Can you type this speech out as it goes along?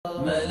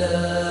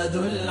ملاذ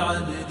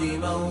العبد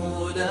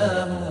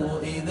مولاه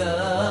إذا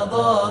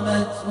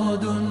ضامته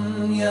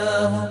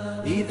دنياه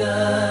إذا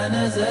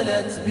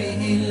نزلت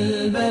به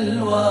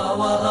البلوى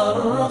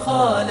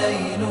وأرخى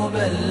ليل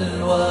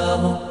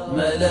بلواه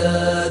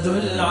ملاذ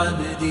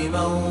العبد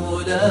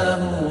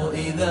مولاه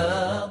إذا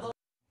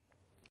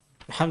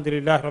الحمد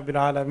لله رب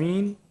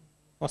العالمين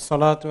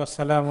والصلاة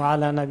والسلام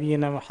على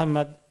نبينا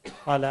محمد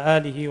وعلى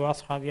آله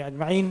وأصحابه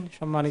أجمعين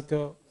সম্মানিত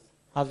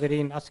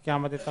হাজিরিন, আজকে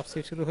আমাদের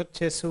তাফসীর শুরু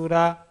হচ্ছে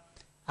সূরা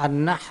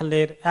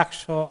আন-নাহলের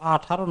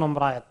 118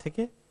 নম্বর আয়াত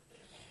থেকে।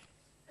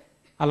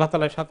 আল্লাহ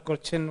তাআলা ইরশাদ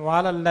করছেন,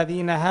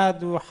 ওয়ালাল্লাযীনা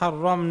হাদু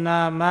হাররামনা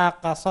মা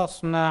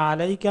কাসাসনা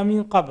আলাইকা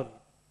মিন ক্বাবল।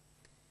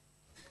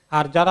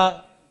 আর যারা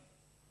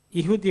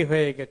ইহুদি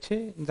হয়ে গেছে,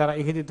 যারা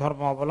ইহুদি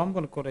ধর্ম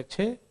অবলম্বন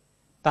করেছে,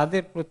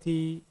 তাদের প্রতি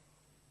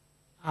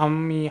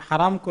আমি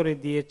হারাম করে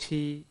দিয়েছি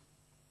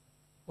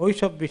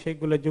ওইসব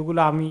বিষয়গুলো যেগুলো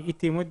আমি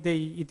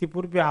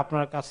ইতিপূর্বে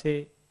আপনার কাছে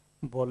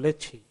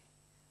বলেছি।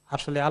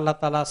 আসলে আল্লাহ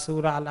তাআলা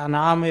সূরা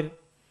আল-আনআমের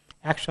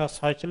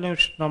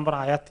 146 নম্বর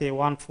আয়াতে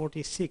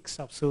 146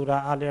 অফ সূরা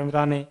আলে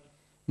ইমরানে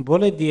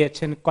বলে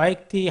দিয়েছেন,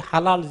 কয়েকটি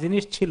হালাল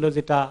জিনিস ছিল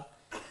যেটা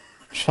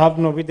সব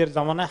নবীদের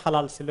জামানায়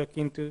হালাল ছিল,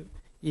 কিন্তু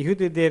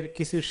ইহুদিদের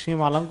কিছু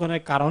সীমা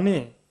লঙ্ঘনের কারণে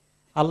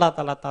আল্লাহ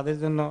তাআলা তাদের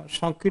জন্য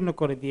সংকীর্ণ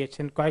করে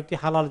দিয়েছেন, কয়েকটি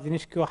হালাল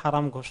জিনিসকেও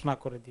হারাম ঘোষণা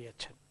করে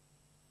দিয়েছেন।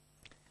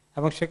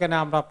 এবং সেখানে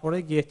আমরা পড়ে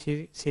গিয়েছি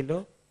ছিল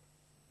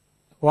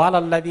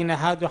ওয়ালাল্লাযীনা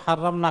হাদু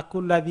হাররামনা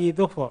কুল্লা যী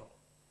যুফর।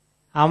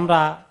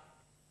 আমরা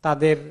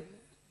তাদের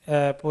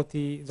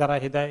প্রতি, যারা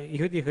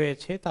ইহুদি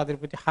হয়েছে তাদের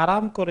প্রতি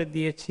হারাম করে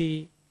দিয়েছি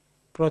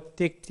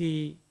প্রত্যেকটি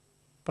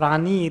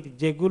প্রাণীর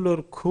যেগুলোর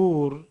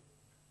খুর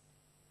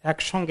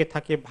একসঙ্গে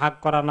থাকে, ভাগ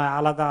করা নয়,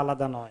 আলাদা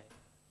আলাদা নয়।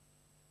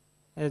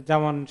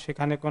 যেমন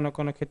সেখানে কোন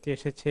কোন ক্ষেত্রে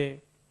এসেছে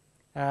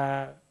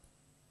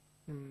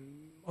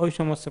ওই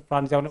সমস্ত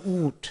প্রাণী, যেমন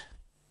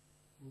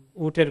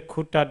উটের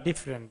খুঁটটা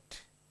ডিফারেন্ট,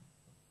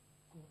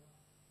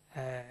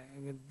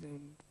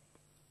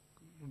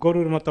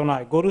 গরুর মতো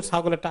নয়, গরু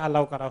ছাগলটা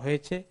আলাও করা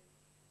হয়েছে,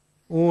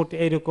 উট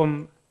এইরকম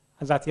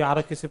জাতীয়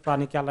আরো কিছু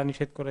প্রাণীকে আল্লাহ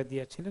নিষেধ করে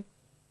দিয়েছিলেন।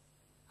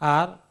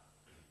 আর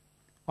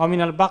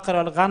অমিনাল বাকার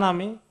আল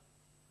গানামে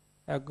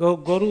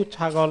গরু,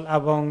 ছাগল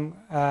এবং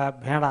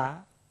ভেড়া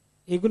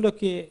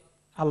এগুলোকে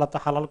আল্লাহ তা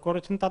হালাল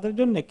করেছেন তাদের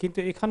জন্য, কিন্তু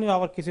এখানেও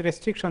আবার কিছু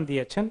রেস্ট্রিকশন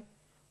দিয়েছেন।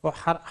 ও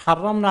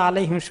হাররামনা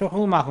আলাইহিম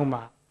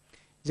শুহুমাহুমা,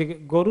 যে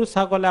গরু,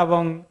 ছাগল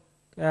এবং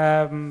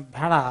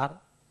ভেড়ার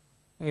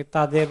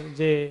তাদের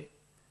যে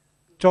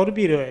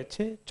চর্বি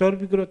রয়েছে,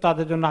 চর্বিগুলো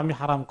তাদের জন্য আমি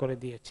হারাম করে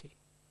দিয়েছি।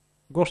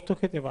 গোশত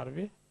খেতে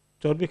পারবে,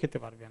 চর্বি খেতে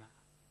পারবে না।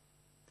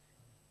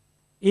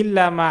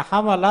 ইল্লা মা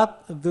হামালাত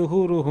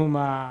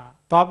যুহুরুহুমা,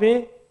 তবে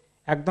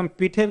একদম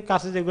পিঠের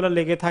কাছে যেগুলো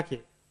লেগে থাকে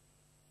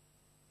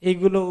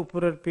এইগুলো,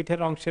 উপরের পিঠের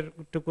অংশের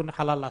টুকুন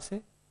হালাল আছে।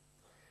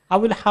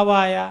 আবুল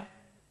হাওয়ায়া,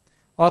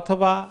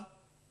 অথবা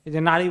এই যে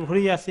নাড়ি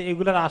ভুঁড়ি আছে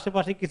এগুলোর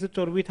আশেপাশে কিছু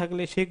চর্বি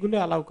থাকলে সেগুলো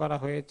অ্যালাউ করা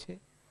হয়েছে।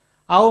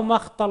 আও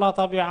মাখতালাত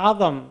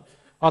বিআযম,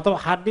 অথবা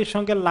হাড্ডির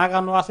সঙ্গে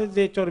লাগানো আছে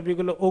যে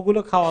চর্বিগুলো, ওগুলো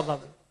খাওয়া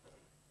যাবে।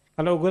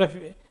 তাহলে ওগুলো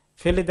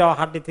ফেলে দেওয়া,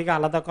 হাড্ডি থেকে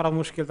আলাদা করা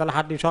মুশকিল, তাহলে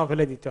হাড্ডি সব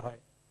ফেলে দিতে হয়।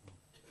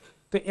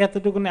 তো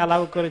এতটুকু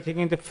অ্যালাউ করেছে,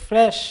 কিন্তু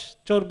ফ্রেশ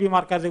চর্বি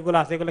মার্কা যেগুলো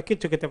আছে এগুলো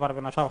কিচ্ছু খেতে পারবে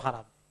না, সব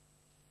হারাম।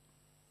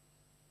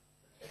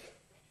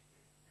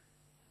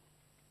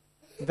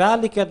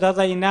 যালিকা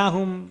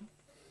জাযাইনাহুম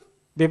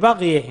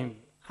বিবাগিহিম,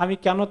 আমি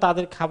কেন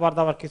তাদের খাবার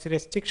দাবার কিছু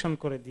রেস্ট্রিকশন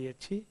করে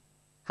দিয়েছি,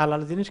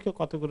 হালাল জিনিসকে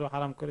কতগুলো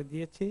হারাম করে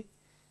দিয়েছি,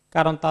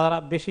 কারণ তারা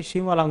বেশি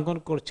সীমা লঙ্ঘন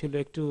করছিল।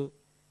 একটু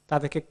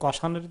তাদেরকে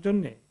কষানোর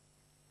জন্য,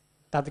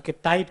 তাদেরকে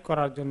টাইট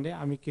করার জন্য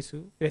আমি কিছু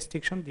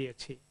রেস্ট্রিকশন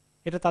দিয়েছি।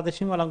 এটা তাদের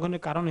সীমা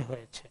লঙ্ঘনের কারণে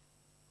হয়েছে।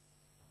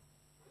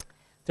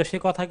 তো সে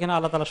কথা কিনা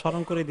আল্লাহ তাআলা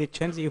স্মরণ করে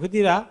দিচ্ছেন যে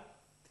ইহুদিরা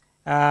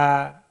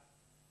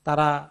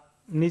তারা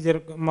নিজের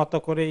মতো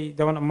করেই,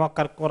 যেমন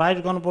মক্কার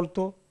কোরাইশগণ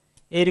বলতো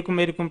এরকম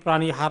এরকম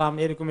প্রাণী হারাম,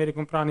 এরকম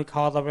এরকম প্রাণী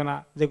খাওয়া যাবে না,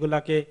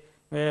 যেগুলাকে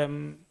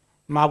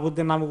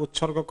মাবুদের নামে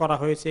উৎসর্গ করা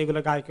হয়েছে, এগুলো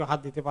গায়ে কেউ হাত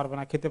দিতে পারবে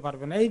না, খেতে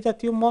পারবে না, এই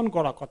জাতীয় মন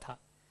গড়া কথা।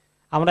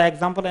 আমরা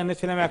এক্সাম্পল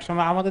এনেছিলাম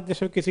একসময় আমাদের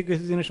দেশেও কিছু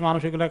কিছু জিনিস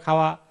মানুষ এগুলো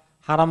খাওয়া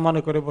হারাম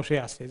মনে করে বসে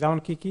আছে। যেমন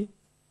কি কি,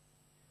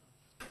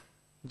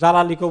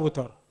 জালালি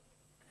কবুতর,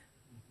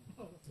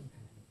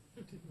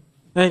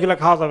 এইগুলো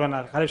খাওয়া যাবে না,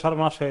 খালি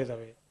সর্বনাশ হয়ে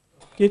যাবে,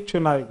 কিচ্ছু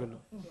না। এগুলো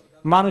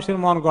মানুষের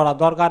মন গড়া,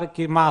 দরকার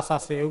কি মাছ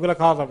আছে ওগুলো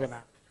খাওয়া যাবে না,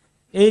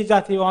 এই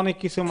জাতীয় অনেক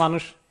কিছু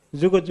মানুষ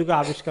যুগে যুগে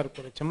আবিষ্কার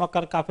করেছে।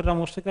 মক্কার কাফেররা,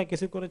 মুশরিকরা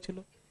কিছু করেছিল,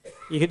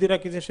 ইহুদিরা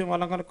কিছু সীমা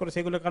লঙ্ঘন করেছে,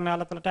 এগুলোর কারণে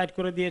আল্লাহ তাআলা টাইট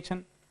করে দিয়েছেন।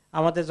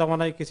 আমাদের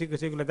জমানায় কিছু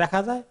কিছু এগুলো দেখা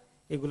যায়,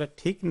 এগুলো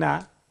ঠিক না।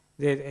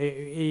 যে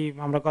এই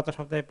আমরা গত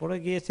সপ্তাহে পড়ে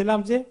গিয়েছিলাম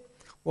যে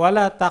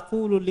ওয়ালা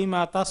তাকুলু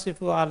লিমা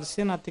তাসিফু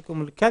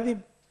আলসিনাতিকুমুল কাযিব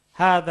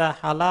হাযা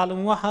হালালুন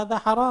ওয়া হাযা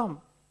হারাম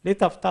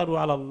লিতাফতারু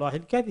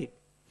আলাল্লাহিল কাযিব,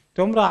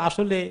 তোমরা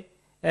আসলে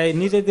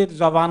নিজেদের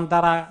জবান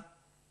দ্বারা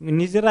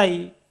নিজেরাই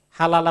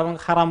হালাল এবং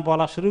হারাম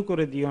বলা শুরু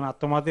করে দিও না,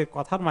 তোমাদের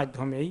কথার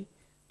মাধ্যমেই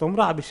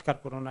তোমরা আবিষ্কার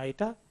করো না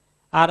এটা।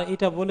 আর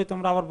এটা বলে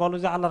তোমরা আবার বলো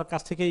যে আল্লাহর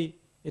কাছ থেকেই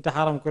এটা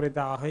হারাম করে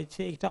দেওয়া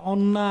হয়েছে, এটা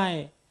অন্যায়।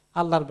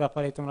 আল্লাহর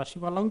ব্যাপারে তোমরা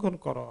সীমা লঙ্ঘন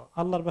করো,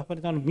 আল্লাহর ব্যাপারে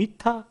তোমরা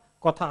মিথ্যা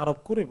কথা আরোপ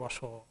করে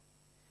বসো।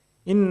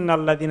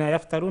 ইন্নাল্লাযীনা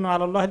ইফতারুনা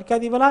আলাল্লাহিল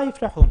কাযিবা লা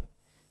ইফলাহুন,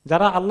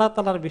 যারা আল্লাহ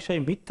তাআলার বিষয়ে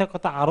মিথ্যা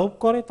কথা আরোপ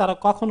করে তারা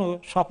কখনো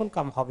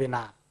সফলকাম হবে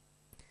না।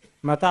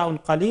 মাতাউন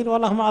কালিল ওয়া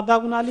লাহুম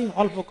আযাবুন আলীম,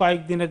 অল্প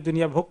কয়েকদিনের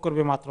দুনিয়া ভোগ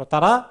করবে মাত্র,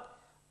 তারা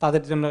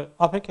তাদের জন্য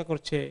অপেক্ষা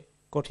করছে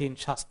কঠিন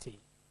শাস্তি।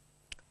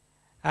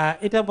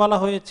 এটা বলা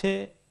হয়েছে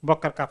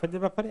মক্কার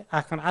কাফেরদের ব্যাপারে।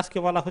 এখন আজকে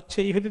বলা হচ্ছে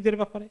ইহুদিদের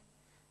ব্যাপারে।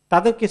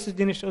 তাদের কিছু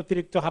জিনিস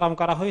অতিরিক্ত হারাম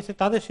করা হয়েছে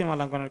তাদের সীমা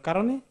লঙ্ঘনের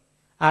কারণে।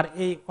 আর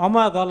এই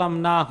অমা গলাম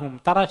না হুম,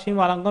 তারা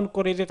সীমা লঙ্ঘন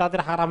করে যে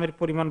তাদের হারামের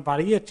পরিমাণ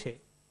বাড়িয়েছে,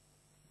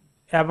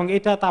 এবং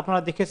এটা তো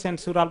আপনারা দেখেছেন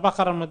সূরা আল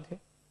বাকারার মধ্যে।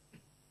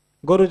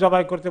 গরু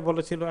জবাই করতে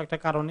বলেছিল একটা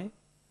কারণে,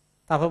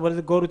 তারপর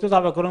বলেছে গরু তো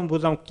জবাই করুন,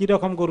 বুঝলাম কি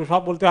রকম গরু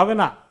সব বলতে হবে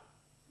না,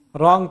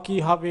 রং কি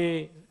হবে,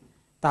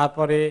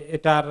 তারপরে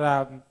এটার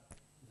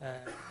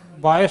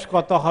বয়স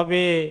কত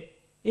হবে,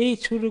 এই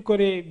শুরু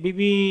করে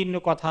বিভিন্ন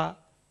কথা।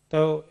 তো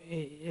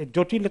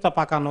জটিলতা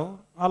পাকানো,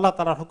 আল্লাহ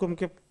তাআলার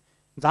হুকুমকে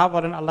যা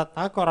বলেন আল্লাহ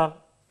তা করার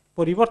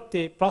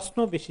পরিবর্তে প্রশ্ন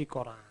বেশি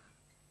করা,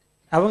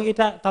 এবং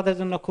এটা তাদের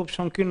জন্য খুব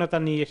সংকীর্ণতা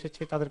নিয়ে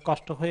এসেছে। তাদের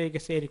কষ্ট হয়ে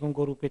গেছে এরকম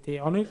গরু পেতে,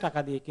 অনেক টাকা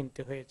দিয়ে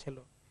কিনতে হয়েছিল।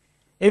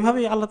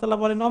 এইভাবেই আল্লাহ তাআলা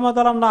বলেন ওমা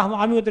যালাম না,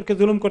 আমি ওদেরকে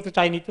জুলুম করতে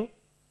চাইনি তো,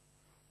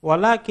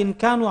 ওয়ালাকিন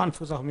কানু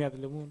আনফুসাহুম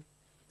ইয়াযলিমুন,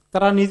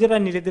 তারা নিজেরা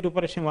নিজেদের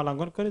উপরে সীমা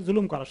লঙ্ঘন করে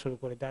জুলুম করা শুরু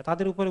করে দেয়।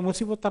 তাদের উপরে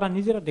মুসিবত তারা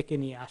নিজেরা ডেকে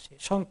নিয়ে আসে,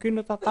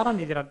 সংকীর্ণতা তারা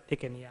নিজেরা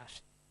ডেকে নিয়ে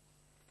আসে।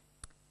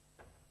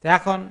 তো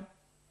এখন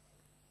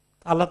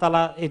আল্লাহ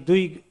তাআলা এই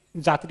দুই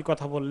জাতির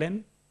কথা বললেন,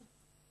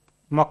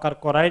 মক্কার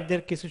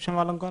কোরাইশদের কিছু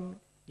সীমা লঙ্ঘন,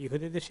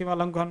 ইহুদিদের সীমা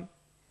লঙ্ঘন।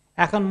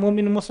 এখন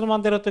মুমিন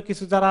মুসলমানদেরও তো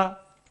কিছু, যারা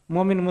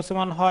মুমিন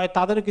মুসলমান হয়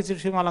তাদেরও কিছু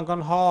সীমা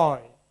লঙ্ঘন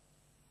হয়।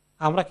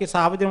 আমরা কি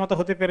সাহাবীদের মতো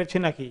হতে পেরেছি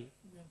নাকি?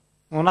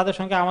 ওনাদের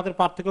সঙ্গে আমাদের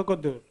পার্থক্য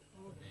কতদূর,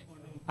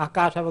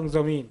 আকাশ এবং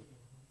জমিন।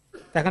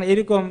 এখন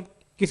এরকম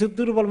কিছু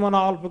দুর্বল মনা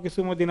অল্প কিছু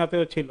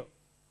মদিনাতেও ছিল।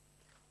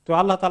 তো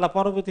আল্লাহ তাআলা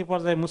পরবর্তী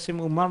পর্যায়ে মুসলিম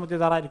উম্মার মধ্যে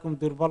যারা এরকম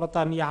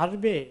দুর্বলতা নিয়ে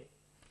আসবে,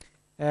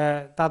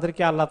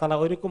 তাদেরকে আল্লাহ তাআলা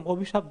ওইরকম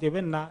অভিশাপ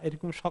দেবেন না,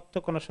 এরকম শক্ত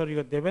কোন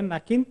শরীয়ত দেবেন না,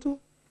 কিন্তু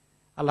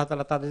আল্লাহ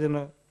তাআলা তাদের জন্য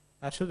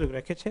সুযোগ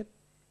রেখেছেন।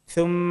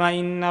 সুম্মা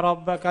ইন্না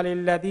রাব্বাকা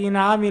লিল্লাযীনা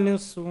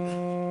আমিলুস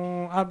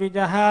সুআ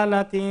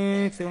বিজাহালাতিন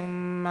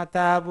সুম্মা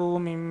তাবু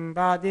মিন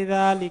বাদি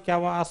যালিকা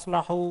ওয়া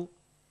আসলাহু,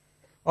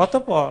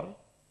 অতঃপর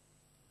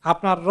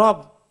আপনার রব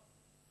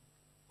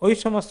ওই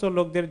সমস্ত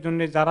লোকদের জন্য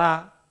যারা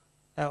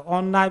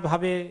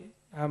অন্যায়ভাবে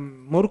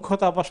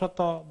মূর্খতাবশত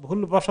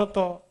ভুলবশত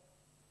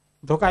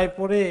ধোঁকায়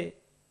পড়ে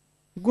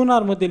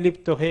গুনার মধ্যে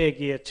লিপ্ত হয়ে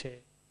গিয়েছে,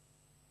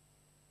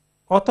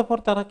 অতঃপর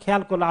তারা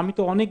খেয়াল করলো আমি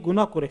তো অনেক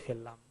গুনাহ করে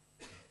ফেললাম।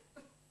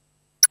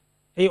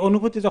 এই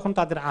অনুভূতি যখন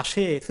তাদের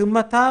আসে,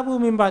 সুম্মা তাবু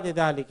মিন বাদি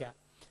যালিকা,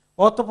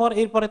 অতঃপর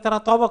এরপরে তারা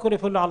তওবা করে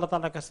ফেললো আল্লাহ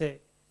তাআলার কাছে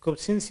খুব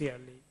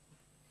সিনসিয়ারলি,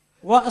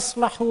 ওয়া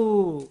আসলাহু,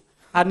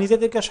 আর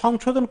নিজেদেরকে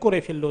সংশোধন করে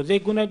ফেললো। যে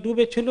গুনায়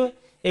ডুবে ছিল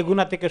এই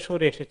গুনাহ থেকে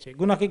সরে এসেছে,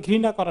 গুনাহকে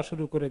ঘৃণা করা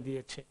শুরু করে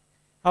দিয়েছে,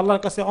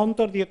 আল্লাহর কাছে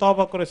অন্তর দিয়ে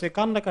তওবা করেছে,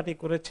 কান্নাকাটি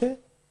করেছে,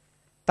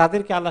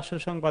 তাদেরকে আল্লাহ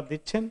সুসংবাদ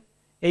দিচ্ছেন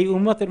এই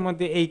উম্মতের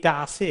মধ্যে এইটা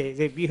আছে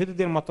যে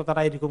ইহুদিদের মতো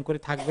তারা এরকম করে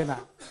থাকবে না।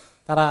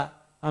 তারা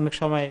অনেক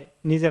সময়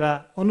নিজেরা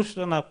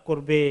অনুশোচনা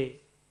করবে,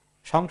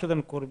 সংশোধন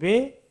করবে।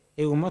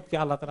 এই উম্মতকে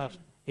আল্লাহ তাআলা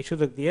এই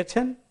সুযোগ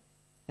দিয়েছেন।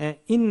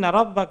 ইন্না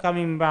রাব্বাকা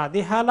মিন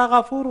বাদিহা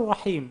লাগাফুরুর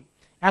রহিম,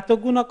 এত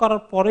গুনাহ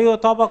করার পরেও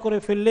তওবা করে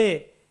ফেললে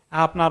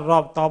আপনার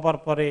রব তওবার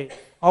পরে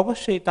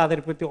অবশ্যই তাদের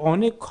প্রতি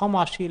অনেক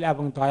ক্ষমাশীল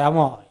এবং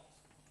দয়াময়,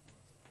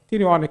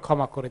 তিনি অনেক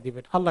ক্ষমা করে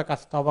দিবেন। আল্লাহর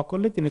কাছে তওবা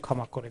করলে তিনি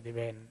ক্ষমা করে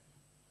দিবেন।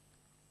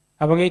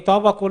 এবং এই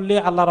তওবা করলে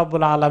আল্লাহ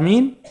রাব্বুল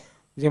আলামিন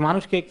যে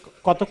মানুষকে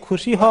কত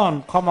খুশি হন,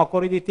 ক্ষমা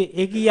করে দিতে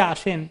এগিয়ে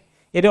আসেন,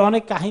 এর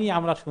অনেক কাহিনী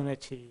আমরা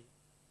শুনেছি।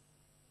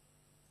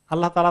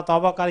 আল্লাহ তাআলা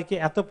তওবাকারীকে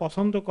এত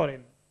পছন্দ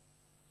করেন,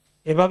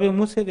 এভাবে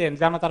মুছে দেন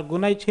যেন তার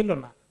গুনাহ ছিল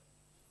না।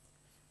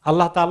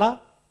 আল্লাহ তাআলা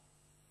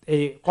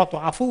এই কত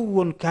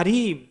আফুউন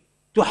কারীম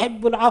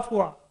তুহিব্বুল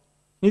আফওয়া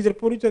নিজের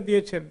পরিচয়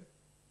দিয়েছেন।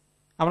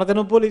 আমরা যেন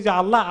বলি যে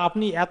আল্লাহ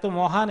আপনি এত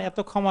মহান, এত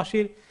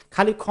ক্ষমাশীল,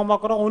 খালি ক্ষমা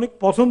করা অনেক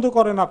পছন্দ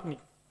করেন আপনি,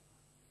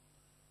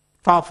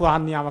 ফাফু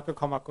আননি, আমাকে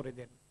ক্ষমা করে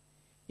দেন।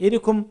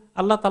 এরকম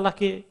আল্লাহ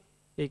তাআলাকে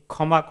এই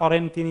ক্ষমা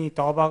করেন, তিনি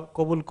তওবা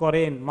কবুল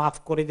করেন, মাফ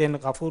করে দেন,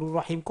 গাফুরুর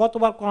রহিম।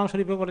 কতবার কোরআন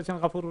শরীফে বলেছেন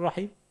গাফুরুর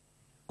রহিম,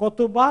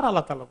 কতবার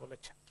আল্লাহ তাআলা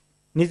বলেছেন।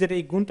 নিজের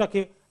এই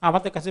গুণটাকে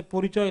আমাদের কাছে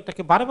পরিচয়,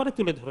 এটাকে বারে বারে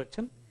তুলে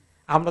ধরেছেন,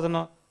 আমরা যেন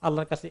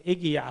আল্লাহর কাছে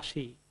এগিয়ে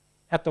আসি।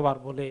 এতবার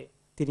বলে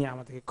তিনি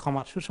আমাদেরকে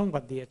ক্ষমার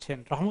সুসংবাদ দিয়েছেন,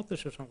 রহমতের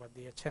সুসংবাদ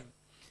দিয়েছেন।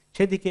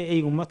 সেদিকে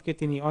এই উম্মতকে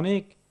তিনি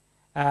অনেক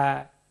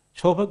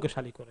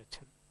সৌভাগ্যশালী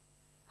করেছেন।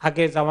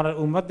 আগে জামানার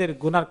উম্মতদের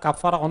গুনার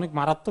কাফারা অনেক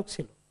মারাত্মক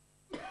ছিল।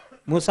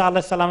 মুসা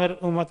আলাইহিস সালামের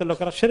উম্মতের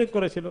লোকেরা শিরক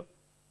করেছিল,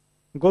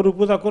 গরু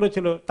পূজা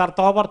করেছিল, তার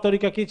তওবার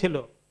তরিকা কি ছিল?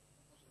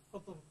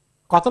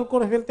 কতল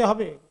করে ফেলতে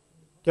হবে।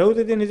 কেউ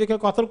যদি নিজেকে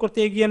কতল করতে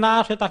এগিয়ে না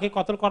আসে, তাকে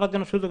কতল করার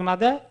জন্য সুযোগ না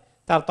দেয়,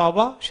 তার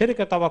তওবা,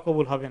 শিরকের তওবা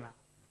কবুল হবে না।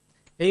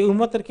 এই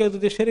উম্মতের কেউ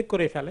যদি শিরক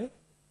করে ফেলে,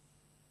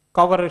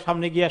 কবরের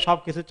সামনে গিয়ে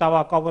সবকিছু চাওয়া,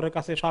 কবরের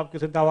কাছে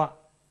সবকিছু দেওয়া,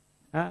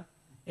 হ্যাঁ,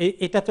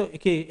 এটা তো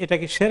কি, এটা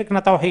কি শিরক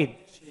না তাওহীদ?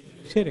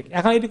 শিরক।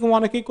 এখন এরকম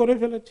অনেকেই করে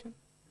ফেলেছে।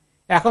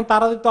 এখন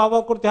তারা যদি তওবা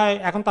করতে হয়,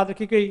 এখন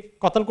তাদেরকে কি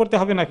কতল করতে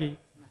হবে নাকি?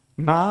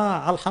 না,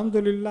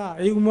 আলহামদুলিল্লাহ,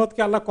 এই উম্মতকে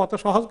আল্লাহ কত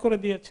সহজ করে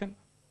দিয়েছেন।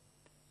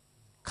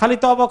 খালি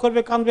তওবা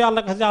করবে, কাঁদবে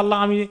আল্লাহর কাছে, আল্লাহ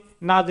আমি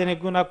না জেনে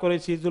গুনাহ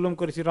করেছি, জুলুম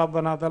করেছি,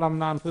 রব্বানা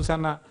যালামনা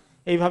আনফুসানা,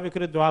 এইভাবে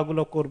করে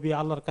দোয়াগুলো করবে,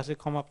 আল্লাহর কাছে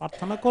ক্ষমা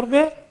প্রার্থনা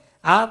করবে,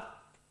 আর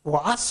ও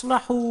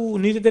আসলাহু,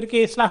 নিজেদেরকে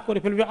ইসলাহ করে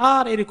ফেলবে,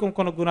 আর এরকম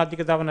কোন গুনার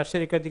দিকে যাবে না,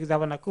 শিরকের দিকে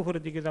যাবে না,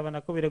 কুফরের দিকে যাবে না,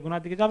 কবিরা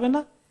গুনার দিকে যাবে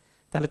না।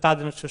 তাহলে তার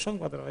জন্য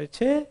সুসংবাদ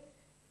রয়েছে,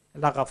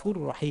 লাগাফুর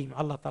রহিম,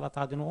 আল্লাহ তাআলা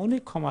তার জন্য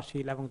অনেক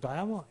ক্ষমাশীল এবং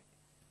দয়াময়।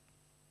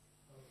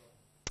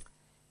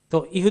 তো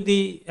ইহুদি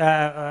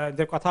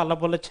দের কথা আল্লাহ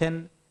বলেছেন,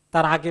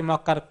 তার আগে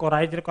মক্কার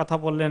কোরাইশদের কথা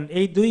বললেন।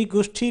 এই দুই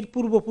গোষ্ঠীর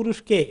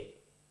পূর্বপুরুষকে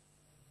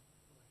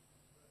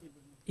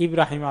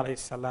ইব্রাহিম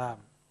আলাইহিস সালাম।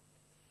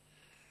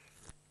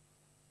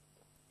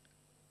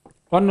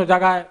 অন্য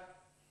জায়গায়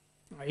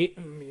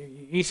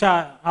ঈসা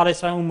আলাইহিস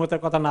সালাম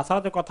উম্মতের কথা,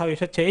 নাসারাতের কথা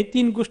এসেছে। এই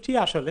তিন গোষ্ঠী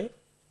আসলে,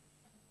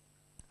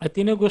 এই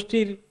তিন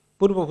গোষ্ঠীর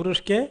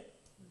পূর্বপুরুষকে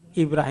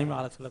ইব্রাহিম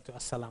আলাইহিস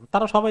সালাম,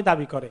 তারা সবাই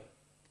দাবি করে।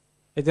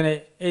 এই জন্য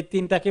এই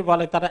তিনটাকে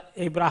বলে তারা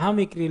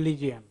ইব্রাহিমিক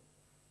রিলিজিয়ান।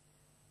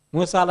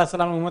 মুসা আলাহিস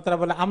সালামের উম্মতরা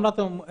বলে আমরা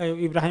তো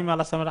ইব্রাহিম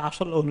আলাইহিস সালামের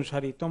আসল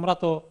অনুসারী, তোমরা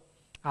তো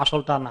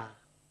আসলটা না।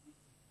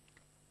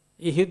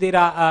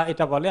 ইহুদিরা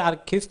এটা বলে, আর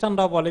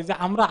খ্রিস্টানরাও বলে যে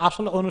আমরা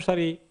আসল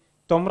অনুসারী,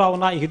 তোমরাও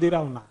না,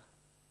 ইহুদিরাও না।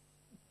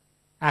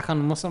 এখন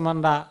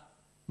মুসলমানরা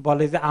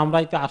বলে যে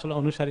আমরাই তো আসল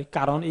অনুসারী,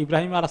 কারণ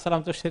ইব্রাহিম আলাইহিস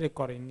সালাম তো শিরক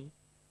করেননি,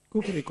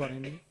 কুফরি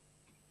করেননি,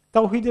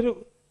 তাওহীদের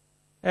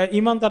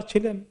ঈমানদার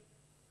ছিলেন,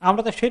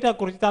 আমরা তো সেটা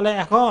করেছি। তাহলে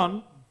এখন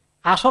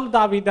আসল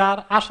দাবিদার,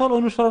 আসল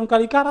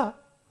অনুসরণকারী কারা?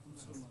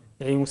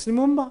 এই মুসলিম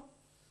উম্মাহ।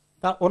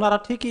 তা ওনারা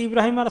ঠিকই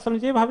ইব্রাহিম আলাইহিস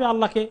সালাম যেভাবে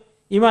আল্লাহকে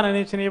ঈমান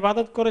এনেছেন,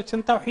 ইবাদত করেছেন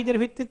তাওহীদের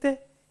ভিত্তিতে,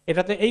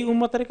 এটা তো এই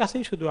উম্মতের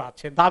কাছেই শুধু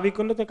আছে, দাবি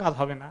করলে তো কাজ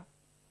হবে না।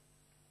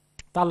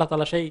 তা আল্লাহ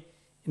তাআলা সেই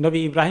নবী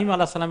ইব্রাহিম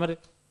আলাইহিস সালামের,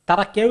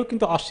 তারা কেউ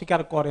কিন্তু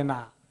অস্বীকার করে না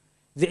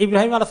যে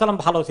ইব্রাহিম আলাইহিস সালাম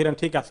ভালো ছিলেন,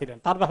 ঠিক আছিলেন,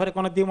 তার ব্যাপারে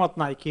কোনো দ্বিমত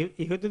নাই।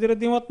 ইহুদিদেরও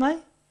দ্বিমত নাই,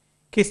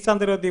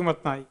 খ্রিস্টানদেরও দ্বিমত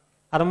নাই,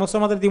 আর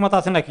মুসলমানদের দ্বিমত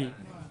আছে নাকি?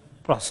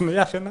 প্রশ্নই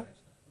আসে না।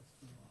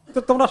 তো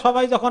তোমরা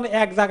সবাই যখন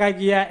এক জায়গায়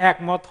গিয়ে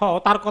একমত হও,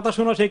 তার কথা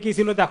শুনো সে কি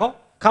ছিল দেখো,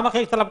 খামাখা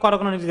ইখতিলাফ করো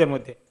কোনো নিজেদের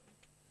মধ্যে।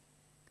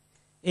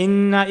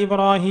 ইন্না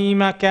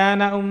ইব্রাহিমা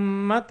কানা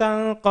উম্মাতান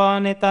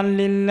কানিতান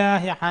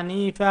লিল্লাহি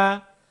হানিফা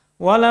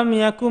ওয়া লাম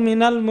ইয়াকু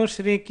মিনাল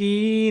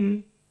মুশরিকিন।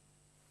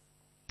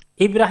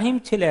 ইব্রাহিম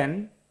ছিলেন,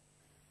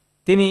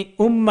 তিনি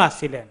উম্মাহ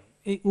ছিলেন।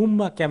 এই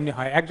উম্মাহ কেমনে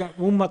হয়? একজন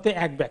উম্মতে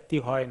এক ব্যক্তি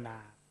হয় না।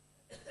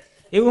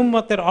 এই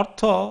উম্মতের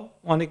অর্থ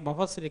অনেক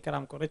মুফাসসির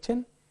কেরাম করেছেন,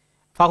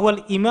 ফাহুয়াল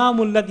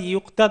ইমামুল্লাযী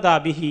ইউক্তাদা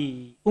বিহি।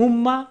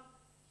 উম্মাহ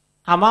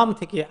আমাম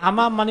থেকে,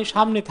 আমাম মানে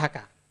সামনে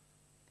থাকা।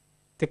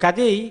 তো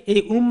কাজেই এই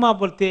উম্মাহ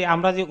বলতে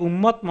আমরা যে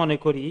উম্মত মনে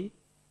করি,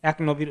 এক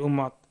নবীর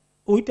উম্মত,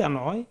 ওইটা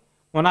নয়।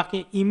 ওনাকে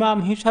ইমাম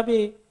হিসাবে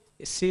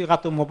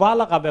সিগাত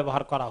মুবালাগা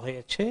ব্যবহার করা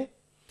হয়েছে,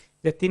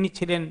 যে তিনি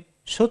ছিলেন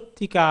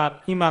সত্যিকার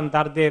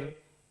ইমানদারদের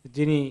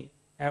যিনি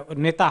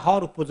নেতা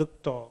হওয়ার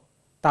উপযুক্ত,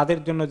 তাদের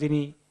জন্য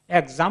যিনি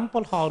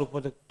এক্সাম্পল হওয়ার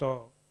উপযুক্ত।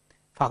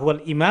 ফাহুয়াল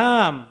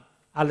ইমাম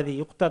আল্লাযী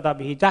ইউক্তাদা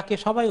বিহি, যাকে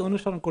সবাই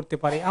অনুসরণ করতে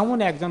পারে এমন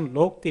একজন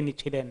লোক তিনি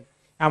ছিলেন,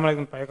 এমন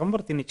একজন পয়গম্বর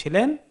তিনি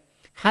ছিলেন।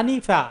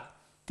 হানিফা,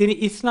 তিনি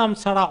ইসলাম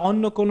ছাড়া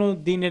অন্য কোনো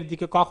দিনের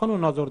দিকে কখনো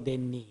নজর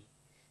দেননি,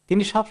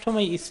 তিনি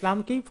সবসময়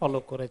ইসলামকেই ফলো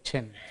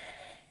করেছেন,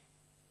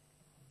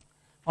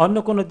 অন্য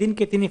কোনো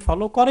দিনকে তিনি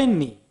ফলো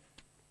করেননি।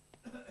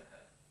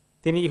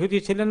 তিনি ইহুদি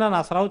ছিলেন না,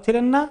 নাসরাও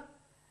ছিলেন না,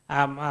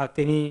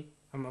 তিনি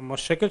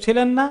মুশরিকও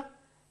ছিলেন না,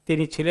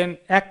 তিনি ছিলেন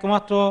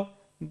একমাত্র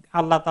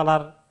আল্লাহ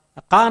তাআলার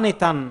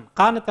কানিতান।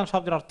 কানিতান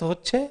শব্দের অর্থ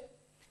হচ্ছে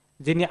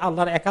যিনি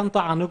আল্লাহর একান্ত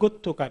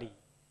আনুগত্যকারী।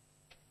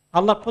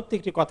 আল্লাহর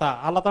প্রত্যেকটি কথা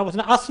আল্লাহ তাআলা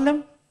বলেছেন আসলাম,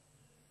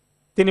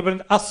 তিনি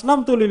বলেন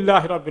আসলামতু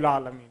লিল্লাহি রাব্বিল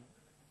আলামিন,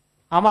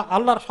 আমার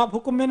আল্লাহর সব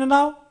হুকুম মেনে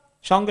নাও।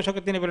 সঙ্গে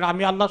সঙ্গে তিনি বলেন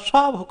আমি আল্লাহর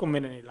সব হুকুম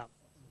মেনে নিলাম।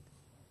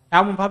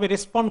 এমন ভাবে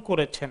রেসপন্ড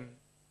করেছেন।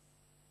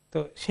 তো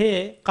সে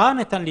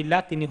কানিতান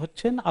লিল্লাহ, তিনি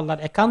হচ্ছেন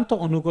আল্লাহর একান্ত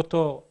অনুগত,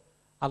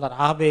 আল্লাহর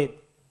আবেদ,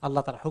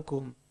 আল্লাহ তার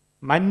হুকুম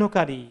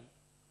মান্যকারী।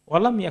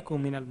 ওয়ালাম ইয়াকু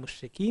মিনাল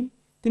মুশরিকিন,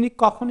 তিনি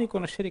কখনোই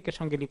কোনো শিরকের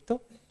সঙ্গে লিপ্ত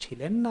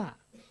ছিলেন না।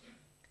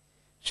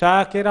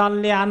 শাকিরান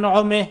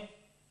লিআনউমিহি,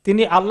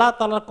 তিনি আল্লাহ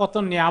তাআলার কত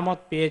নিয়ামত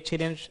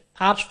পেয়েছিলেন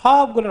আর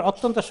সবগুলোর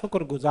অত্যন্ত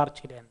শুকরগুজার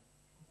ছিলেন।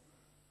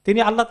 তিনি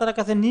আল্লাহ তাআলার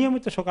কাছে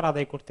নিয়মিত শুকর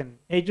আদায় করতেন,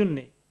 এই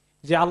জন্যে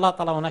যে আল্লাহ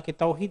তাআলা ওনাকে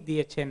তাওহীদ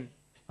দিয়েছেন,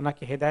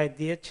 ওনাকে হেদায়েত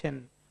দিয়েছেন,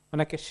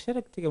 ওনাকে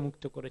শিরক থেকে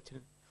মুক্ত করেছেন।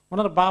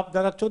 ওনার বাপ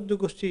দাদা 14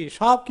 গোষ্ঠী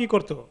সব কি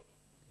করত?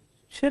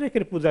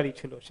 শিরকের পূজারী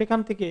ছিল। সেখান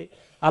থেকে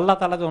আল্লাহ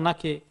তাআলা যে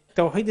ওনাকে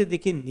তাওহীদের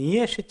দিকে নিয়ে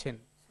এসেছেন,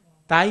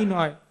 তাই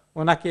নয়,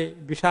 ওনাকে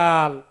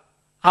বিশাল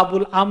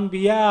আবুল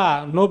আম্বিয়া,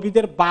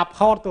 নবীদের বাপ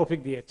হওয়ার তৌফিক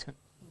দিয়েছেন।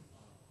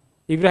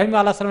 ইব্রাহিম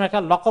আলাইহিস সালামের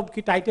একটা লকব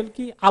কি, টাইটেল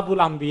কি?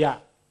 আবুল আম্বিয়া,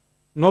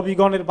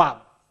 নবীগণের বাপ।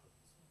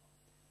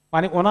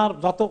 মানে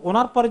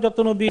ওনার পরে যত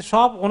নবী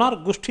সব ওনার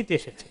গোষ্ঠীতে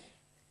এসেছে,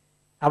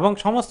 এবং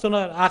সমস্ত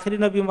আখিরি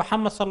নবী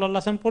মুহাম্মদ সাল্লাল্লাহু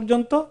আলাইহি ওয়াসাল্লাম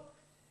পর্যন্ত।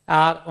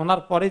 আর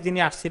ওনার পরে যিনি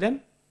আসছিলেন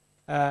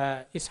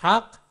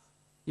ইসহাক,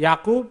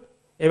 ইয়াকুব,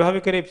 এভাবে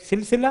করে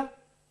সিলসিলা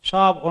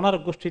সব ওনার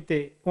গোষ্ঠীতে।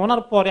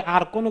 ওনার পরে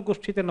আর কোন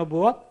গোষ্ঠীতে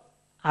নবুয়ত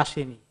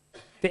আসেনি।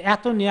 তো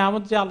এত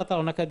নিয়ামত যে আল্লাহ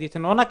তাআলা ওনাকে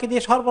দিয়েছেন, ওনাকে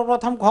দিয়ে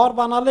সর্বপ্রথম ঘর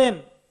বানালেন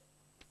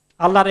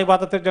আল্লাহর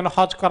ইবাদতের জন্য,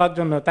 হজ করার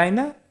জন্য, তাই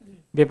না?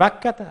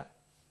 বেবাক্যাতা।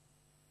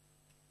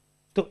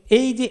 তো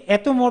এই যে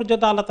এত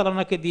মর্যাদা আল্লাহ তাআলা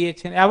ওনাকে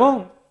দিয়েছেন, এবং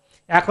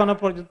এখনো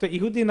পর্যন্ত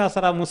ইহুদি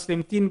নাসারা মুসলিম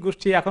 3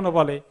 গোষ্ঠী এখনো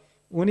বলে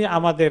উনি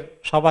আমাদের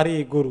সবারই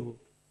গুরু,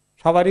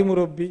 সবারই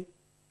মুরব্বী,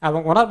 এবং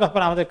ওনার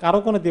ব্যাপারে আমাদের কারো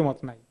কোনো দ্বিমত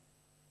নাই।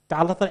 তা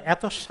আল্লাহ তাআলা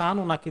এত শান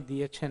ওনাকে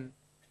দিয়েছেন,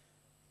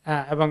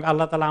 এবং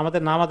আল্লাহ তাআলা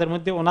আমাদের নামাজের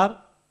মধ্যে ওনার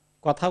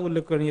কথা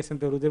উল্লেখ করে নিয়েছেন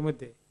দরুদের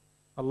মধ্যে,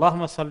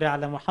 আল্লাহুম্মা সাল্লি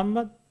আলা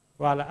মুহাম্মদ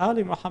ওয়া আলা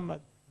আলি মুহাম্মদ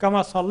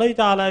কামা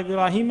সাল্লাইতা আলা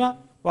ইব্রাহিমা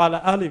ওয়া আলা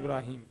আলি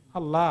ইব্রাহিম।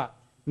 আল্লাহ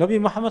নবী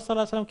মুহাম্মদ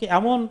সাল্লাল্লাহু আলাইহি ওয়াসাল্লামকে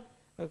এমন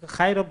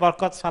খায়র,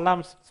 বরকত, সালাম,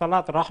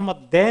 সালাত, রহমত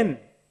দেন,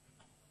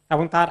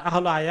 এবং তার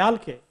আহলে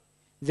আয়ালকে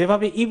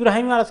যেভাবে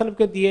ইব্রাহিম আলাইহিস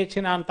সালামকে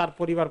দিয়েছেন আর তার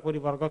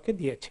পরিবারকে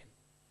দিয়েছেন,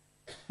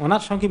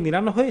 ওনার সঙ্গে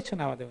মিলানো হয়েছে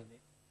আমাদের মধ্যে।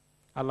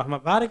 আল্লাহুম্মা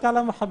বারিক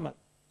আলা মুহাম্মদ,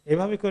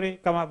 এভাবে করে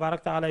কামা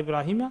বারাকতা আলা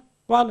ইব্রাহিমা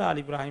ওয়া আলা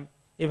আলি ইব্রাহিম,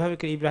 এভাবে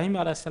করে ইব্রাহিম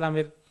আলাইহিস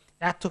সালামের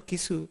এত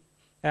কিছু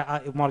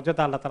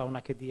মর্যাদা আল্লাহ তাআলা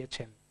ওনাকে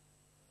দিয়েছেন।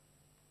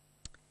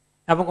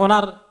 এবং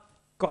ওনার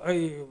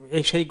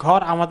সেই ঘর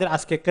আমাদের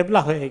আজকে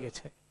কিবলা হয়ে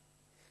গেছে,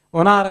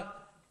 ওনার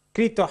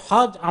কৃত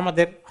হজ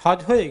আমাদের হজ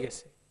হয়ে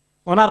গেছে,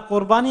 ওনার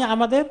কোরবানি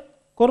আমাদের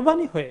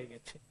কোরবানি হয়ে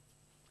গেছে।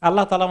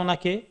 আল্লাহ তাআলা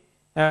ওনাকে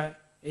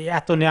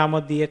এত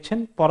নিয়ামত দিয়েছেন।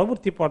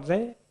 পরবর্তী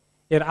পর্যায়ে,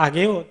 এর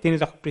আগেও তিনি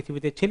যখন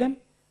পৃথিবীতে ছিলেন,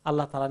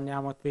 আল্লাহ তাআলার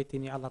নিয়ামত পেয়ে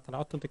তিনি আল্লাহ তাআলা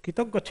অত্যন্ত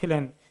কৃতজ্ঞ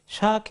ছিলেন।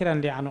 শাকিরান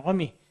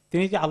লিআনউমি,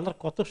 তিনি যে আল্লাহর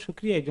কত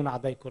শুকরিয়া এই জন্য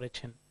আদায়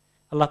করেছেন,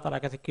 আল্লাহ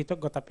তাআলার কাছে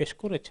কৃতজ্ঞতা পেশ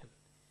করেছেন।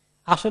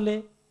 আসলে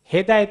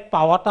হেদায়েত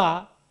পাওয়াটা,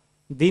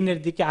 দ্বীনের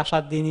দিকে আসা,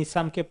 দ্বীন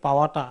ইসলামকে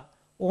পাওয়াটা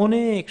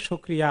অনেক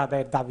শুকরিয়া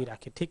আদায়ের দাবি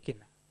রাখে, ঠিক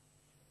কিনা?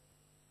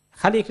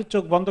 খালি একটু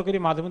চোখ বন্ধ করে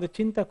মাঝে মধ্যে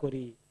চিন্তা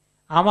করি,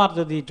 আমার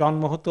যদি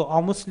জন্ম হতো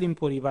অমুসলিম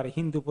পরিবারে,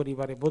 হিন্দু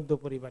পরিবারে, বৌদ্ধ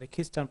পরিবারে,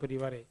 খ্রিস্টান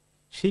পরিবারে,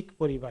 শিখ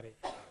পরিবারে,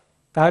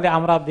 তাহলে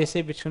আমরা বেছে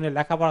শুনে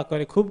লেখাপড়া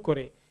করে খুব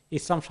করে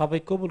ইসলাম সবাই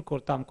কবুল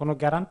করতাম, কোনো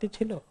গ্যারান্টি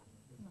ছিল?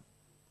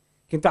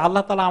 কিন্তু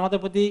আল্লাহ তাআলা আমাদের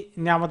প্রতি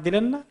নিয়ামত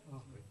দিলেন না।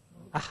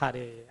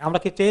 আহারে, আমরা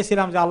কি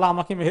চেয়েছিলাম যে আল্লাহ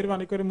আমাকে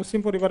মেহেরবানি করে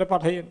মুসলিম পরিবারে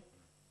পাঠাইয়েন?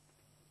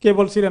 কে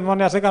বলছিলেন?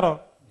 মনে আছে কারো?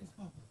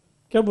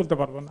 কেউ বলতে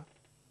পারবো না।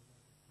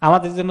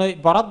 আমাদের জন্য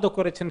বরাদ্দ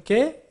করেছেন কে?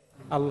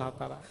 আল্লাহ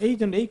তাআলা। এই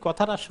জন্য এই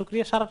কথাটা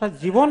শুকরিয়া সারাটা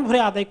জীবন ভরে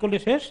আদায় করলে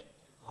শেষ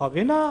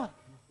হবে না।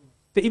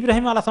 তো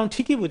ইব্রাহিম আলাইহিস সালাম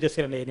ঠিকই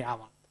বুঝেছিলেন এই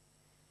নিয়ামত,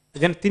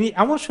 যেন তিনি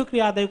এমন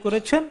শুকরিয়া আদায়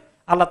করেছেন,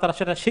 আল্লাহ তাআলা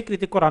সেটা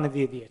স্বীকৃতি কোরআনে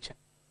দিয়ে দিয়েছেন।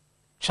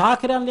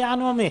 শাকিরান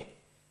লিআনউমি,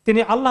 তিনি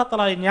আল্লাহ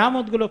তাআলার এই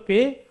নিয়ামতগুলো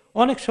পেয়ে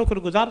অনেক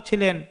শুকরগুজার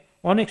ছিলেন,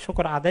 অনেক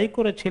শুকর আদায়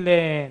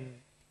করেছিলেন।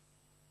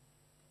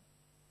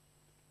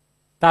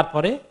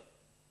 তারপরে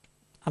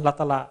আল্লাহ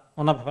তাআলা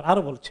ওনার ব্যাপারে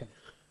আরো বলছেন,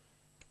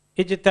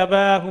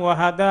 ইজতাবাহু ওয়া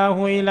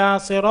হাদাহু ইলা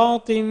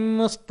সিরাতিম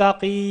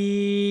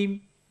মুস্তাকিম।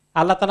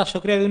 আল্লাহ তাআলা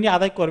শুকরিয়া উনি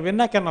আদায় করবেন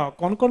না কেন?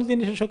 কোন কোন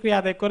জিনিসের শুকরিয়া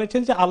আদায়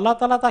করেছেন? যে আল্লাহ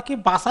তাআলা তাকে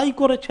বাছাই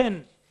করেছেন,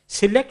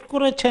 সিলেক্ট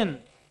করেছেন,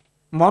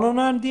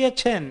 মনোনয়ন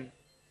দিয়েছেন,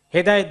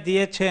 হেদায়েত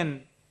দিয়েছেন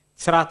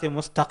সিরাতে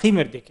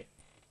মুস্তাকিমের দিকে।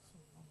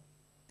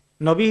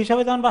 নবী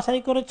হিসাবে যেমন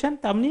বাছাই করেছেন,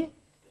 তেমনি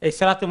এই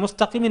সিরাতে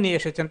মুস্তাকিমে নিয়ে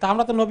এসেছেন। তা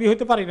আমরা তো নবী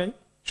হইতে পারি নাই,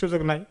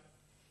 সুযোগ নাই,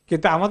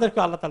 কিন্তু আমাদেরকে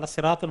আল্লাহ তাআলা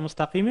সিরাতুল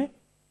মুস্তাকিমে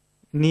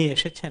নিয়ে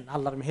এসেছেন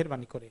আল্লাহর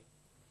মেহেরবানি করে।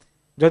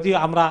 যদিও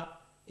আমরা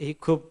এই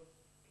খুব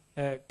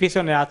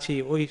পিছনে আছি,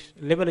 ওই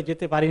লেভেলে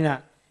যেতে পারি না,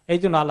 এই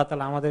জন্য আল্লাহ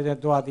তাআলা আমাদের যে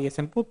দোয়া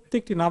দিয়েছেন,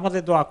 প্রত্যেকটি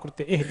নামাজে দোয়া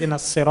করতে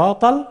ইহদিনাস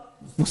সিরাতাল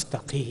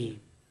মুস্তাকিম।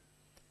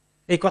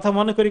 এই কথা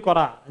মনে করি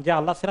করা যে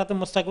আল্লাহ সিরাতুল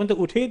মুস্তাকিম তো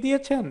উঠিয়ে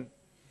দিয়েছেন,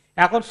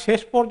 এখন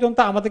শেষ পর্যন্ত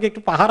আমাদেরকে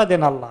একটু পাহারা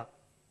দেন আল্লাহ,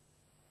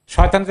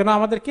 শয়তান যেন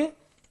আমাদেরকে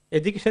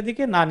এদিকে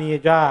সেদিকে না নিয়ে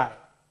যায়।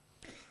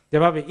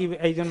 যেভাবে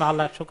এই জন্য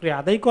আল্লাহর শুকরিয়া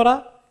আদায় করা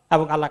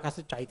এবং আল্লাহর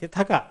কাছে চাইতে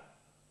থাকা।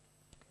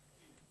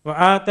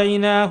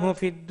 ওয়াতাইনাহু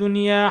ফিদ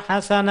দুনিয়া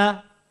হাসানা,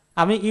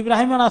 আমি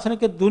ইব্রাহিম আলাইহিস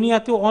সালামকে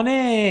দুনিয়াতে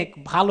অনেক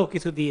ভালো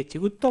কিছু দিয়েছি,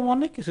 উত্তম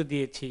অনেক কিছু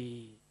দিয়েছি।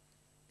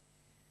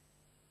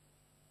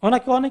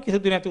 ওনাকে অনেক কিছু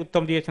দুনিয়াতে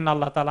উত্তম দিয়েছেন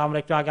আল্লাহ তাআলা। আমরা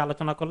একটু আগে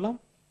আলোচনা করলাম,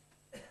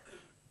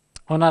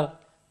 ওনার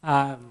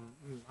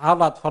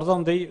আওলাদ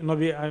ফরজন্দেই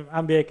নবী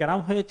আম্বিয়া কেরাম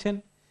হয়েছেন,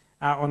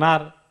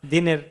 ওনার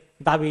দ্বীনের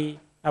দাবি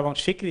এবং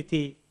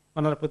স্বীকৃতি,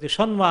 ওনার প্রতি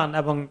সম্মান,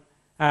 এবং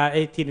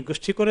এই 3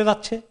 গোষ্ঠী করে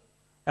যাচ্ছে।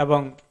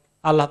 এবং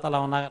আল্লাহ তাআলা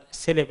ওনার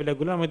ছেলে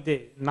পেলেগুলোর মধ্যে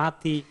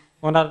নাতি,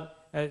 ওনার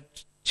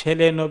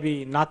ছেলে নবী,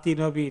 নাতি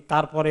নবী,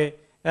 তারপরে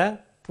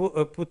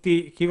পুতি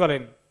কি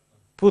বলেন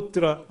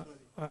পুত্র,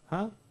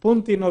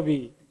 পুন্তি নবী,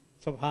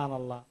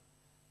 সুবহানাল্লাহ।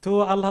 তো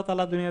আল্লাহ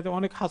তাআলা দুনিয়াতে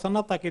অনেক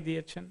হাসানাত তাকে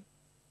দিয়েছেন,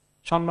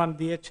 সম্মান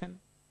দিয়েছেন।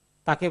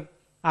 তাকে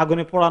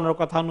আগুনে পোড়ানোর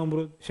কথা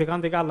নমরুদ, সেখান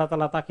থেকে আল্লাহ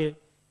তাআলা তাকে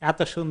এত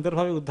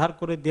সুন্দরভাবে উদ্ধার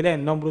করে দিলেন।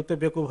 নমরুদ তো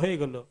বেকুব হয়ে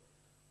গেল,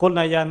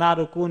 কুলনা ইয়া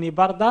নারু কুনি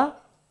বারদা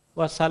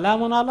ওয়া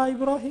সালামুন আলা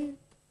ইব্রাহিম।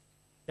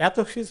 এত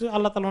কিছু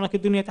আল্লাহ তাআলা ওনাকে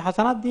দুনিয়াতে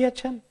হাসানাত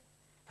দিয়েছেন,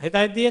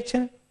 হেদায়েত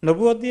দিয়েছেন,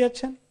 নবুয়ত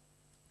দিয়েছেন।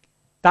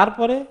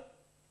 তারপরে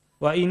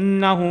ওয়া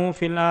ইন্নাহু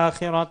ফিল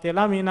আখিরাতি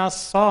লামিনাস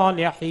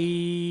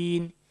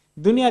সালিহিন,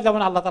 দুনিয়া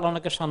যেমন আল্লাহ তাআলা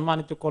ওনাকে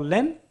সম্মানিত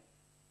করলেন,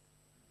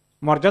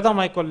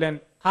 মর্যাদাময় করলেন,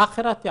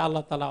 আখিরাতে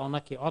আল্লাহ তাআলা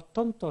ওনাকে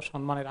অত্যন্ত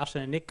সম্মানের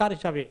আসনে নেককার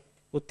হিসাবে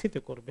উত্থিত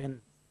করবেন।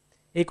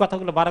 এই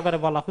কথাগুলো বারবার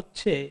বলা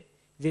হচ্ছে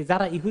যে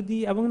যারা ইহুদি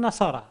এবং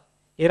নাসারা,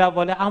 এরা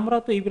বলে আমরা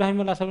তো ইব্রাহিম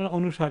আলাইহিস সালামের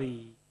অনুসারী,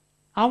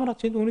 আমরা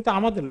চিন্তা উনি তো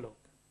আমাদের লোক,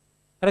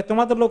 আরে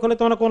তোমাদের লোক হলে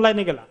তোমরা কোন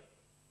লাইনে গেলা?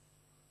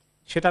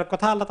 সেটার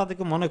কথা আল্লাহ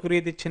তাদেরকে মনে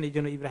করিয়ে দিচ্ছেন। এই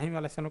জন্য ইব্রাহিম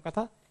আলাইহিস সালামের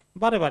কথা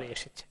বারে বারে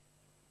এসেছে।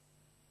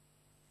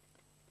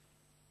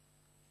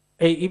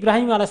 এই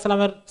ইব্রাহিম আলাইহিস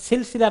সালামের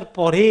সিলসিলার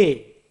পরে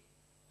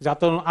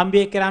যত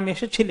আম্বিয়া কেরাম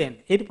এসেছিলেন,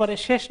 এরপরে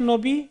শেষ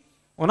নবী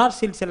ওনার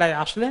সিলসিলায়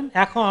আসলেন।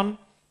 এখন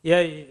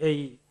এই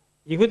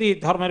ইহুদি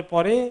ধর্মের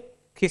পরে,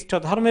 খ্রিস্ট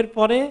ধর্মের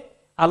পরে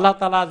আল্লাহ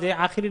তাআলা যে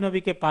আখিরি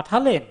নবীকে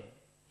পাঠালেন,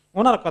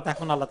 ওনার কথা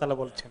এখন আল্লাহ তাআলা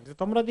বলছেন যে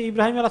তোমরা যে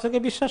ইব্রাহিম আলাইহিস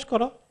সালামকে বিশ্বাস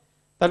করো,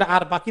 তাহলে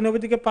আর বাকি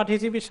নবীদেরকে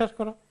পাঠিয়েছি বিশ্বাস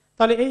করো,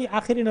 তাহলে এই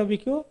আখিরি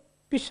নবীকেও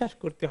বিশ্বাস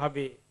করতে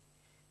হবে।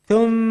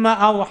 থুম্মা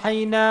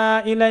আওহাইনা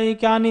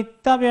ইলাইকা আন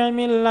ইত্তাবি'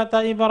 মিল্লাতা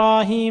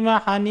ইব্রাহিম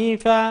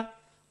হানিফা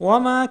ওয়া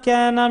মা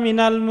কানা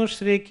মিনাল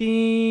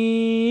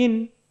মুশরিকিন।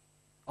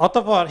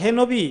 অতঃপর হে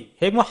নবী,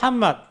 হে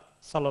মুহাম্মদ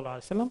সাল্লাল্লাহু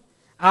আলাইহি সাল্লাম,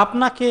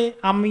 আপনাকে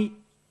আমি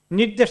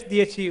নির্দেশ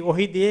দিয়েছি,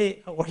 ওহী দিয়ে,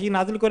 ওহী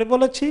নাযিল করে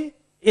বলেছি,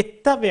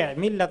 ইত্তাবি'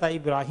 মিল্লাতা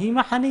ইব্রাহিম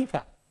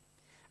হানিফা,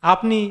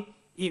 আপনি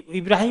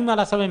ইব্রাহিম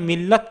আলাইহিস সালামের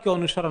মিল্লাতকে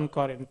অনুসরণ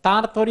করেন,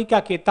 তার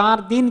তরিকাকে, তার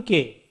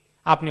দ্বীনকে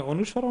আপনি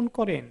অনুসরণ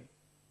করেন।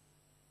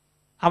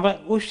 আবার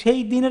ও সেই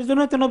দিনের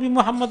জন্য তো নবী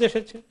মুহাম্মদ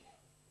এসেছে।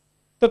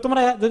 তো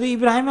তোমরা যদি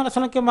ইব্রাহিম আলাইহিস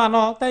সালামকে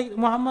মানো, তাই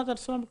মুহাম্মদ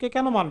আলাইহিস সালামকে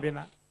কেন মানবে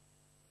না?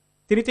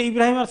 তিনি তো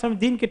ইব্রাহিম আলাইহিস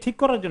সালামের দ্বীনকে ঠিক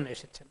করার জন্য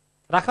এসেছেন,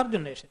 রাখার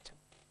জন্য এসেছেন।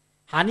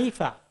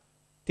 হানিফা,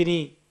 তিনি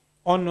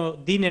অন্য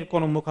দ্বীনের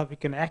কোন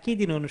মুখাপেক্ষী না, একই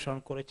দিন অনুসরণ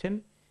করেছেন।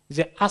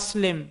 যে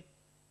আসলেম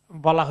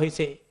বলা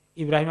হয়েছে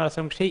ইব্রাহিম আলাইহিস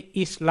সালাম, সেই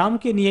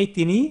ইসলামকে নিয়েই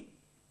তিনি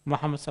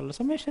মুহাম্মদ সাল্লাল্লাহু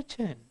আলাইহি ওয়াসাল্লাম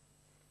এসেছেন।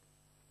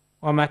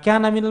 ওয়া মা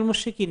কানা মিনাল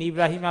মুশরিকিন,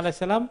 ইব্রাহিম আলাইহিস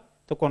সালাম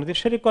তো কোনদিন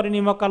শিরক করেনি।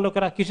 মক্কার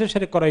লোকেরা কিসের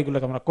শিরক করে, এগুলো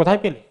তোমরা কোথায়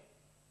পেলে?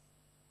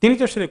 তিনি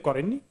তো শিরক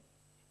করেননি।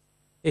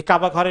 এই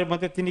কাবা ঘরের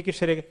মধ্যে তিনি কি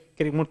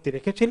শিরকের মূর্তি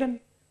রেখেছিলেন?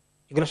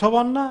 এগুলো সব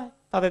অন্যায়।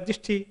 তাদের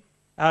দৃষ্টি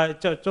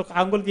চোখ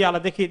আঙ্গুল দিয়ে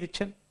আল্লাহ দেখিয়ে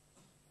দিচ্ছেন।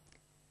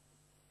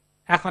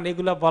 এখন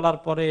এগুলো বলার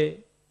পরে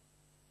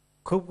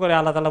খুব করে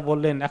আল্লাহ তাআলা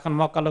বললেন, এখন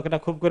মক্কার লোকেরা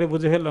খুব করে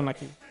বুঝে ফেললো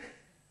নাকি?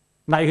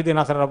 না ইহুদি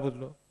নাসারারা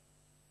বুঝলো?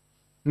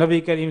 নবী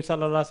করিম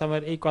সাল্লাল্লাহু আলাইহি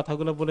ওয়াসাল্লামের এই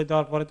কথাগুলো বলে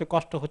দেওয়ার পরে তো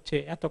কষ্ট হচ্ছে।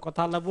 এত কথা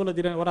আল্লাহ বলে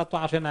দিলেন, ওরা তো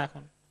আসে না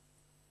এখন।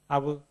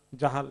 আবু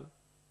জাহাল,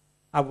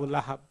 আবু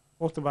লাহাব,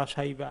 উতবা,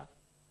 সাইবা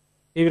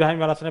ইব্রাহিম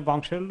আলাইহিস সালামের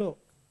বংশের লোক,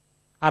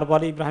 আর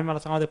বলে ইব্রাহিম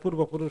আলাইহিস সালাম আমাদের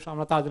পূর্বপুরুষ,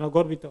 আমরা তার জন্য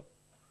গর্বিত।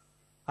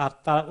 আর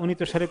তারা, উনি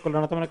তো শিরক করলো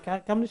না, তোমরা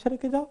কেমন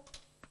শিরকে যাও?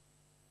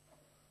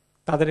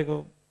 তাদের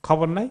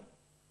খবর নাই।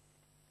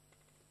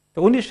 তো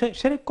উনি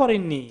শিরক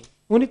করেননি,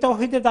 উনি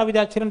তাওহীদের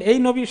দাবিদার ছিলেন। এই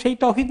নবী সেই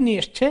তাওহীদ নিয়ে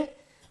এসেছে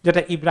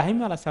যেটা ইব্রাহিম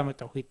আলাইহিস সালামের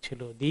তাওহীদ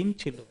ছিল, দ্বীন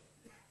ছিল।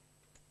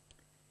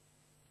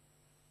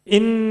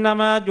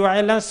 ইন্নামা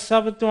জুইলাস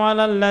সাবতু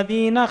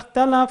আলাল্লাযীনা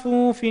ইখতালাফু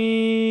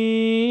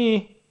ফীহি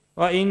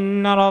ওয়া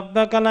ইন্না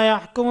রাব্বাকা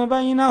লায়াহকুমু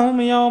বাইনাহুম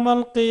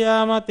ইয়াওমাল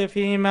কিয়ামাতি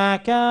ফীমা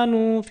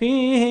কানু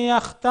ফীহি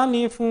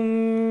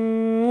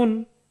ইখতালিফুন।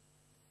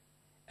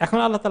 এখন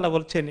আল্লাহ তাআলা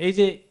বলছেন, এই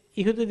যে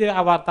ইহুদিদের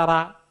আবার তারা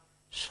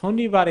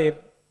শনিবারের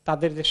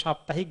তাদের যে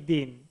সাপ্তাহিক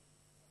দিন,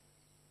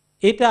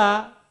 এটা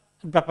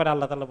ব্যাপারে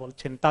আল্লাহ তাআলা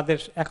বলছেন তাদের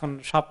এখন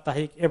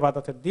সাপ্তাহিক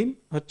ইবাদতের দিন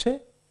হচ্ছে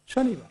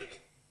শনিবার,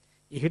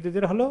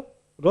 ইহুদিদের হলো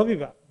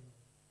রবিবার।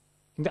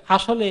 কিন্তু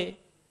আসলে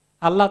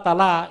আল্লাহ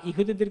তাআলা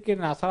ইহুদিদেরকে,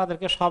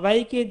 নাসারাদেরকে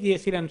সবাইকে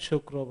দিয়েছিলেন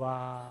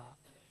শুক্রবার,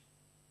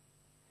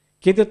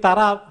 কিন্তু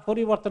তারা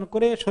পরিবর্তন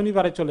করে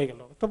শনিবারে চলে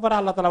গেল। তারপরে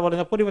আল্লাহ তাআলা বলেন,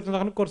 পরিবর্তন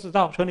যখন করছে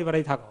যাও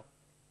শনিবারেই থাকো।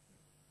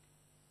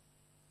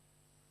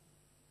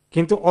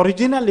 কিন্তু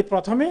অরিজিনালি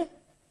প্রথমে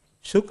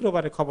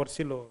শুক্রবারে খবর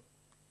ছিল।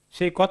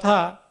 সেই কথা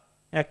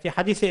একটি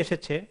হাদিসে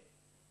এসেছে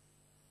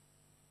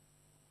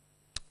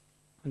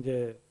যে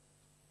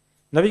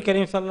নবী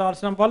করিম সাল্লাল্লাহু আলাইহি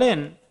ওয়াসাল্লাম বলেন,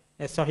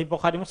 সহিহ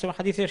বুখারী মুসলিম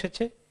হাদিসে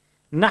এসেছে,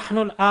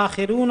 নাহনুল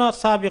আখিরুনা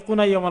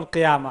সাবিকুনা ইয়াউমাল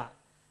কিয়ামা,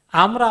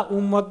 আমরা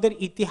উম্মতদের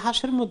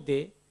ইতিহাসের মধ্যে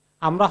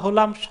আমরা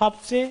হলাম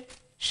সবচেয়ে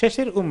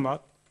শেষের উম্মত,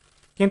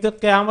 কিন্তু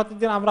কিয়ামতের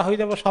দিন আমরা হয়ে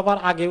যাব সবার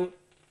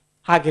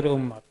আগের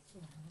উম্মত।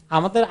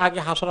 আমাদের আগে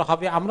হাসর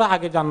হবে, আমরা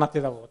আগে জান্নাতে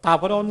যাব,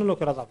 তারপরে অন্য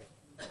লোকেরা যাবে।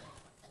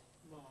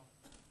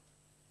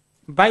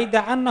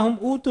 বাইদা আন্নাহুম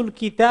উতুল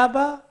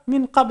কিতাবা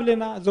মিন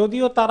ক্বাবলিনা,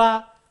 যদিও তারা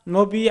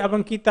নবী এবং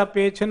কিতাব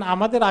পেয়েছেন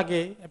আমাদের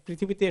আগে,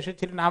 পৃথিবীতে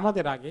এসেছিলেন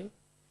আমাদের আগে,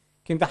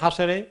 কিন্তু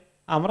হাসরে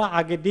আমরা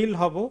আগে ডিল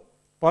হব,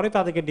 পরে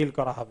তাদেরকে ডিল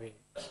করা হবে।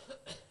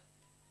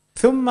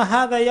 সুম্মা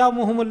হাযা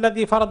ইয়াউমুহুম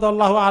আল্লাযী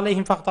ফারাদাল্লাহু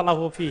আলাইহিম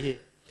ফাখতালাফু ফীহি,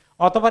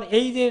 অতঃপর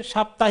এই যে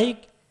সাপ্তাহিক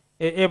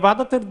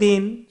ইবাদতের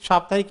দিন,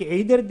 সাপ্তাহিক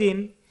ঈদের দিন,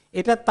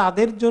 এটা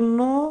তাদের জন্য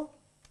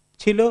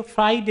ছিল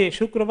ফ্রাইডে,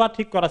 শুক্রবার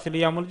ঠিক করা ছিল,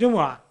 ইয়ামুল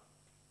জুমআহ,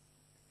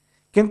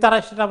 কিন্তু তারা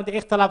সেটার মধ্যে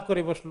ইখতিলাফ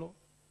করে বসলো।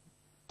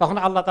 তখন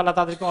আল্লাহ তাআলা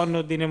তাদেরকে অন্য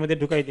দিনের মধ্যে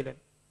ঢুকাই দিলেন।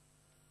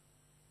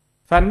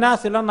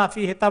 ফান্নাসু লানা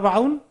ফীহি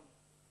তাবাউন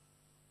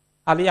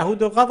আল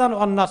ইয়াহুদু গাদান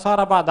ওয়ান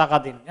নাসারা বাদা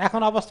গাদিন।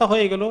 এখন অবস্থা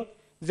হয়ে গেল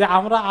যে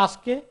আমরা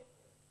আজকে,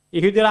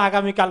 ইহুদিরা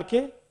আগামী কালকে,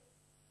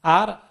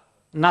 আর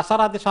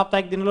নাসারাদের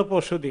সাপ্তাহিক দিন হলো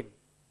পরশু দিন।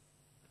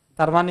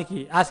 তার মানে কি,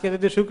 আজকে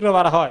যদি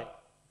শুক্রবার হয়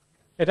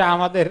এটা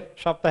আমাদের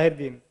সপ্তাহের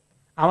দিন,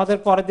 আমাদের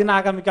পরের দিন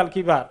আগামীকাল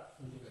কি বার?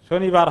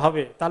 শনিবার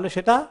হবে, তাহলে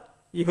সেটা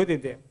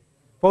ইহুদিদের।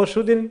 পরশু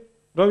দিন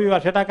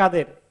রবিবার, সেটা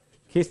কাদের?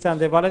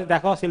 খ্রিস্টানদের বলে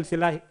দেখো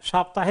সিলসিলা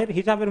সপ্তাহের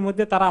হিসাবের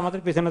মধ্যে তারা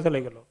আমাদের পেছনে চলে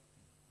গেল,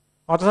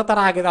 অথচ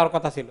তারা আগে যাওয়ার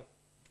কথা ছিল।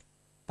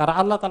 তারা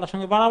আল্লাহ তাআলার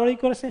সঙ্গে বাড়াবাড়ি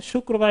করেছে,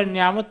 শুক্রবারের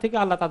নিয়ামত থেকে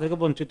আল্লাহ তাদেরকে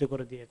বঞ্চিত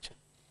করে দিয়েছে।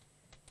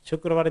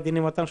 শুক্রবারের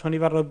দিনের মতন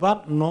শনিবার রবিবার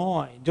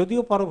নয়,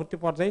 যদিও পরবর্তী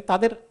পর্যায়ে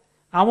তাদের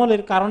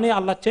আমলের কারণে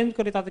আল্লাহ চেঞ্জ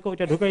করে তাদেরকে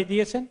ওইটা ঢুকাই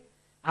দিয়েছেন,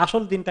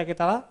 আসল দিনটাকে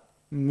তারা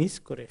মিস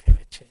করে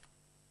ফেলেছে।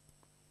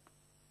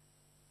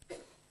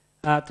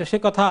 তো সে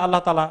কথা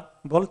আল্লাহ তাআলা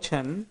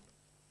বলছেন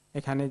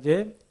এখানে যে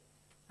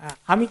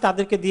আমি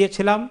তাদেরকে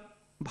দিয়েছিলাম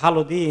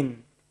ভালো দিন,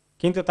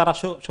 কিন্তু তারা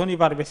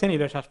শনিবার বেছে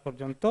নিল শেষ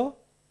পর্যন্ত।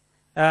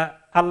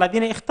 আল্লাহ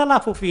দিনে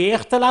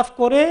ইখতিলাফ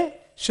করে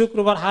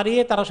শুক্রবার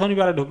হারিয়ে তারা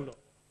শনিবারে ঢুকলো।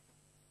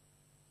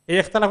 এই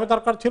ইখতিলাফের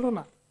দরকার ছিল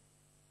না।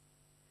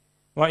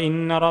 ওয়া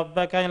ইন্না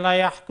রাব্বাকা লা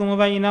ইয়াহকুমু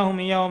বাইনাহুম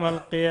ইয়াওমাল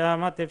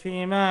কিয়ামাতি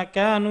ফীমা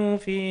কানু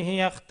ফীহি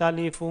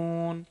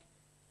ইখতালিফুন।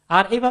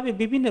 আর এইভাবে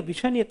বিভিন্ন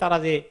বিষয় নিয়ে তারা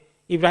যে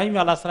ইব্রাহিম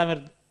আলাইহিস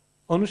সালামের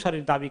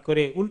অনুসারীর দাবি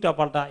করে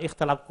উল্টাপাল্টা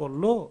ইখতিলাফ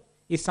করলো,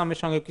 ইসলামের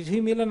সঙ্গে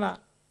কিছুই মিলে না,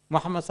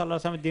 মুহাম্মদ সাল্লাল্লাহু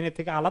আলাইহি ওয়াসাল্লামের দিনের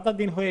থেকে আলাদা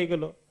দিন হয়ে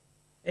গেল,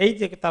 এই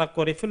যে তারা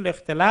করে ফেললো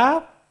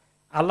ইখতিলাফ,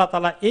 আল্লাহ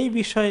তাআলা এই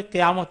বিষয়ে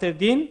কিয়ামতের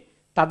দিন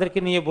তাদেরকে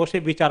নিয়ে বসে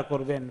বিচার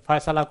করবেন,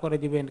 ফয়সালা করে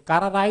দিবেন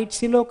কারা রাইট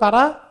ছিল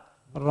কারা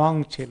রং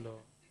ছিল,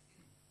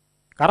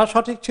 কারা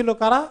সঠিক ছিল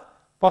কারা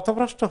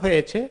পথভ্রষ্ট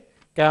হয়েছে।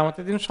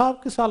 কিয়ামতের দিন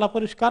সবকিছু আল্লাহ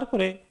পরিষ্কার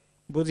করে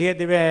বুঝিয়ে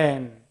দিবেন।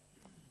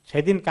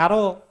 সেদিন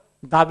কারো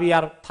দাবি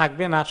আর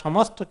থাকবে না,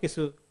 সমস্ত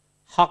কিছু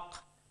হক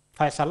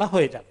ফয়সালা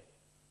হয়ে যাবে।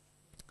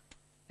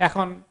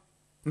 এখন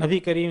নবী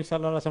করিম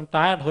সাল্লাল্লাহু আলাইহি ওয়াসাল্লাম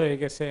টায়ার্ড হয়ে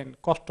গেছেন,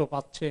 কষ্ট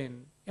পাচ্ছেন,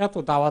 এত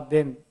দাওয়াত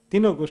দেন,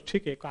 তিন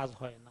গোষ্ঠীকে কাজ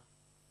হয় না।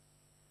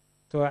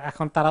 তো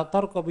এখন তারা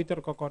তর্ক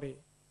বিতর্ক করে,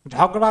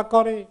 ঝগড়া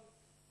করে,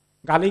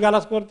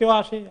 গালিগালাজ করতেও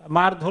আসে,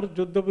 মারধর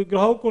যুদ্ধ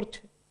বিগ্রহ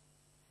করছে।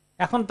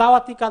 এখন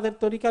দাওয়াতি কাজের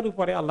তরিকার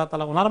উপরে আল্লাহ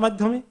তাআলা ওনার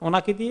মাধ্যমে,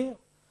 ওনাকে দিয়ে,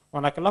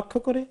 ওনাকে লক্ষ্য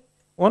করে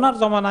ওনার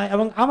জমানায়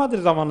এবং আমাদের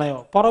জমানায়ও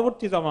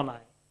পরবর্তী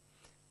জমানায়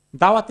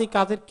দাওয়াতি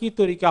কাজের কি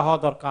তরিকা হওয়া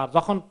দরকার।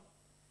 যখন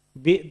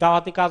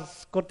দাওয়াতি কাজ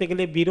করতে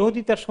গেলে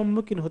বিরোধিতার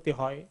সম্মুখীন হতে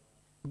হয়,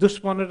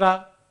 দুশ্মনেরা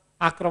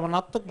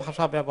আক্রমণাত্মক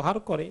ভাষা ব্যবহার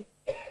করে,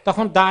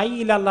 তখন দায়ী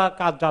ইলাল্লাহর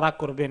কাজ যারা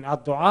করবেন, আর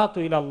দুআতু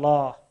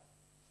ইলাল্লাহ,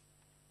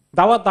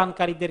 দাওয়াত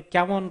দানকারীদের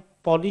কেমন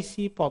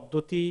পলিসি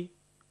পদ্ধতি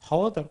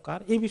হওয়া দরকার,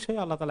 এই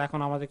বিষয়ে আল্লাহ তাআলা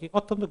এখন আমাদেরকে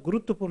অত্যন্ত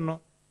গুরুত্বপূর্ণ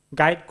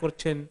গাইড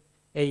করছেন।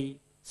 এই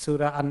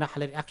সূরা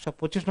আন-নাহলের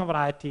 125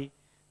 নম্বর আয়াতটি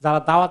যারা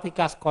দাওয়াতি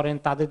কাজ করেন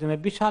তাদের জন্য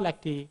বিশাল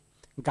একটি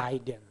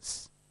গাইডেন্স,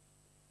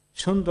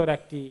 সুন্দর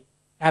একটি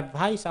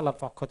অ্যাডভাইস আল্লাহর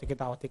পক্ষ থেকে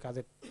দাওয়াতি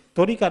কাজের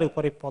তরিকার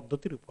উপরে,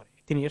 পদ্ধতির উপরে।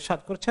 তিনি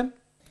ইরশাদ করছেন,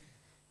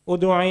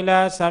 উদউ ইলা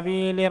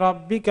সাবিলি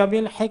রাব্বিকা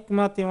বিল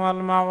হিকমাতি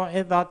ওয়াল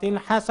মাউইযাতিল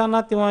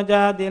হাসানাতি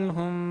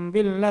ওয়াজাদিলহুম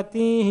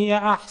বিল্লাতী হিয়া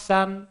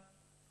আহসান।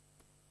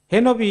 হে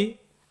নবী,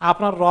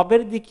 আপনার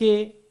রবের দিকে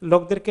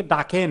লোকদেরকে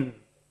ডাকেন,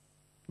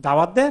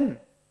 দাওয়াত দেন,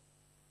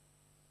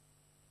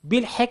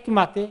 বিল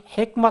হিকমাতে,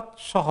 হিকমত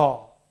সহ,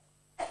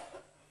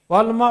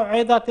 ওয়াল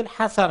মাউইযাতিল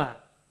হাসানা।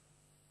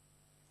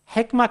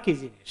 হিকমা কি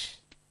জিনিস?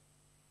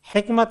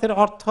 হিকমতের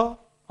অর্থ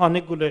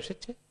অনেকগুলো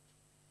এসেছে,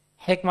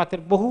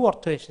 হিকমতের বহু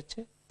অর্থ এসেছে।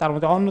 তার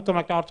মধ্যে অন্যতম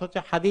একটা অর্থ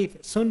হচ্ছে হাদিস,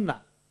 সুন্নাহ।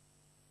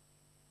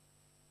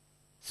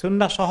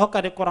 সুন্নাহ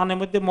সহকারে কোরআনের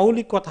মধ্যে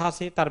মৌলিক কথা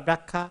আছে, তার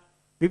ব্যাখ্যা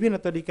বিভিন্ন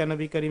তরিকা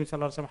নবী করিম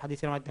সাল্লাল্লাহু আলাইহি ওয়াসাল্লাম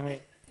হাদিসের মাধ্যমে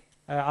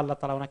আল্লাহ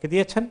তাআলা ওনাকে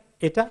দিয়েছেন।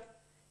 এটা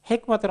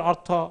হিকমতের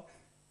অর্থ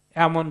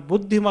এমন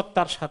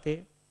বুদ্ধিমত্তার সাথে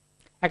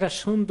একটা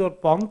সুন্দর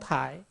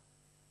পন্থায়,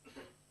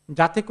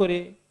 যাতে করে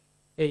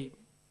এই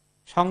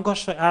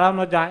সংঘর্ষ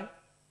এড়ানো যায়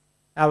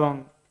এবং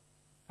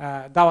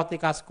দাওয়াতি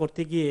কাজ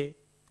করতে গিয়ে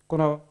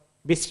কোনো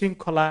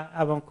বিশৃঙ্খলা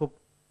এবং খুব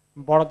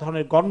বড়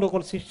ধরনের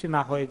গন্ডগোল সৃষ্টি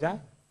না হয়ে যায়,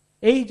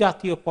 এই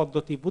জাতীয়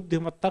পদ্ধতি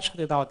বুদ্ধিমত্তার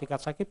সাথে দাওয়াতি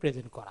কাজটাকে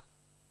প্রেজেন্ট করা।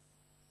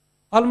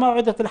 আল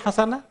মাউইযাতুল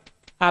হাসানা,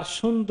 আর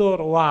সুন্দর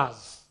ওয়াজ।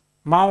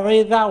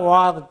 মাউইযা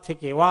ওয়াজ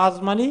থেকে, ওয়াজ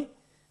মানে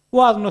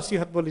ওয়াজ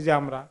নসিহত বলি যে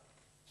আমরা,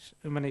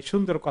 মানে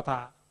সুন্দর কথা,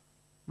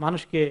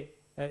 মানুষকে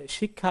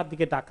শিক্ষার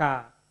দিকে ডাকা।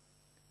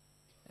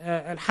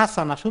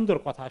 হাসানা সুন্দর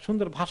কথা,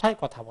 সুন্দর ভাষায়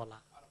কথা বলা।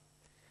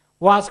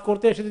 ওয়াজ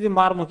করতে এসে যদি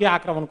মার মুখে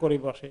আক্রমণ করে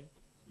বসে,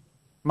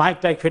 মাইক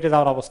টাইক ফেটে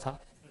যাওয়ার অবস্থা,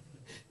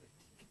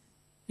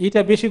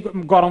 এটা বেশি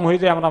গরম হয়ে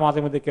যায় আমরা মাঝে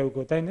মধ্যে কেউ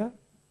কেউ, তাই না?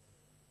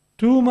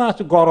 টু মাচ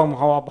গরম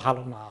হওয়া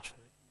ভালো না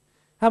আসলে।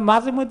 হ্যাঁ,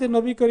 মাঝে মধ্যে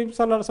নবী করিম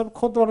সাল্লাল্লাহু আলাইহি ওয়াসাল্লাম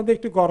খুতবার মধ্যে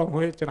একটু গরম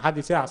হয়েছেন,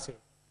 হাদিসে আছে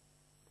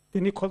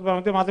তিনি খুতবার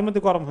মধ্যে মাঝে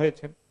মধ্যে গরম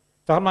হয়েছেন।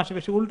 তখন মানুষ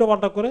বেশি উল্টো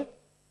পাল্টা করে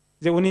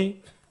যে উনি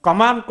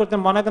কমান্ড করতেন,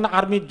 মনে হয়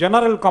আর্মি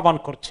জেনারেল কমান্ড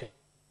করছে।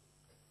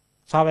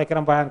 সাহাবায়ে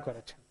কেরাম বয়ান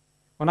করেছেন,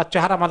 ওনার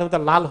চেহারা মাঝে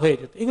মধ্যে লাল হয়ে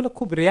যেত। এগুলো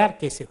খুব রেয়ার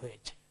কেসে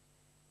হয়েছে,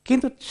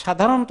 কিন্তু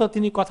সাধারণত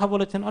তিনি কথা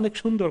বলেছেন অনেক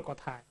সুন্দর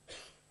কথা,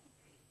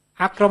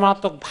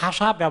 আক্রমণাত্মক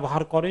ভাষা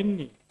ব্যবহার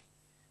করেননি,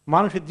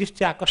 মানুষের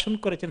দৃষ্টি আকর্ষণ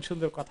করেছেন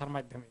সুন্দর কথার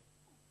মাধ্যমে।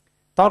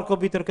 তর্ক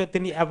বিতর্কে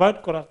তিনি অ্যাভয়েড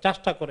করার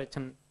চেষ্টা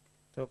করেছেন।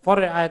 তো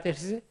পরের আয়াতে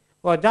এসেছে,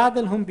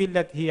 ওয়াজাদিলহুম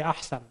বিল্লাতী হিয়া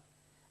আহসান।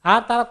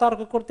 আর তারা তর্ক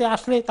করতে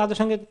আসলে তাদের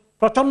সঙ্গে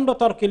প্রচন্ড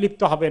তর্কে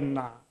লিপ্ত হবেন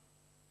না,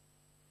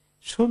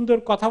 সুন্দর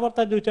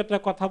কথাবার্তা, দুই চারটা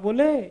কথা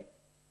বলে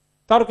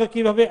তর্ক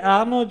কিভাবে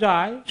এড়ানো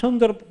যায়,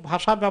 সুন্দর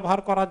ভাষা ব্যবহার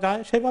করা যায়,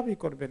 সেভাবেই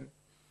করবেন।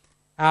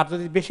 আর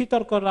যদি বেশি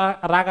তর্ক,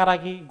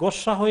 রাগারাগি,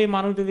 গোসা হয়ে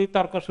মানুষ যদি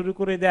তর্ক শুরু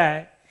করে দেয়,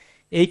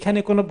 এইখানে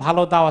কোনো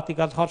ভালো দাওয়াতি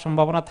কাজ হওয়ার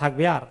সম্ভাবনা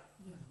থাকবে? আর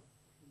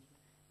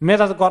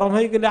মেজাজ গরম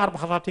হয়ে গেলে আর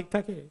ভাষা ঠিক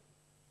থাকে?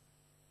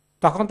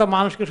 তখন তো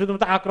মানুষকে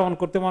শুধুমাত্র আক্রমণ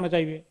করতে মনে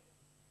চাইবে।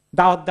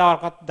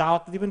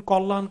 দাওয়াত দিবেন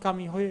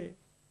কল্যাণকামী হয়ে,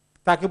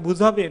 তাকে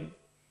বুঝাবেন।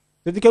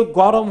 যদি কেউ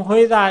গরম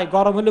হয়ে যায়,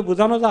 গরম হলে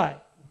বোঝানো যায়।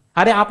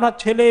 আরে আপনার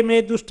ছেলে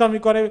মেয়ে দুষ্টামি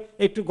করে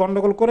একটু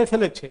গন্ডগোল করে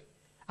ফেলেছে,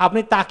 আপনি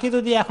তাকে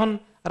যদি এখন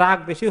রাগ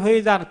বেশি হয়ে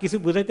যান, কিছু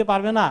বুঝাইতে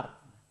পারবেন না।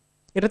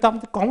 এটা তো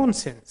আমাদের কমন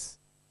সেন্স।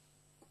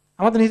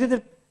 আমাদের নিজেদের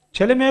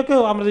ছেলে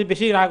মেয়েকেও আমরা যদি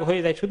বেশি রাগ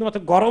হয়ে যাই, শুধুমাত্র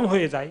গরম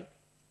হয়ে যাই,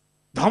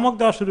 ধমক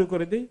দেওয়া শুরু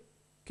করে দিই,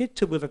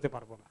 কিচ্ছু বোঝাতে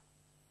পারবো না।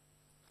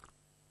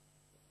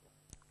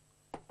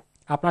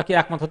 আপনার কি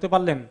একমত হতে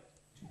পারলেন?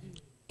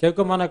 কেউ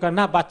কেউ মনে করেন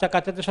না, বাচ্চা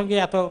কাচ্চাদের সঙ্গে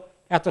এত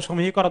এত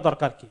সময় করা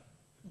দরকার কি,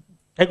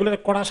 এগুলো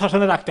কড়া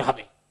শাসনে রাখতে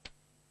হবে।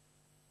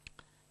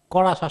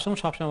 কড়া শাসন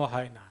সবসময়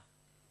হয় না,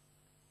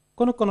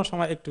 কোনো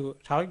সময় একটু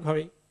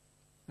স্বাভাবিকভাবেই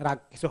রাগ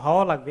কিছু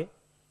হওয়া লাগবে।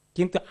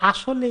 কিন্তু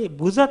আসলে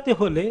বুঝাতে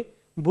হলে,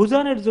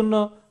 বুঝানোর জন্য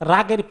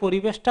রাগের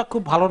পরিবেশটা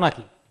খুব ভালো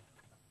নাকি?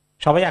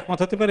 সবাই একমত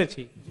হতে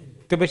পেরেছি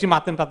তো? বেশি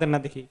মাতেন টাতেন না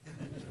দেখি,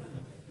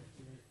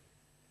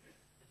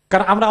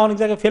 কারণ আমরা অনেক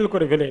জায়গায় ফেল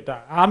করে ফেলে এটা।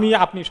 আমি,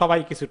 আপনি সবাই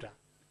কিছুটা।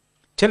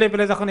 ছেলে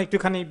পেলে যখন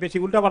একটুখানি বেশি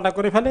উল্টাপাল্টা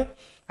করে ফেলে,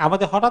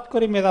 আমাদের হঠাৎ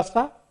করে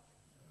মেজাজটা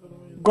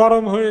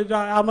গরম হয়ে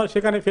যায়, আমরা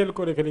সেখানে ফেল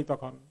করে ফেলি,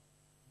 তখন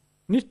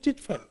নিশ্চিত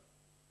ফেল।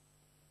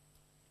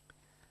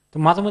 তো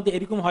মাঝে মধ্যে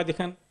এরকম হয়,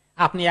 দেখেন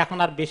আপনি এখন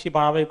আর বেশি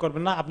বাড়াবাড়ি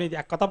করবেন না। আপনি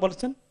এক কথা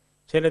বলছেন,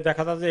 ছেলে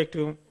দেখা যায় যে একটু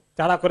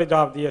তেড়া করে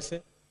জবাব দিয়েছে,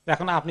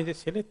 এখন আপনি যে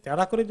ছেলে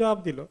তেড়া করে জবাব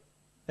দিল,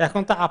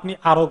 এখন তো আপনি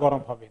আরো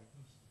গরম হবেন,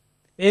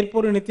 এর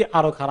পরিণতি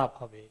আরো খারাপ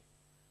হবে।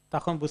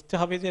 তখন বুঝতে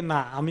হবে যে না,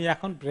 আমি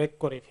এখন ব্রেক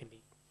করে ফেলি,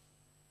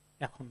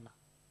 এখন না,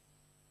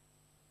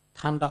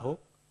 ঠান্ডা হোক,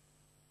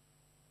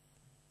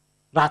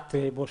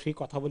 রাত্রে বসি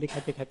কথা বলি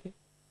খাইতে খাইতে,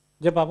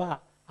 যে বাবা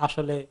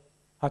আসলে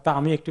হয়তো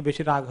আমি একটু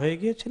বেশি রাগ হয়ে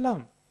গিয়েছিলাম,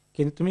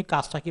 কিন্তু তুমি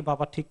কাজটা কি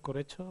বাবা ঠিক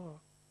করেছ,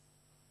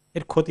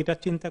 এর ক্ষতিটা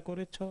চিন্তা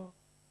করেছ?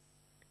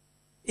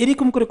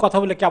 এরকম করে কথা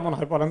বলে কেমন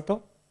হয় বলেন তো?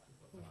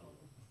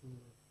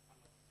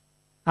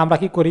 আমরা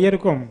কি করি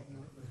এরকম?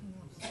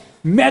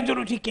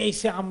 মেজরিটি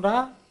কেসে আমরা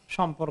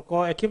সম্পর্ক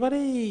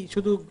একেবারেই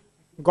শুধু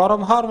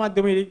গরম হওয়ার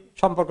মাধ্যমে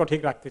সম্পর্ক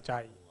ঠিক রাখতে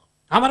চাই।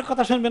 আমার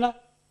কথা শুনবে না,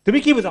 তুমি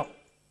কি বুঝাও,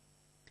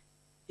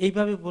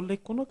 এইভাবে বললে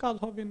কোনো কাজ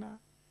হবে না।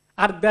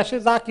 আর দেশে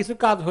যা কিছু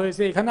কাজ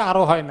হয়েছে এখানে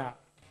আরো হয় না,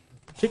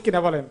 ঠিক কিনা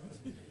বলেন?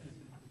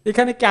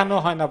 এখানে কেন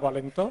হয় না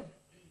বলেন তো?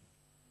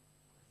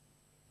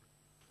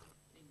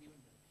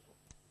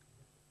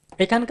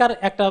 এখানকার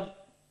একটা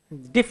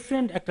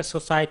ডিফারেন্ট একটা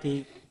সোসাইটি,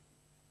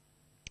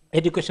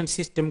 এডুকেশন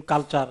সিস্টেম,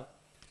 কালচার।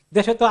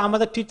 দেশে তো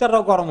আমাদের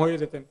টিচাররাও গরম হয়ে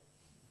যেতেন,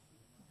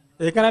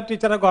 এখানে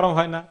টিচাররা গরম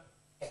হয় না।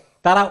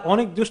 তারা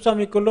অনেক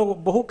দুষ্টামি করলেও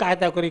বহু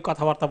কায়দা করে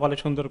কথাবার্তা বলে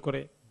সুন্দর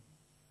করে।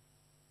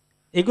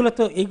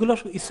 এগুলো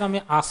ইসলামে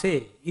আছে,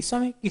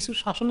 ইসলামে কিছু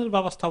শাসনের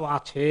ব্যবস্থাও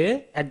আছে,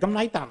 একদম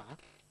নাই তা না।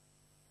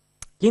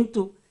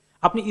 কিন্তু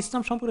আপনি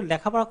ইসলাম সম্পর্কে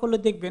লেখাপড়া করলে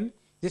দেখবেন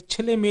যে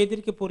ছেলে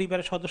মেয়েদেরকে,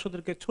 পরিবারের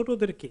সদস্যদেরকে,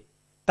 ছোটদেরকে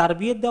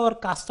তারবিয়ত দেওয়ার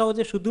কাজটাও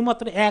যে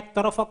শুধুমাত্র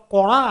একতরফা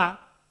কড়া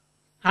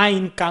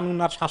আইন কানুন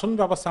আর শাসন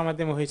ব্যবস্থার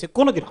মাধ্যমে হয়েছে,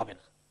 কোনোদিন হবে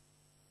না।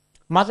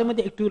 মাঝে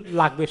মাঝে একটু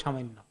লাগবে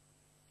সামান্য,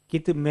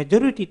 কিন্তু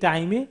মেজরিটি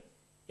টাইমে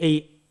এই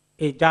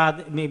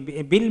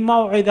বিল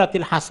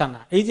মাউইদাতিল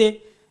হাসানা, এই যে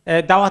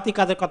দাওয়াতি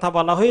কাজের কথা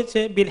বলা হয়েছে,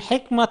 বিল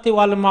হিকমাতি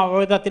ওয়াল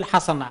মাউইদাতিল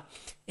হাসানা,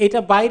 এটা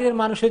বাইরের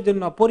মানুষের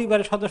জন্য,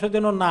 পরিবারের সদস্যের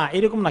জন্য না,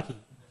 এরকম নাকি?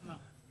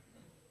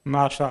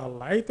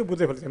 মাশাআল্লাহ, এই তো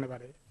বুঝে ফেলছেন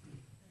এবারে।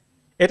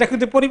 এটা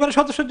কিন্তু পরিবারের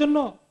সদস্যের জন্য।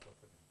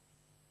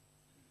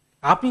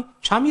 আপনি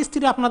স্বামী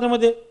স্ত্রী আপনাদের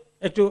মধ্যে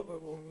একটু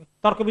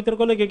তর্ক বিতর্ক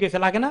লেগে গেছে,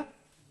 লাগে না?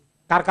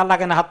 কার কার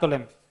লাগে না হাত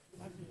তোলেন।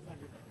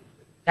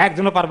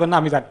 একজনও পারবেন না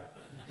আমি জানি,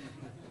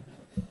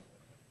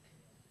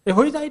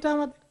 হয়ে যায় এটা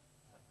আমাদের।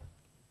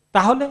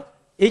 তাহলে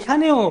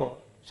এখানেও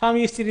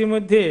স্বামী স্ত্রীর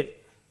মধ্যে,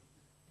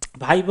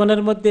 ভাই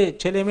বোনের মধ্যে,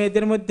 ছেলে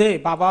মেয়েদের মধ্যে,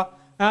 বাবা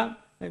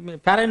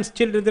প্যারেন্টস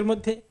চিলড্রেনদের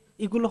মধ্যে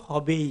এগুলো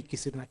হবেই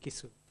কিছু না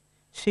কিছু।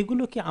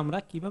 সেগুলোকে আমরা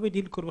কিভাবে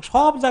ডিল করব?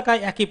 সব জায়গায়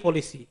একই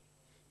পলিসি,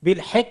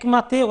 বিল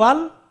হিকমাতি ওয়াল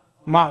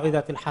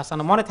মাউইদাতিল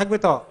হাসানা, মনে থাকবে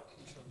তো?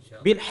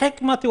 বিল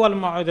হিকমাতি ওয়াল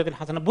মাউইদাতিল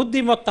হাসানা,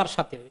 বুদ্ধিমত্তার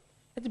সাথে।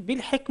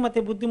 বিল হিকমাতে,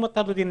 বুদ্ধিমত্তা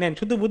যদি নেন,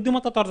 শুধু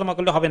বুদ্ধিমত্তা তর্জমা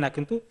করলে হবে না,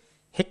 কিন্তু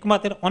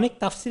হিকমাতের অনেক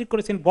তাফসীর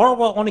করেছেন বড়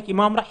বড় অনেক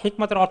ইমামরা।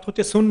 হিকমাতের অর্থ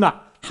হচ্ছে সুন্নাহ,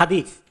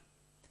 হাদিস।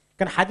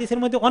 কারণ হাদিসের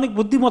মধ্যে অনেক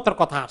বুদ্ধিমত্তার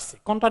কথা আসছে,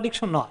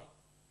 কন্ট্রাডিকশন নয়।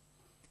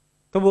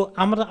 তবু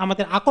আমরা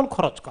আমাদের আকল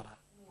খরচ করা,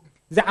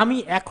 যে আমি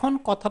এখন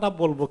কথাটা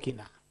বলবো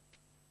কিনা।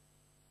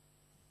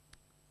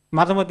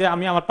 মাঝে মধ্যে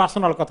আমি আমার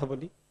পার্সোনাল কথা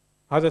বলি,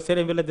 হয়তো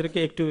ছেলেমেয়েদেরকে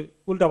একটু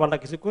উল্টাপাল্টা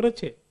কিছু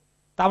করেছে,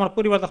 তা আমার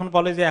পরিবার যখন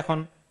বলে যে এখন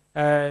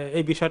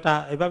এই বিষয়টা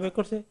এভাবে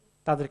করছে,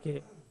 তাদেরকে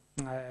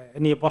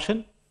নিয়ে বসেন,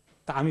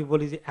 তা আমি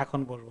বলি যে এখন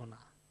বলবো না,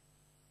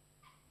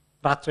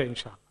 রাত্রে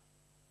ইনশাআল্লাহ।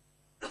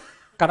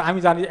 কারণ আমি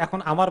জানি এখন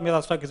আমার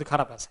মেজাজটা কিছু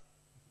খারাপ আছে,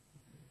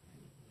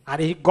 আর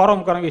এই গরম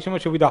গরম এই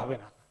সময় সুবিধা হবে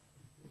না,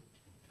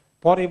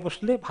 পরে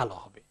বসলে ভালো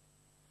হবে।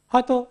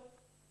 হয়তো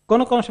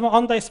কোনো কোনো সময়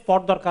অন দ্য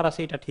স্পট দরকার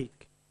আছে, এটা ঠিক,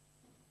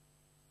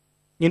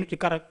 ইউনিটি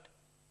কারেক্ট।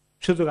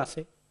 সুযোগ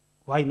আছে,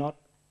 হোয়াই নট।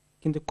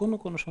 কিন্তু কোনো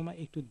কোনো সময়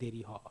একটু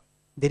দেরি হয়,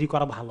 দেরি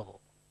করা ভালো,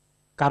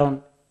 কারণ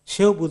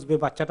সেও বুঝবে,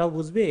 বাচ্চাটাও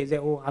বুঝবে যে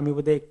ও আমি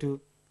বোধহয় একটু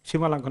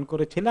সীমা লঙ্ঘন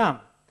করেছিলাম,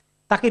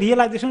 তাকে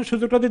রিয়েলাইজেশন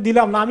সুযোগটা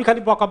দিলাম না, আমি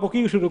খালি বকাবকি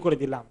শুরু করে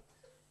দিলাম।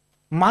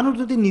 মানুষ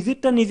যদি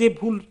নিজেরটা নিজে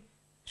ভুল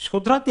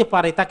শোধরাতে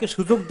পারে, তাকে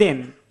সুযোগ দেন,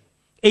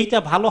 এইটা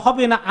ভালো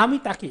হবে না আমি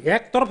তাকে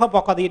একতরফা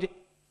বকা দিয়ে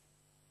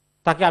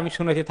তাকে আমি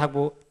শুনেতে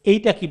থাকবো,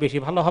 এইটা কি বেশি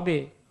ভালো হবে?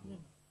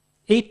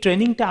 এই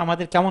ট্রেনিংটা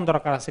আমাদের কেমন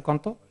দরকার আছে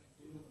কন্ত?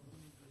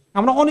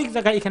 আমরা অনেক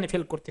জায়গায় এখানে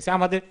ফেল করতেছি,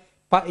 আমাদের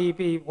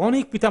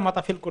অনেক পিতা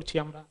মাতা ফেল করছি,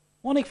 আমরা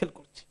অনেক ফেল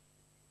করছি,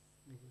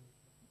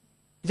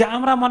 যে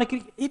আমরা মনে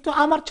করি এই তো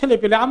আমার ছেলে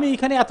পেলে, আমি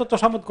এখানে এত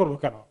তোষামত করবো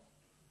কেন,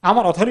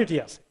 আমার অথরিটি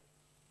আছে।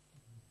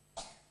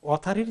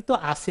 অথরিটি তো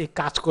আছে,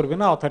 কাজ করবে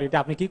না অথরিটি,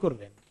 আপনি কি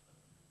করবেন?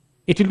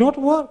 It will not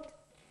work.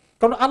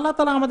 কারণ আল্লাহ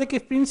তাআলা আমাদেরকে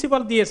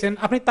প্রিন্সিপাল দিয়েছেন,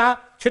 আপনি তা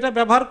সেটা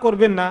ব্যবহার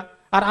করবেন না,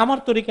 আর আমার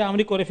তরিকা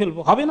আমি করে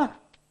ফেলবো, হবে না।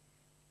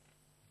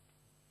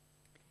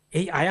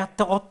 এই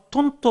আয়াতটা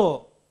অত্যন্ত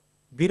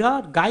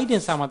বিরাট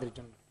গাইডেন্স আমাদের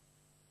জন্য,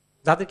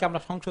 যাদেরকে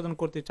আমরা সংশোধন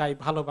করতে চাই,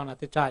 ভালো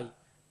বানাতে চাই,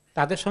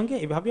 তাদের সঙ্গে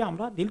এভাবে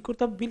আমরা ডিল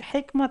করতে হবে। বিল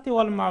হিকমাতি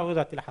ওয়াল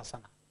মাউযাতিল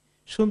হাসানা,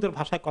 সুন্দর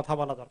ভাষায় কথা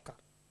বলা দরকার।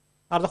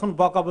 আর যখন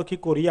বকাবকি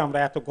করি, আমরা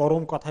এত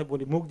গরম কথাই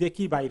বলি, মুখ দিয়ে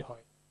কি বাইর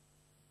হয়,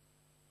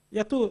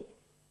 এত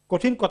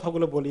কঠিন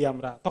কথাগুলো বলি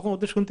আমরা, তখন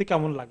ওদের শুনতে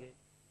কেমন লাগে,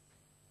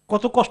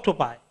 কত কষ্ট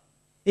পায়।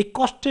 এই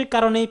কষ্টের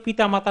কারণে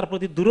পিতা মাতার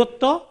প্রতি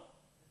দূরত্ব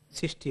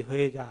সৃষ্টি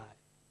হয়ে যায়,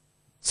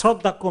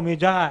 শ্রদ্ধা কমে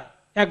যায়,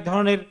 এক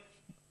ধরনের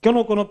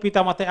কোনো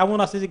পিতা মাতা এমন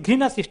আছে যে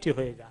ঘৃণা সৃষ্টি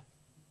হয়ে যায়।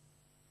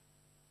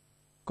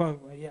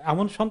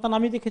 এমন সন্তান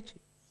আমি দেখেছি,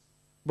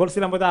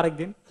 বলছিলাম বোধহয়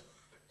আরেকদিন,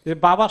 যে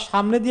বাবা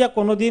সামনে দিয়ে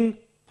কোনোদিন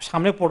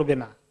সামনে পড়বে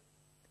না,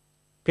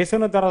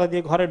 পেছনের দরজা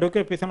দিয়ে ঘরে ঢুকে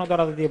পেছনের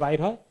দরজা দিয়ে বাইর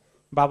হয়,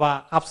 বাবা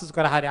আফসোস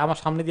করে, হারে আমার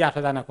সামনে দিয়ে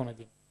আসা যায় না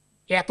কোনোদিন,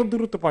 এত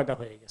দূরত্ব পয়দা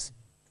হয়ে গেছে।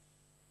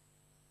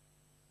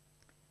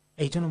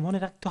 এই জন্য মনে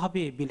রাখতে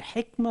হবে বিল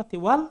হিকমাতি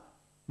ওয়াল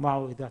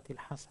মাউইযাতিল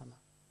হাসানা,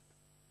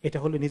 এটা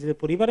হলো নিজেদের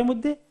পরিবারের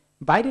মধ্যে।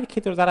 বাইরের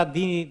ক্ষেত্রে যারা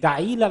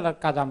দায়ী আল্লাহর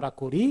কাজ আমরা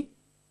করি,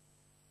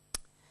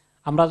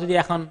 আমরা যদি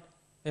এখন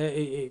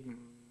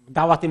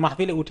দাওয়াতি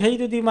মাহফিলে উঠেই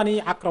যদি মানে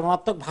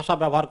আক্রমণাত্মক ভাষা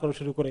ব্যবহার করে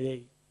শুরু করে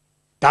দেই,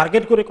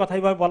 টার্গেট করে কথা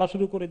এইভাবে বলা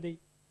শুরু করে দেই,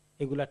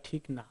 এগুলা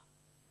ঠিক না।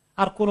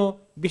 আর কোন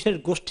বিশেষ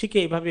গোষ্ঠীকে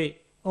এইভাবে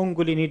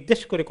অঙ্গুলি নির্দেশ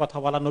করে কথা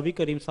বলা নবী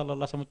করিম সাল্লাল্লাহু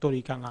আলাইহি ওয়াসাল্লামের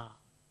তরিকা না।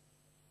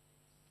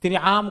 তিনি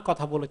আম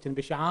কথা বলেছেন,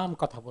 বেশি আম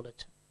কথা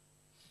বলেছেন।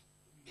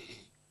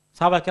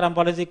 সাহাবা কেরাম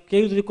বলে যে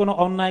কেউ যদি কোনো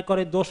অন্যায়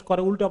করে, দোষ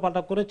করে,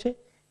 উল্টাপাল্টা করেছে,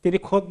 তিনি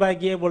খুতবায়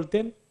গিয়ে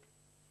বলতেন,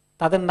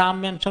 তাদের নাম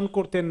মেনশন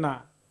করতেন না,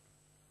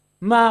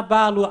 মা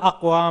বালু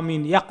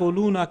আকওয়ামিন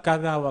ইয়াকুলুনা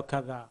কাযা ওয়া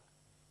কাযা,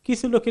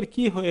 কিছু লোকের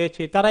কি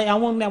হয়েছে, তারা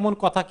এমন এমন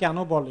কথা কেন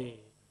বলে,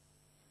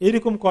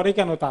 এরকম করে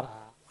কেন তারা,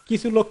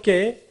 কিছু লোককে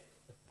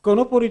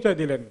কোনো পরিচয়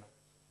দিলেন না।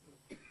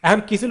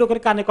 এখন কিছু লোকের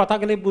কানে কথা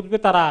গেলে বুঝবে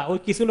তারা, ওই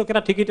কিছু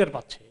লোকেরা টিকিটের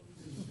পাচ্ছে,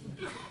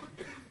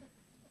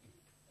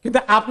 কিন্তু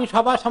আপনি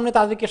সবার সামনে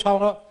তাদেরকে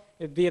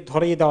দিয়ে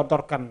ধরিয়ে দেওয়ার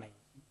দরকার নাই।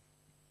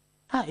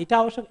 হ্যাঁ, এটা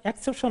অবশ্য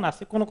এক্সেপশন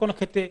আছে, কোন কোন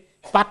ক্ষেত্রে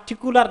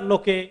পার্টিকুলার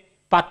লোকে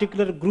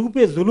পার্টিকুলার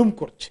গ্রুপে জুলুম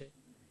করছে,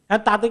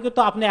 হ্যাঁ তাদেরকে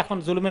তো আপনি এখন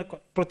জুলুমের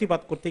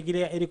প্রতিবাদ করতে গেলে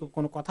এরকম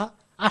কোনো কথা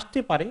আসতে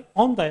পারে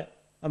অন দ্য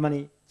মানে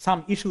সাম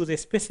ইস্যুজ এ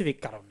স্পেসিফিক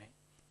কারণে।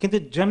 কিন্তু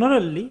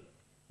জেনারেলি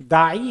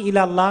দায়ী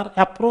ইলাল্লাহর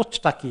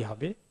অ্যাপ্রোচটা কি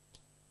হবে,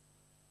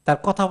 তার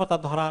কথাবার্তা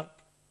ধরার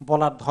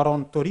বলার ধরন,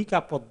 তরিকা,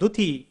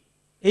 পদ্ধতি,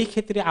 এই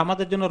ক্ষেত্রে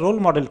আমাদের জন্য রোল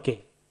মডেল কে?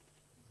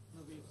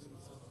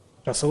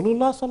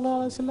 রাসূলুল্লাহ সাল্লাল্লাহু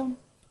আলাইহি ওয়াসাল্লাম।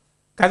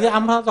 কাজে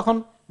আমরা যখন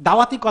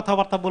দাওয়াতি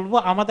কথাবার্তা বলবো,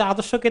 আমাদের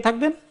আদর্শ কে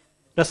থাকবেন?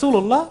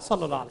 রাসূলুল্লাহ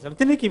সাল্লাল্লাহু আলাইহি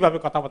ওয়াসাল্লাম। তিনি কিভাবে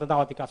কথাবার্তা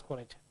দাওয়াতি কাজ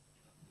করেছেন,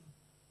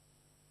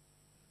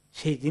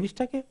 সেই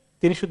জিনিসটাকে,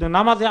 তিনি শুধু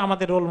নামাজে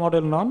আমাদের রোল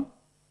মডেল নন,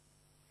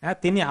 হ্যাঁ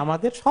তিনি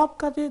আমাদের সব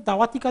কাজে,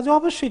 দাওয়াতি কাজে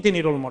অবশ্যই তিনি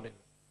রোল মডেল।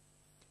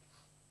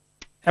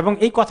 এবং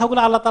এই কথাগুলো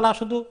আল্লাহ তাআলা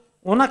শুধু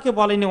ওনাকে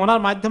বলেনি,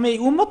 ওনার মাধ্যমে এই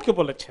উম্মতকে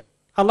বলেছেন।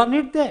 আল্লাহ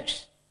নির্দেশ,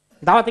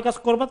 দাওয়াতি কাজ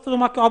করবে তো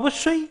তোমাকে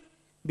অবশ্যই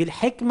বিল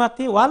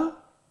হিকমাতি ওয়াল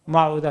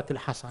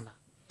মাউইযাতিল হাসানা,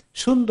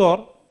 সুন্দর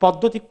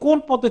পদ্ধতি, কোন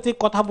পদ্ধতির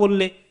কথা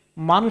বললে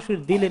মানুষের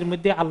দিলের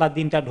মধ্যে আল্লাহ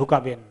দিনটা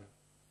ঢুকাবেন,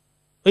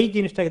 এই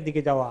জিনিসটাকে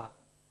দিকে যাওয়া।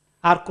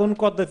 আর কোন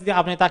পদ্ধতিতে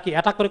আপনি তাকে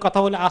এটা করে কথা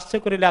বলে আসছে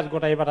করে লেজ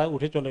গোটা এবার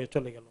উঠে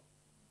চলে গেল,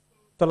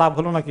 তো লাভ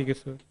হলো নাকি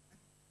কিছু?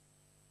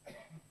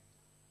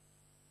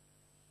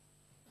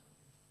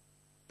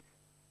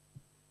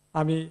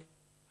 আমি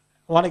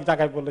অনেক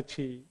জায়গায়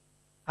বলেছি,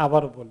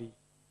 আবারও বলি,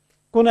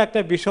 কোন একটা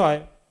বিষয়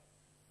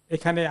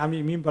এখানে আমি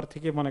মিম্বার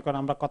থেকে মনে করেন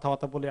আমরা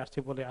কথাবার্তা বলে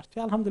আসছি,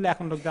 আলহামদুলিল্লাহ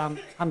এখন লোকজন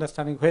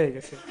আন্ডারস্ট্যান্ডিং হয়ে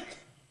গেছে।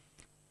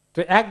 তো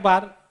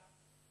একবার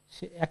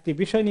একটি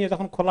বিষয় নিয়ে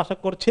যখন খোলাসা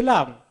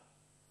করছিলাম,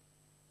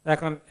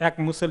 এখন এক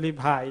মুসল্লি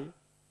ভাই,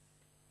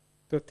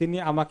 তো তিনি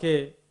আমাকে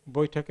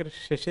বৈঠকের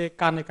শেষে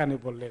কানে কানে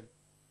বললেন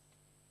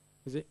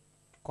যে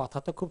কথা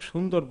তো খুব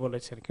সুন্দর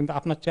বলেছেন, কিন্তু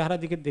আপনার চেহারা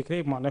দিকে দেখে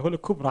মনে হলো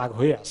খুব রাগ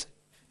হয়ে আছে।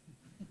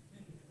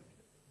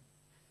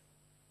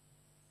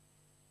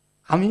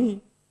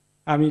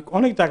 আমি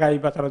অনেক জায়গায়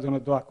বাঁচার জন্য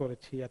দোয়া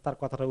করেছি, আর তার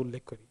কথাটা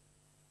উল্লেখ করি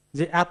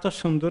যে এত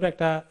সুন্দর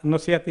একটা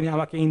নসিহত তিনি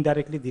আমাকে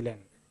ইনডাইরেক্টলি দিলেন,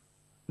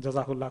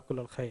 জাযাকুল্লাহ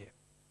কুল্লাল খায়র।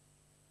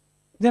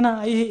 যে না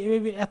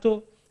এত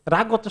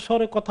রাগত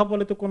স্বরে কথা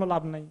বলে তো কোনো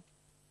লাভ নাই,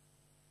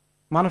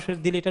 মানুষের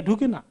দিলে এটা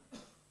ঢুকে না।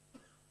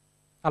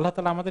 আল্লাহ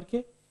তাআলা আমাদেরকে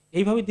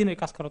এইভাবে দিনের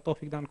কাজ করার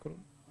তৌফিক দান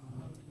করুন।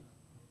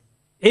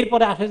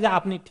 এরপরে আসে যে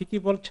আপনি ঠিকই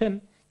বলছেন,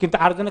 কিন্তু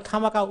আরেকজনে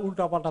খামাকা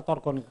উল্টা পাল্টা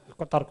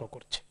তর্ক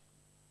করছে।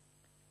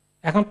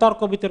 এখন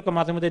তর্ক বিতর্ক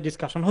মাঝে মাঝে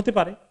ডিসকাশন হতে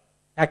পারে।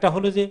 একটা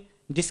হলো যে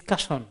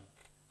ডিসকাশন,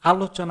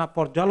 আলোচনা,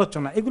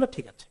 পর্যালোচনা, এগুলো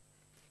ঠিক আছে,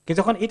 কিন্তু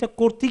যখন এটা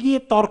করতে গিয়ে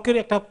তর্কের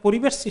একটা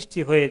পরিবেশ সৃষ্টি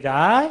হয়ে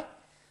যায়,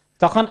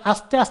 তখন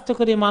আস্তে আস্তে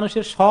করে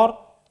মানুষের স্বর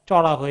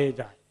চড়া হয়ে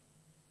যায়,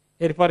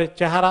 এরপরে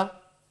চেহারা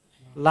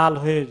লাল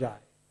হয়ে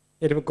যায়,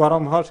 এরপর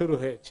গরম হওয়া শুরু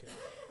হয়েছে,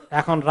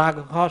 এখন রাগ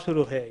হওয়া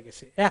শুরু হয়ে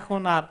গেছে,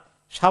 এখন আর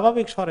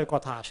স্বাভাবিক স্বরে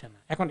কথা আসে না,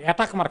 এখন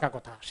অ্যাটাক মার্কা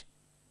কথা আসে,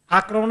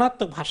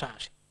 আক্রমণাত্মক ভাষা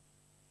আসে।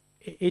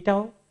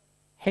 এটাও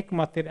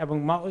হিকমতের এবং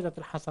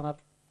মাউইজাতুল হাসানার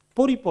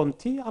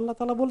পরিপন্থী। আল্লাহ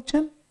তাআলা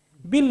বলছেন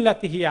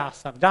বিল্লাতি হিয়া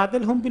আহসান,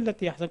 জাদিলহুম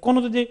বিল্লাতি আহসান। কোন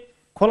যদি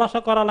খোলাসা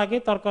করা লাগে,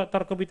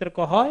 তর্ক বিতর্ক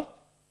হয়,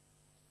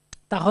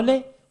 তাহলে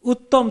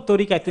উত্তম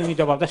তরিকায় তুমি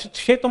জবাব দাও।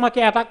 সে তোমাকে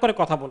অ্যাটাক করে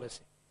কথা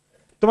বলেছে,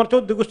 তোমার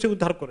 14 গোষ্ঠী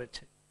উদ্ধার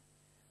করেছে,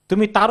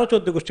 তুমি তারও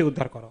 14 গোষ্ঠী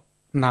উদ্ধার করো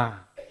না,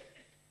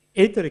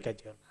 এই তরিকায়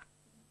যেও না।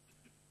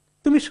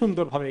 তুমি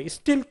সুন্দরভাবে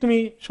স্টিল তুমি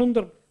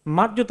সুন্দর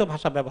মার্জিত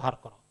ভাষা ব্যবহার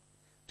করো,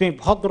 তুমি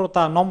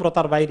ভদ্রতা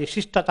নম্রতার বাইরে,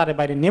 শিষ্টাচারের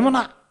বাইরে নেমো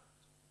না।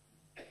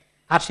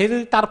 আর সে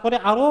যদি তারপরে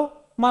আরো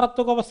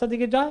মারাত্মক অবস্থার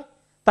দিকে যায়,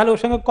 তাহলে ওর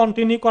সঙ্গে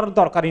কন্টিনিউ করার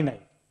দরকারই নাই,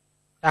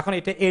 এখন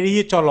এটা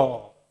এড়িয়ে চলো।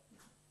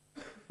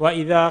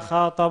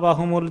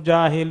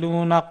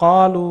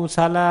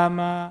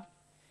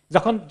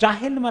 যখন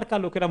জাহেল মার্কা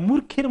লোকেরা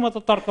মূর্খের মতো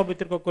তর্ক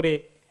বিতর্ক করে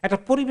একটা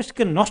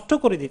পরিবেশকে নষ্ট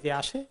করে দিতে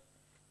আসে,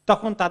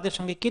 তখন তাদের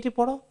সঙ্গে কেটে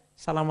পড়ো,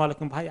 সালাম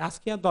আলাইকুম ভাই,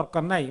 আজকে আর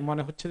দরকার নাই,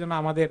 মনে হচ্ছে যেন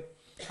আমাদের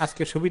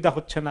আজকে সুবিধা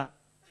হচ্ছে না,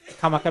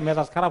 খামাখা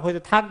মেজাজ খারাপ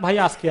হয়েছে, থাক ভাই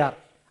আজকে আর,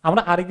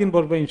 আমরা আরেকদিন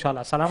বলবো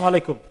ইনশাআল্লাহ, সালাম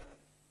আলাইকুম,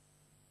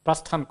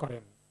 প্রস্থান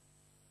করেন।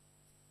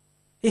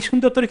 এই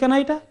সুন্দর তরিকা না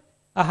এটা?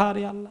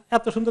 আহারে আল্লাহ,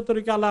 এত সুন্দর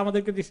তরিকা আল্লাহ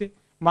আমাদেরকে দিছে।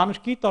 মানুষ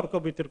কি তর্ক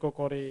বিতর্ক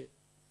করে,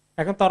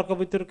 এখন তর্ক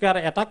বিতর্ক আর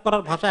অ্যাটাক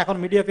করার ভাষা এখন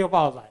মিডিয়াতেও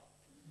পাওয়া যায়,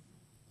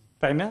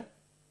 তাই না?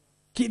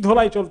 কি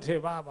ধোলাই চলছে,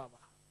 বা বাবা,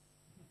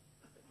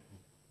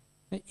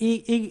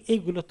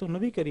 এইগুলো তো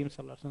নবী করিম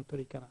সাল্লাল্লাহু আলাইহি ওয়াসাল্লাম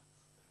তরিকা না।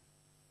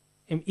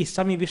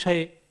 ইসলামী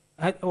বিষয়ে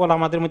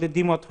আমাদের মধ্যে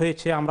দ্বিমত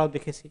হয়েছে, আমরাও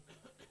দেখেছি।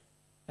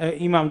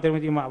 ইমামদের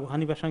মধ্যে ইমাম আবু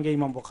হানিফার সঙ্গে,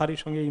 ইমাম বুখারীর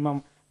সঙ্গে, ইমাম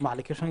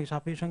মালিকের সঙ্গে,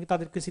 শাফিঈর সঙ্গে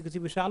তাদের কিছু কিছু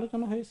বিষয়ে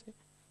আলোচনা হয়েছে।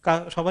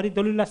 সবারই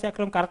দলিল আছে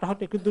একরকম, কারোটা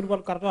হয়তো একটু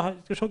দুর্বল, কারোটা হয়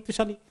একটু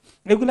শক্তিশালী।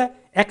 এগুলা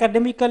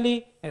একাডেমিক্যালি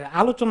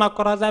আলোচনা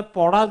করা যায়,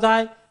 পড়া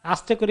যায়,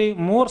 আস্তে করে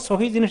মোর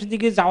সহি জিনিসের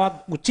দিকে যাওয়া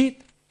উচিত।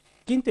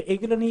 কিন্তু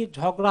এগুলো নিয়ে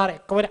ঝগড়ার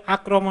একেবারে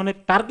আক্রমণের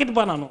টার্গেট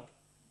বানানো,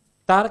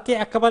 তাকে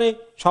একেবারে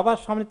সবার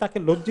সামনে তাকে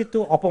লজ্জিত,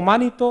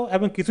 অপমানিত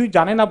এবং কিছুই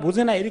জানে না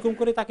বুঝে না এরকম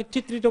করে তাকে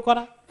চিত্রিত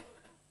করা,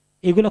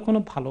 এগুলো কোনো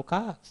ভালো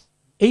কাজ?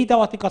 এই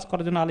দাওয়াতি কাজ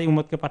করার জন্য আল্লাহ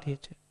উম্মতকে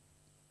পাঠিয়েছে।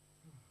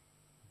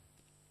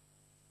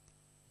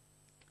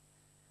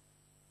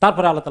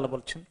 তারপরে আল্লাহ তাআলা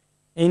বলছেন,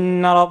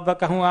 ইন্না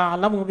রাব্বাকা হুয়া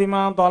আ'লামু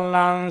বিমা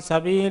দাল্লা আন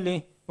সাবিলিহি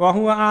ওয়া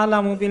হুয়া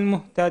আ'লামু বিল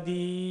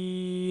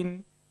মুহতাদিন।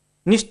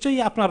 নিশ্চয়ই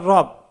আপনার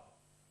রব,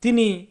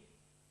 তিনি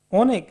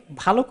অনেক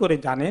ভালো করে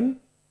জানেন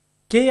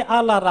কে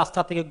আল্লাহর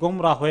রাস্তা থেকে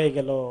গোমরা হয়ে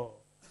গেল,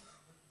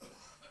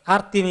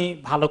 আর তিনি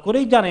ভালো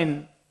করেই জানেন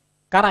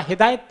কারা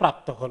হেদায়েত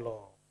প্রাপ্ত হলো।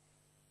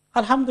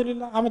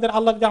 আলহামদুলিল্লাহ, আমাদের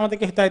আল্লাহ যদি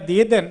আমাদেরকে হেদায়েত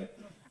দিয়ে দেন,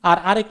 আর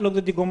আরেক লোক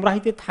যদি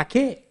গোমরাহিতে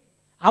থাকে,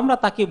 আমরা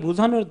তাকে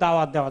বুঝানোর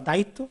দাওয়াত দেওয়া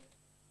দায়িত্ব।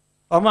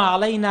 ওমা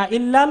আলাইনা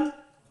ইল্লাল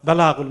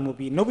বালাগুল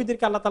মুবিন।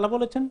 নবীদেরকে আল্লাহ তাআলা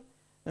বলেছেন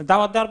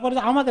দাওয়াত দেওয়ার পরে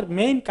আমাদের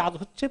মেইন কাজ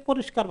হচ্ছে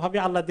পরিষ্কার ভাবে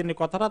আল্লাহর দ্বীনের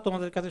কথাটা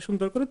তোমাদের কাছে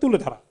সুন্দর করে তুলে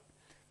ধরা।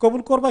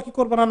 কবুল করবা কি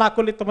করবা না, না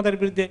করলে তোমাদের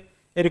বিরুদ্ধে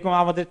এরকম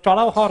আমাদের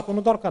চড়াও হওয়ার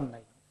কোনো দরকার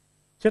নাই,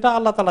 সেটা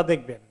আল্লাহ তাআলা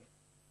দেখবেন।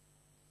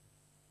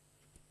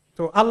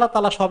 তো আল্লাহ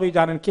তাআলা সবই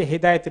জানেন কে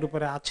হেদায়েতের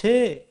উপরে আছে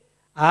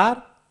আর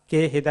কে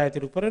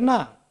হেদায়েতের উপরে না।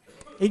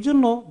 এই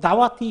জন্য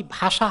দাওয়াতি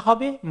ভাষা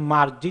হবে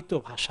মার্জিত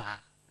ভাষা,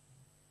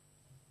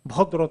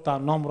 ভদ্রতা,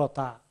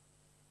 নম্রতা,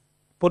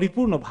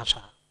 পরিপূর্ণ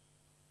ভাষা।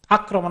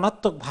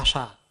 আক্রমণাত্মক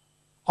ভাষা,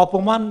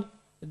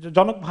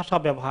 অপমানজনক ভাষা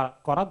ব্যবহার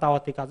করা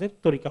দাওয়াতি কাজের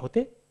তরিকা হতে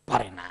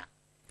পারে না।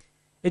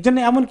 এই জন্য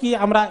এমনকি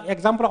আমরা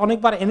এক্সাম্পল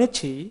অনেকবার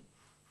এনেছি,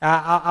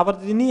 আবার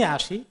যদি নিয়ে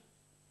আসি,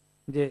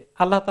 যে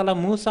আল্লাহ তাআলা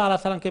মূসা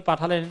আলাইহিস সালামকে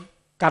পাঠালেন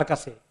কার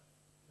কাছে?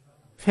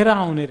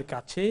 ফেরাউনের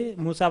কাছে।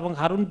 মূসা এবং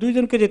হারুন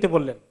দুইজনকে যেতে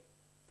বললেন,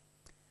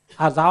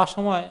 আর যাওয়ার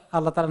সময়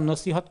আল্লাহ তাআলা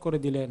নসিহত করে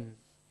দিলেন,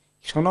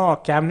 শোনো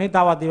কেমনে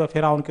দাওয়াত দিবা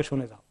ফেরাউনকে,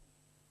 শুনে যাও।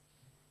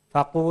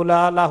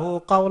 ফাকুলা লাহু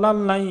কাওলান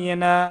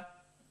লাইয়িনা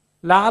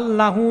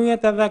লাআল্লাহু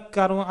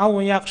ইয়াতাযাক্কারু আও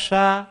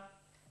ইয়াখশা।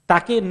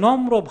 তাকে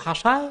নম্র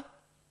ভাষায়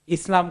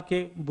ইসলামকে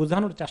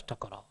বোঝানোর চেষ্টা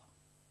করো,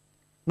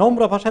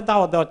 নম্র ভাষায়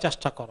দাওয়াত দেওয়ার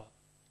চেষ্টা করো,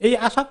 এই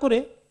আশা করে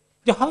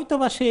যে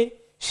হয়তোবা সে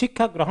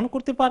শিক্ষা গ্রহণ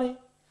করতে পারে,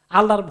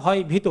 আল্লাহর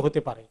ভয় ভীত হতে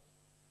পারে।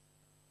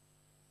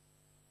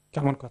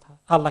 কেমন কথা!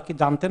 আল্লাহ কি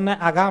জানতেন না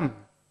আগাম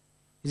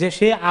যে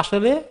সে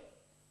আসলে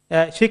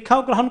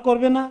শিক্ষাও গ্রহণ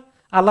করবে না,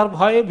 আল্লাহর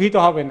ভয়ে ভীত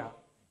হবে না?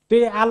 তো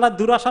আল্লাহ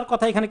দুরাশার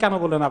কথা এখানে কেন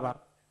বলেন আবার?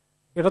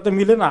 এটা তো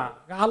মিলে না।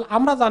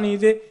 আমরা জানি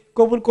যে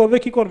কবুল করবে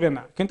কি করবে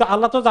না, কিন্তু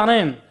আল্লাহ তো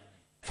জানেন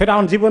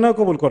ফেরাউন জীবনেও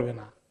কবুল করবে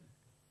না।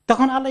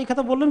 তখন আল্লাহ এই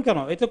কথা বললেন কেন?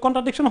 এটা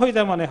কন্ট্রাডিকশন হয়ে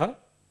যায় মনে হয়।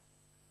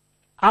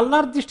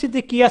 আল্লাহর দৃষ্টিতে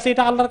কি আছে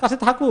এটা আল্লাহর কাছে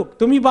থাকুক,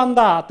 তুমি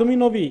বান্দা, তুমি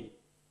নবী,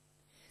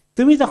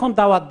 তুমি যখন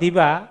দাওয়াত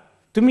দিবা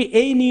তুমি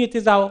এই নিয়তে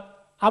যাও,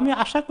 আমি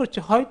আশা করছি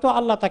হয়তো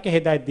আল্লাহ তাকে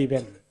হেদায়েত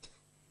দিবেন।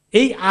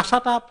 এই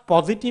আশাটা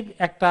পজিটিভ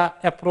একটা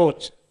অ্যাপ্রোচ,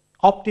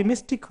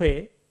 অপটিমিস্টিক হয়ে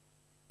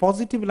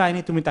পজিটিভ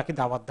লাইনে তুমি তাকে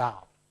দাওয়াত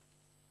দাও।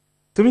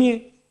 তুমি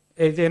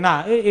এই যে না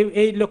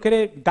এই লোকের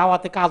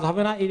দাওয়াতে কাজ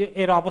হবে না,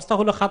 এর অবস্থা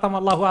হলো খাতাম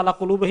আল্লাহু আলা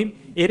কুলুবিহিম,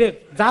 এর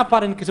যা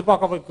পারেন কিছু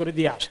বকাবকি করে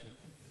দিয়ে আসেন,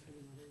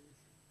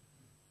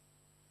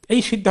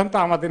 এই সিদ্ধান্ত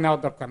আমাদের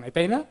নেওয়ার দরকার নাই,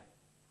 তাই না?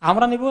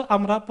 আমরা নিব,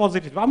 আমরা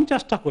পজিটিভ, আমি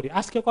চেষ্টা করি,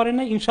 আজকে করেন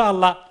না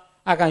ইনশাআল্লাহ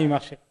আগামী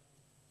মাসে,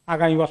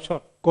 আগামী বছর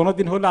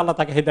কোনদিন হলে আল্লাহ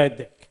তাকে হেদায়েত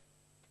দেখ।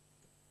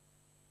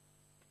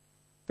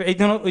 তো এই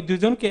জন্য ওই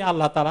দুজনকে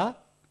আল্লাহ তাআলা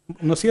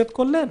নসিহত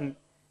করলেন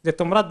যে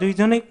তোমরা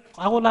দুইজনে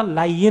আওলা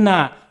লাইয়ে না,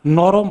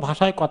 নরম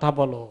ভাষায় কথা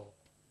বলো,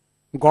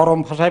 গরম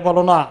ভাষায়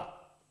বলো না।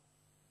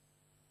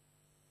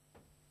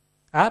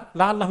 আর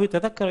লাআল্লাহু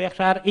তাযাক্কারু,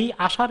 আর এই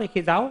আশা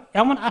রেখে যাও,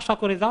 এমন আশা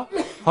করে যাও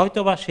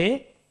হয়তোবা সে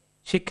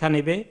শিক্ষা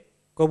নেবে,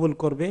 কবুল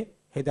করবে,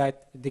 হেদায়েত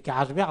দিকে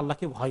আসবে,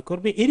 আল্লাহকে ভয়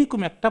করবে,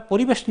 এরকম একটা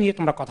পরিবেশ নিয়ে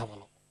তোমরা কথা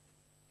বলো।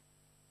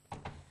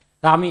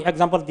 আমি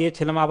এক্সাম্পল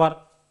দিয়েছিলাম, আবার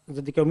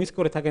যদি কেউ মিস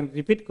করে থাকেন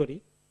রিপিট করি,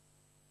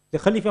 যে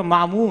খলিফা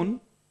মামুন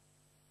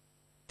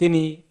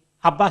তিনি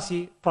আব্বাসী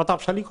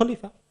প্রতাপশালী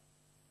খলিফা,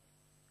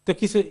 তো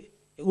কিছু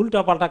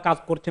উল্টাপাল্টা কাজ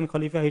করছেন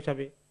খলিফা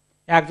হিসাবে,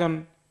 একজন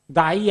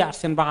দায়ী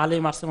আসছেন বা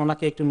আলেম আসছেন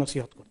ওনাকে একটু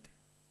নসিহত করতে।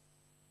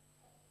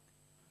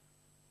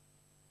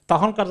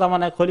 তখনকার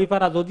জামানায়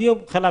খলিফারা যদিও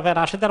খেলাফে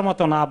রাশেদার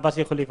মতো না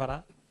আব্বাসী খলিফারা,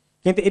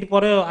 কিন্তু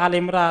এরপরেও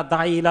আলেমরা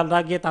দায়ী ইলালরা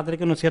গিয়ে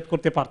তাদেরকে নসিহত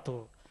করতে পারতো।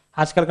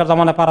 আজকালকার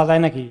জামানায় পারা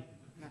যায় নাকি?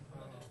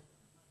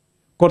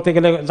 করতে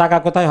গেলে জায়গা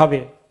কোথায় হবে?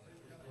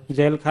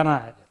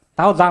 জেলখানায়।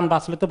 তাও জান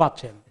বাঁচলে তো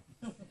বাঁচছেন।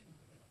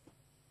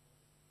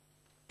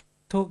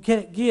 তো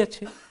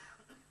গিয়েছে,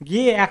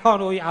 গিয়ে এখন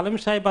ওই আলেম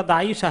সাহেব বা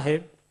দায়ী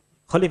সাহেব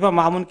খলিফা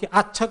মামুনকে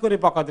আচ্ছা করে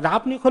বকা দিলেন,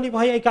 আপনি খলিফা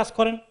ভাই এই কাজ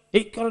করেন,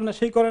 এই করেন না,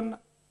 সেই করেন না।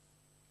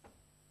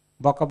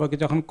 বকাবকি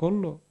যখন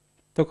করলো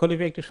তো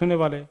খলিফা একটু শুনে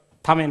বলে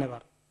থামেন,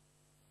 এবার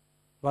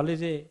বলে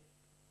যে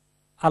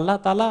আল্লাহ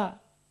তাআলা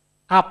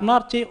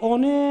আপনার চেয়ে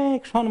অনেক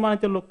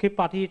সম্মানিত লোককে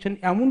পাঠিয়েছেন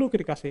এমন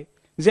লোকের কাছে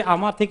যে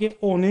আমার থেকে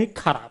অনেক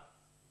খারাপ,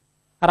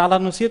 আর আল্লাহ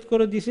নসিহত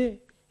করে দিছে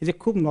যে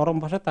খুব নরম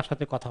ভাষায় তার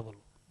সাথে কথা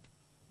বলবো।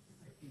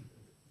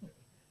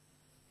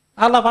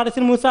 আল্লাহ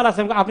পাঠিয়েছেন মুসা আলাইহিস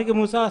সালাম, আপনি কি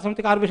মুসা আলাইহিস সালাম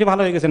থেকে আর বেশি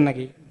ভালো হয়ে গেছেন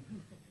নাকি?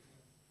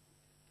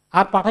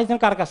 আর পাঠাইছেন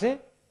কার কাছে?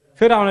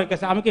 ফেরাউনের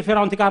কাছে, আমি কি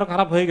ফেরাউন থেকে আরো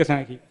খারাপ হয়ে গেছে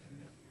নাকি?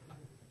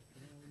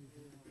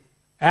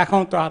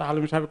 এখন তো আর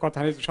আলেম সাহেবের কথা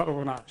নেই,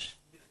 সর্বনাশ,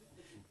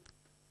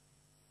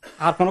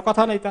 আর কোনো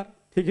কথা নেই তার,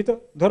 ঠিকই তো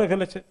ধরে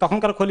ফেলেছে।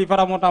 তখনকার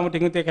খলিফারা মোটামুটি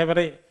কিন্তু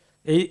একেবারে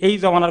এই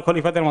জমানার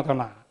খলিফাদের মতো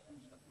না,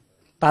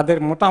 তাদের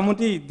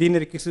মোটামুটি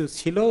দিনের কিছু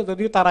ছিল,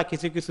 যদিও তারা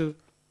কিছু কিছু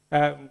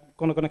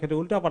কোনো কোনো ক্ষেত্রে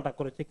উল্টাপাল্টা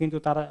করেছে, কিন্তু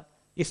তারা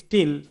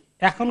স্টিল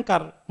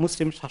এখনকার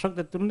মুসলিম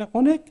শাসকদের তুলনায়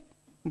অনেক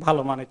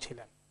ভালো মানের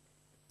ছিলেন।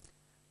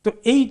 তো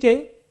এই যে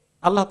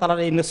আল্লাহ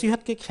তাআলার এই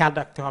নসিহতকে খেয়াল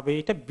রাখতে হবে,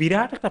 এটা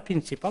বিরাট একটা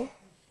প্রিন্সিপাল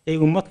এই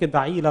উম্মতকে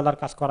দায়ী ইলাল্লাহর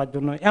কাজ করার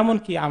জন্য।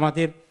 এমনকি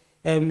আমাদের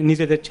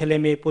নিজেদের ছেলে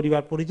মেয়ে,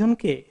 পরিবার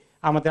পরিজনকে,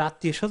 আমাদের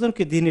আত্মীয়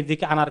স্বজনকে দিনের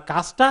দিকে আনার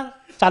কাজটা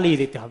চালিয়ে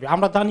দিতে হবে।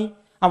 আমরা জানি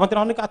আমাদের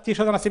অনেক আত্মীয়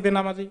স্বজন আছে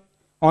বেনামাজি,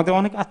 আমাদের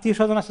অনেক আত্মীয়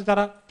স্বজন আছে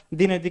যারা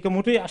দিনের দিকে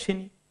মোটেই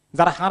আসেনি,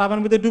 যারা হারামের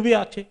মধ্যে ডুবে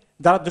আছে,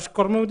 যারা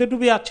দুষ্কর্মের মধ্যে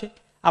ডুবে আছে।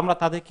 আমরা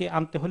তাদেরকে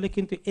আনতে হলে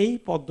কিন্তু এই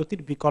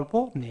পদ্ধতির বিকল্প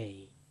নেই।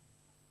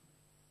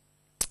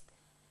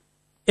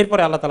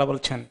 এরপরে আল্লাহ তাআলা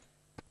বলছেন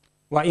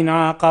ওয়া ইন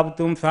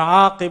আকাবতুম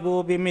ফাআকিবু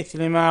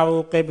বিমিসলি মা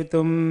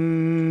উকিবতুম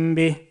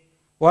বিহি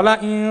ওয়া লা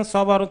ইন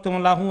সাবারতুম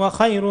লাহুয়া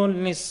খায়রুল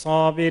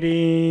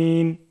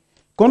লিস-সাবিরিন।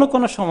 কোন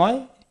কোন সময়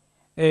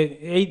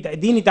এই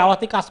দ্বীনি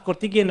দাওয়াতে কাজ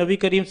করতে গিয়ে নবী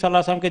করিম সাল্লাল্লাহু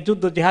আলাইহি ওয়াসাল্লামকে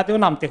যুদ্ধ জিহাদেও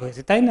নামতে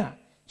হয়েছে, তাই না?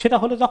 সেটা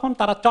হলো যখন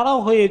তারা চড়াও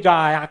হয়ে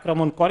যায়,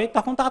 আক্রমণ করে,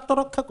 তখন তো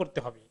আত্মরক্ষা করতে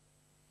হবে।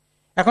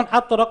 এখন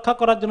আত্মরক্ষা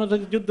করার জন্য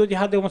যদি যুদ্ধ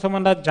জিহাদে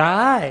মুসলমানরা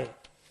যায়,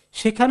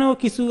 সেখানেও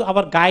কিছু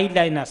আবার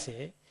গাইডলাইন আছে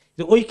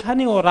যে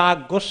ওইখানেও রাগ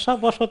গোসা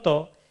বশত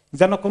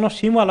যেন কোনো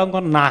সীমা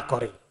লঙ্ঘন না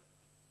করে।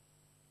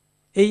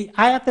 এই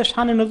আয়াতের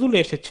শানে নজুলে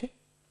এসেছে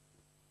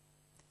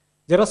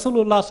যে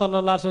রাসূলুল্লাহ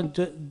সাল্লাল্লাহু আলাইহি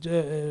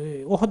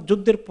ওয়াসাল্লাম উহুদ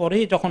যুদ্ধের পরে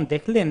যখন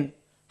দেখলেন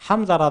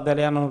হামজা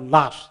রাদিয়াল্লাহু আনহুর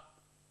লাশ,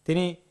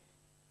 তিনি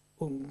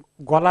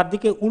গলার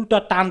দিকে উল্টা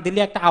টান দিলে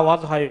একটা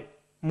আওয়াজ হয়,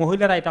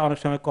 মহিলারা এটা অনেক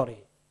সময় করে,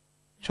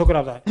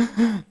 শোকরা যায়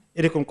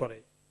এরকম করে,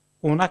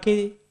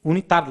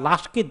 উনি তার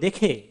লাশকে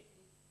দেখে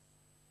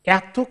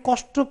এত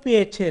কষ্ট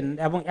পেয়েছেন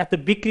এবং এত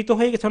বিকৃত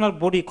হয়ে গেছে, ওনার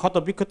বডি ক্ষত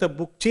বিক্ষত,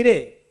 বুক চিরে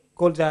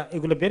কলজা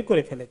এগুলো বের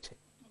করে ফেলেছে।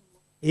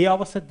 এই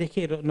অবস্থা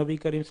দেখে নবী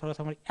করিম সাল্লাল্লাহু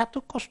আলাইহি ওয়াসাল্লাম এত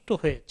কষ্ট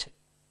হয়েছে,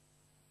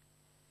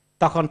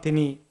 তখন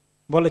তিনি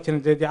বলেছেন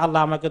যে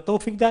আল্লাহ আমাকে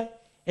তৌফিক দেয়,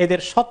 এদের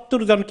 70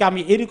 জনকে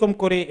আমি এরকম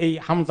করে এই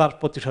হামজার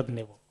প্রতিশোধ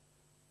নেব।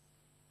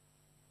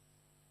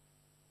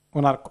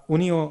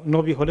 উনিও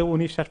নবী হলেও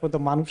উনি শেষ পর্যন্ত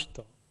মানুষ,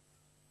 তো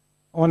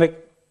অনেক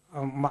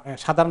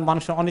সাধারণ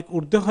মানুষের অনেক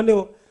ঊর্ধ্বে হলেও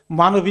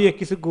মানবীয়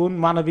কিছু গুণ,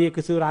 মানবীয়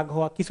কিছু রাগ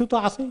হওয়া কিছু তো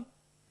আছে।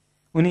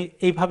 উনি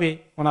এইভাবে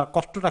ওনার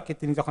কষ্টটাকে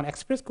তিনি যখন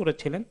এক্সপ্রেস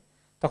করেছিলেন,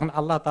 তখন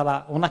আল্লাহ তাআলা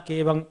ওনাকে,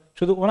 এবং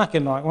শুধু ওনাকে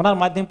নয়, ওনার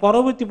মাধ্যমে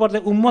পরবর্তী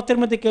পর্যায়ে উম্মতের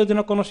মধ্যে কেউ যেন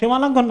কোনো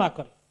সীমালঙ্ঘন না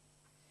করে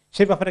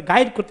সে ব্যাপারে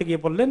গাইড করতে গিয়ে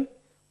বললেন,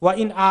 ওয়া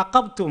ইন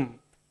আকাবতুম,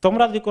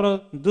 তোমরা যদি কোনো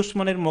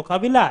দুশমনের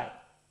মোকাবিলায়,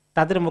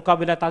 তাদের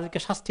মোকাবিলায় তাদেরকে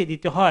শাস্তি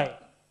দিতে হয়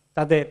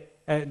তাদের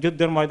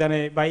যুদ্ধের ময়দানে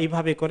বা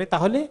এইভাবে করে,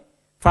 তাহলে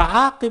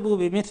ফাআকিবু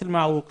বিমিসলি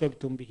মা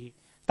উকিবতুম বিহি,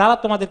 তারা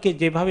তোমাদেরকে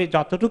যেভাবে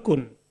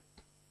যতটুকুন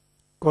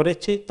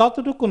করেছে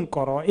ততটুকুন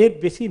করো, এর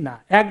বেশি না।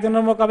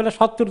 একজনের মোকাবিলা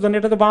 70 জন,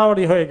 এটা তো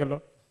বাড়াবাড়ি হয়ে গেল,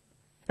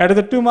 এটা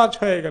তো টু মাচ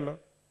হয়ে গেল।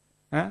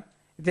 হ্যাঁ,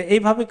 যে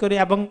এইভাবে করে,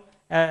 এবং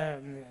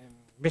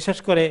বিশেষ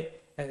করে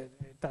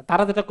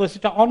তারা যেটা করেছে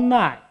এটা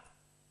অন্যায়,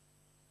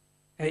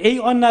 এই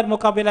অন্যায়ের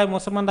মোকাবিলায়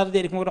মুসলমানরা যদি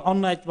এরকম করে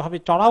অন্যায় ভাবে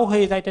চড়াও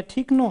হয়ে যায়, এটা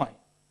ঠিক নয়।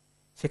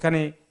 সেখানে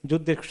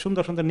যুদ্ধের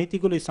সুন্দর সুন্দর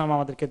নীতিগুলো ইসলাম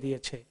আমাদেরকে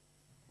দিয়েছে,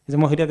 যে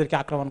মহিলাদেরকে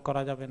আক্রমণ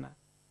করা যাবে না,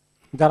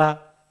 যারা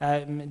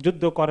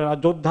যুদ্ধ করে না,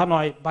 যোদ্ধা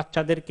নয়,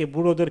 বাচ্চাদেরকে,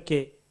 বুড়োদেরকে,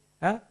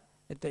 হ্যাঁ,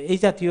 এই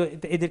জাতীয়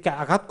এদেরকে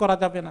আঘাত করা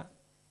যাবে না,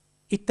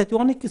 ইত্যাদি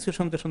অনেক কিছু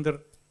সুন্দর সুন্দর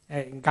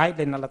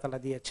গাইডলাইন আল্লাহ তাআলা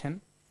দিয়েছেন।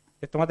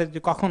 যে তোমাদের যে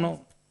কখনো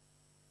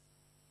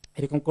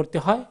এরকম করতে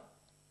হয়,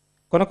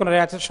 কোন কোন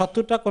রেওয়ায়েতে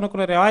 70টা, কোন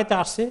কোন রেওয়ায়েতে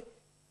আসছে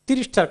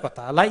 30টার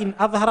কথা। লা ইন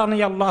আযহারানি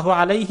আল্লাহু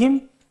আলাইহিম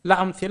লা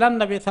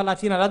আমসিলান্না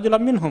বি-30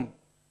 রাজুলাম মিনহুম।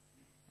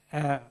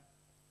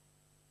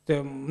 তো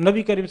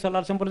নবী করিম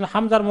সাল্লাল্লাহু আলাইহি ওয়াসাল্লাম বলেন,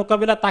 হামজার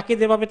মোকাবিলা তাকে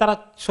যেভাবে তারা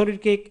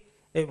শরীরকে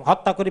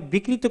হত্যা করে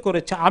বিকৃত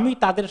করেছে, আমি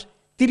তাদের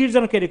 30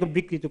 জনকে এরকম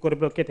বিকৃত করে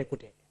কেটে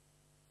কুটে।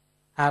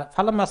 আর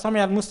ফালাম্মা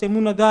সামিআল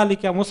মুসলিমুনা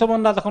যালিকা,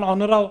 মুসলমানরা যখন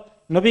অন্যরাও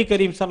নবী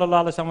করিম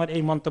সাল্লাল্লাহু আলাইহি ওয়াসাল্লামের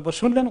এই মন্তব্য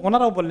শুনলেন,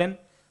 ওনারাও বললেন,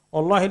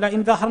 আল্লাহু লা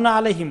ইন যাহারনা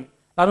আলাইহিম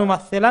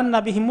লানুমাসসিলান্না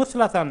বিহিম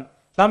মুসলাতান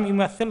লাম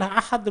ইউমাসসিলহা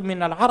আহাদ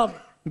মিনাল আরব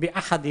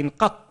বিআহাদিন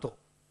কাত্তু,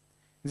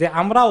 যে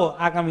আমরাও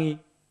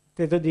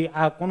আগামীতে যদি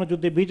কোনো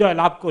যুদ্ধে বিজয়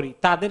লাভ করি,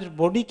 তাদের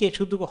বডিকে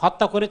শুধু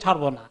হত্যা করে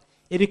ছাড়বো না,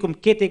 এরকম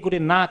কেটে করে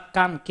নাক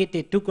কান কেটে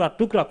টুকরা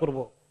টুকরা করব,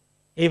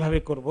 এইভাবে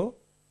করব।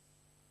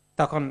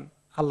 তখন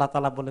আল্লাহ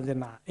তাআলা বলেন যে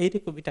না,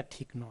 এইরকম এটা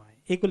ঠিক নয়,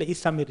 এগুলো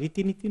ইসলামের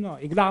রীতিনীতি নয়,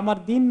 এগুলো আমার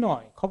দিন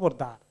নয়,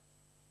 খবরদার।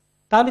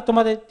 তাহলে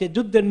তোমাদের যে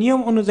যুদ্ধের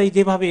নিয়ম অনুযায়ী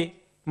যেভাবে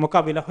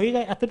মোকাবিলা হয়ে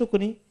যায়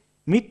এতটুকুনি,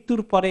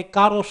 মৃত্যুর পরে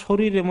কারো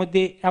শরীরের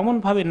মধ্যে এমন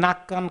ভাবে নাক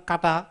কান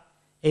কাটা,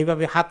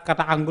 এইভাবে হাত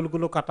কাটা,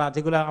 আঙ্গুলগুলো কাটা,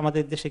 যেগুলো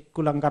আমাদের দেশে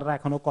কুলাঙ্গাররা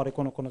এখনো করে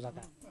কোন কোন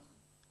জায়গায়,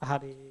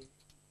 আরে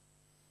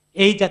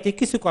এই জাতীয়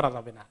কিছু করা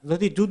যাবে না।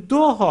 যদি যুদ্ধ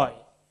হয়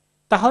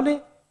তাহলে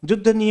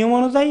যুদ্ধের নিয়ম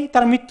অনুযায়ী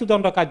তার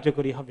মৃত্যুদণ্ড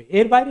কার্যকরী হবে,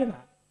 এর বাইরে না।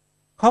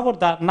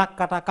 খবরদার নাক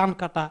কাটা, কান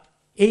কাটা,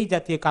 এই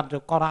জাতীয় কার্য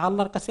করা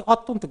আল্লাহর কাছে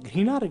অত্যন্ত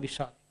ঘৃণার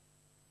বিষয়।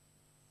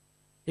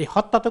 এই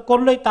হত্যা তো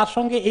করলোই, তার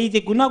সঙ্গে এই যে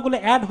গুনাহগুলো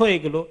অ্যাড হয়ে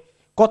গেল,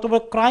 কত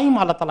বড় ক্রাইম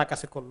আল্লাহ তাআলার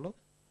কাছে করলো।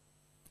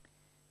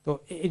 তো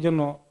এই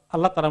জন্য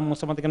আল্লাহ তাআলা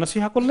মুসলমানদেরকে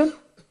নসিহা করলেন,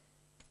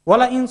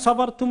 ওয়ালা ইন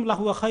সাবারতুম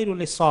লাহু খায়রুল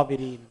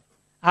লিস-সাবিরিন,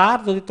 আর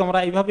যদি তোমরা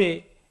এইভাবে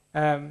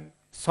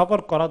সবর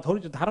করো,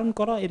 ধৈর্য ধারণ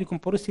করো, এরকম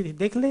পরিস্থিতি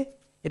দেখলে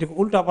এরকম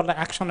উল্টাপাল্টা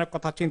অ্যাকশনের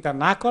কথা চিন্তা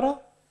না করো,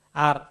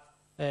 আর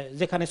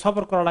যেখানে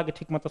সবর করা লাগে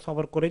ঠিক মতো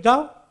সবর করে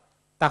যাও,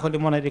 তাহলে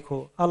মনে রেখো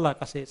আল্লাহর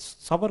কাছে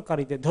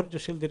সবরকারীদের,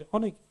 ধৈর্যশীলদের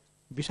অনেক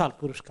বিশাল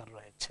পুরস্কার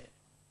রয়েছে।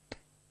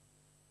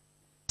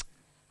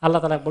 আল্লাহ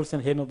তাআলা বলছেন,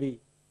 হে নবী,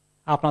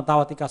 আপনার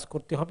দাওয়াতি কাজ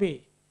করতে হবে।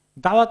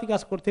 দাওয়াতি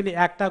কাজ করতে হলে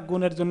একটা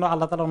গুণের জন্য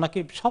আল্লাহ তাআলা ওনাকে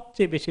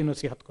সবচেয়ে বেশি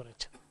নসিহত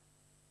করেছেন।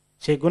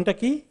 সেই গুণটা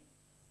কি?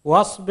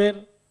 ওয়াসবির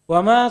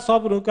ওয়া মা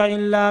সাবরুকা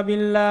ইল্লা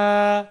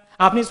বিল্লাহ,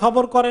 আপনি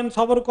সবর করেন,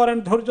 সবর করেন,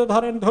 ধৈর্য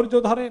ধরেন, ধৈর্য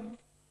ধরেন।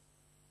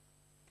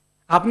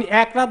 আপনি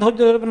একলা ধৈর্য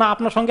ধরবেন না,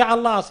 আপনার সঙ্গে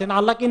আল্লাহ আছেন,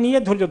 আল্লাহকে নিয়ে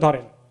ধৈর্য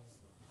ধরেন,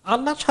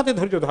 আল্লাহর সাথে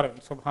ধৈর্য ধরেন।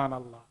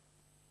 সুবহানাল্লাহ।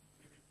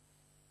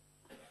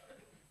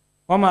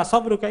 ওয়া মা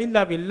সাবরুকা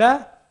ইল্লা বিল্লাহ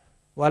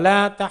ওয়া লা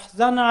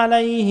তাহজান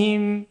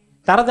আলাইহিম,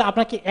 তারা যে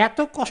আপনাকে এত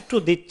কষ্ট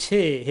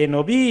দিচ্ছে হে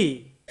নবী,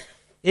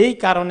 এই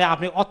কারণে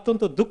আপনি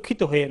অত্যন্ত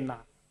দুঃখিত হয়েন না,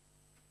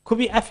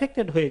 খুবই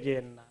এফেক্টেড হয়ে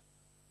যেন না,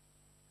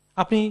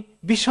 আপনি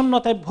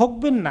বিষণ্ণতায়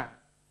ভোগবেন না।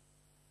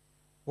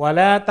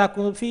 ওয়ালা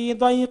তাকু ফি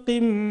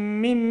দাইকিম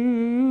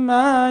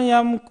মিম্মা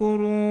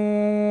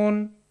ইয়ামকুরুন,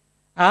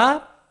 আর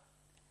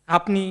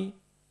আপনি,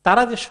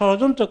 তারা যে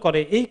ষড়যন্ত্র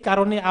করে এই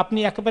কারণে আপনি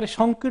একেবারে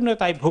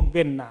সংকীর্ণতায়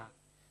ভুগবেন না।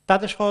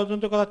 তাদের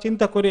ষড়যন্ত্র কথা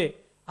চিন্তা করে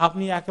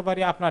আপনি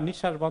একেবারে আপনার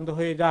নিঃশ্বাস বন্ধ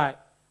হয়ে যায়,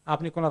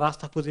 আপনি কোনো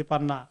রাস্তা খুঁজে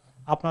পান না,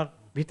 আপনার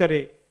ভিতরে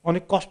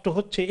অনেক কষ্ট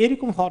হচ্ছে,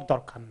 এরকম হওয়ার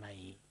দরকার নাই।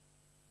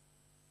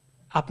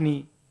 আপনি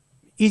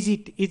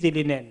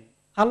ইজিলি নেন,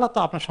 আল্লাহ তো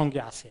আপনার সঙ্গে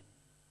আছেন।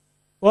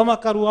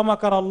 ওয়ামাকার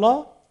ওয়ামাকার আল্লাহ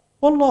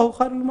আল্লাহু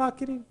খায়রুল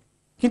মাকিরিন।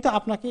 কিন্তু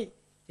আপনাকে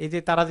এই যে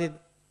তারা যে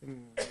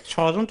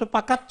ষড়যন্ত্র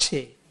পাকাচ্ছে,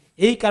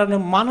 এই কারণে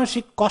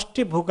মানসিক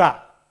কষ্টে ভোগা,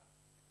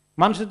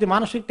 মানুষের যদি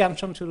মানসিক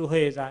টেনশন শুরু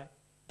হয়ে যায়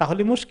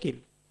তাহলে মুশকিল।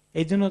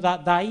 এই জন্য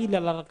দায়ী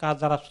আল্লাহর কাজ,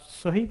 যারা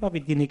সহিভাবে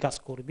দ্বীনি কাজ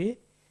করবে,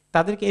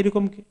 তাদেরকে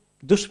এরকম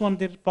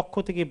দুশমনদের পক্ষ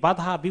থেকে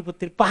বাধা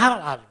বিপত্তির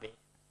পাহাড় আসবে,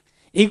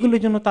 এইগুলোর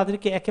জন্য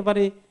তাদেরকে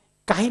একেবারে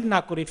কাহিল না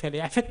করে ফেলে,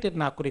 এফেক্টেড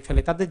না করে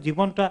ফেলে, তাদের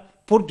জীবনটা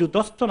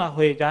পর্যুদস্ত না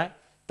হয়ে যায়।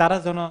 তারা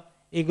যেন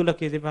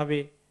এগুলোকে যেভাবে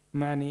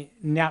মানে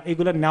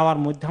এগুলো নেওয়ার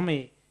মাধ্যমে,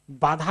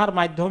 বাধার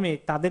মাধ্যমে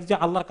তাদের যে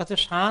আল্লাহর কাছে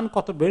শান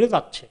কত বেড়ে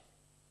যাচ্ছে,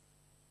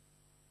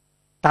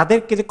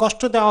 তাদেরকে যে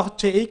কষ্ট দেওয়া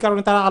হচ্ছে এই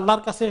কারণে তারা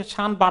আল্লাহর কাছে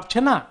শান বাড়ছে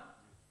না,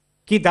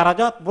 কি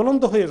দারাজাত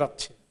বুলন্দ হয়ে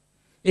যাচ্ছে,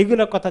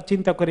 এগুলোর কথা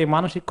চিন্তা করে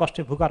মানসিক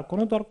কষ্টে ভোগার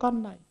কোনো দরকার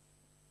নাই।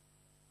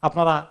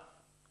 আপনারা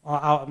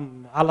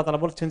আল্লাহ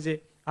তাআলা বলছেন যে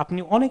আপনি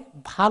অনেক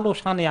ভালো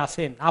শানে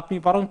আছেন, আপনি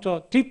বরঞ্চ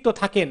তৃপ্ত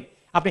থাকেন,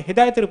 আপনি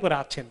হেদায়েতের উপরে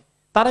আছেন,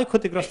 তারাই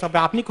ক্ষতিগ্রস্ত হবে,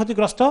 আপনি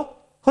ক্ষতিগ্রস্ত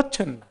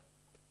হচ্ছেন না।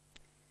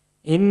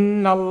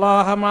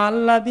 ইন্নাল্লাহা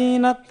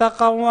মা'আল্লাযীনা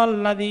তাকাও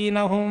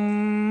ওয়াল্লাযীনা হুম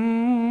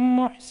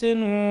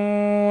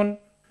মুহসিনুন,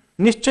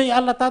 নিশ্চয়ই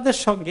আল্লাহ তাদের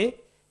সঙ্গে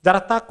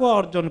যারা তাকওয়া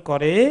অর্জন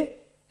করে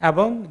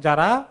এবং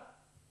যারা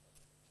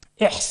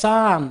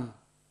ইহসান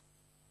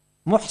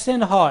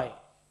মুহসিন হয়,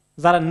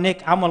 যারা নেক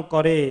আমল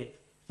করে,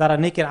 যারা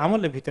নেকের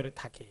আমলের ভিতরে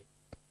থাকে।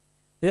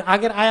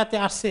 আগের আয়াতে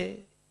আসছে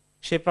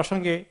সে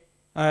প্রসঙ্গে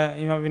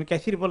ইমাম ইবনে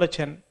কাসির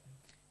বলেছেন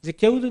যে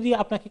কেউ যদি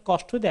আপনাকে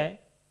কষ্ট দেয়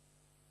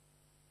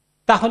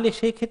তাহলে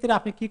সেই ক্ষেত্রে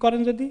আপনি কি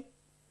করেন, যদি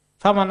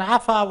ফামান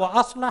আফা ওয়া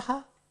আসলাহা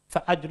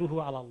ফাআজরুহু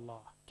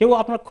আলাল্লাহ, কেউ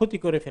আপনার ক্ষতি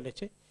করে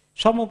ফেলেছে,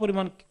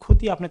 সমপরিমাণ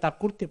ক্ষতি আপনি তার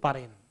করতে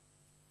পারেন,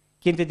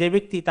 কিন্তু যে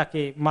ব্যক্তি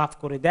তাকে মাফ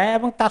করে দেয়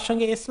এবং তার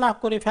সঙ্গে ইসলাহ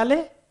করে ফেলে,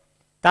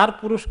 তার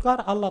পুরস্কার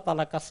আল্লাহ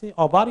তাআলার কাছে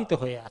অবারিত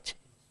হয়ে আছে,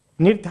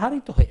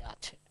 নির্ধারিত হয়ে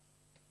আছে।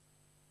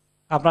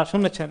 আপনারা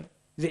শুনেছেন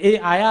যে এই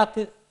আয়াত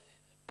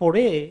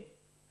পড়ে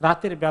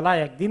রাতের বেলায়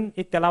একদিন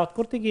এই তেলাওয়াত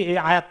করতে গিয়ে এই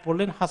আয়াত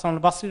পড়লেন হাসান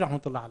আল বসরি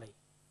রাহমাতুল্লাহ আলাইহি।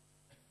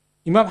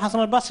 ইমাম হাসান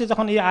আল বসরি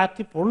যখন এই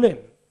আয়াতটি পড়লেন,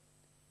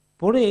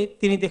 পড়ে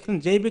তিনি দেখলেন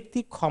যে ব্যক্তি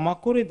ক্ষমা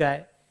করে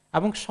দেয়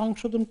এবং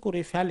সংশোধন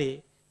করে ফেলে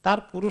তার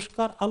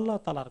পুরস্কার আল্লাহ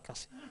তাআলার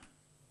কাছে।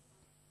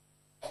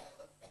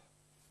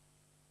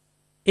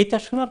 এটা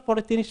শোনার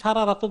পরে তিনি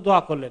সারা রাত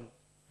দোয়া করলেন,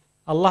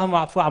 আল্লাহুম্মা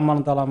আফু আম্মান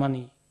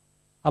যালামানি,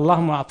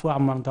 আল্লাহুম্মা আফু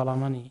আম্মান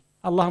যালামানি,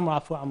 আল্লাহুম্মা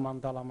আফু আম্মান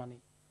যালামানি।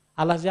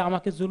 আল্লাহ যে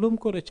আমাকে জুলুম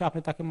করেছে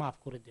আপনি তাকে মাফ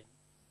করে দেন,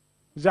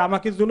 যে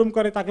আমাকে জুলুম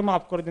করে তাকে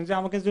মাফ করে দেন, যে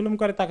আমাকে জুলুম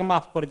করে তাকে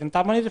মাফ করে দেন।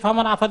 তার মানে যে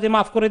ফামান আফা যে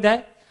মাফ করে দেয়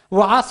ও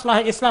আসলাহ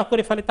ইসলাহ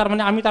করে ফেলে, তার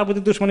মানে আমি তার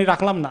প্রতি দুশমনী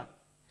রাখলাম না,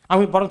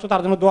 আমি বরঞ্চ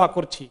তার জন্য দোয়া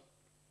করছি।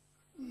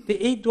 তো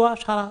এই দোয়া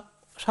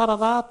সারা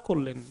রাত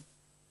করলেন।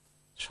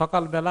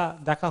 সকালবেলা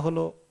দেখা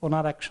হলো,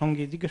 ওনার এক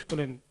সঙ্গী জিজ্ঞেস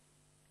করলেন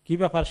কি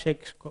ব্যাপার, শেখ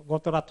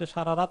গত রাত্রে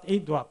সারা রাত এই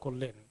দোয়া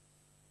করলেন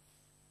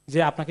যে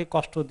আপনাকে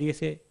কষ্ট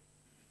দিয়েছে,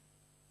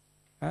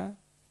 হ্যাঁ,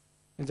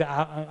 যে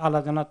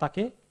আল্লাহ যেন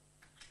তাকে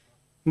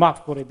মাফ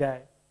করে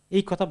দেয়,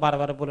 এই কথা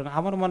বারবার বলেন।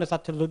 আমার মনে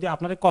চাচ্ছিল যদি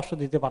আপনারে কষ্ট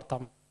দিতে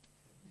পারতাম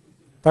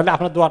তাহলে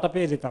আপনার দোয়াটা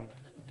পেয়ে যেতাম।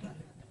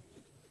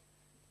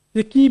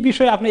 যে কি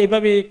বিষয় আপনি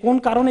এভাবে কোন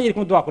কারণে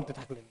এরকম দোয়া করতে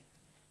থাকলেন?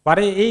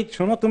 পারে এই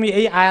শোনো, তুমি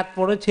এই আয়াত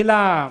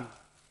পড়েছিলাম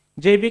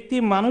যে ব্যক্তি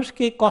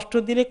মানুষকে কষ্ট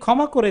দিলে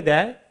ক্ষমা করে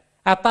দেয়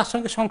আর তার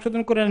সঙ্গে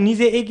সংশোধন করে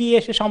নিজে এগিয়ে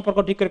এসে সম্পর্ক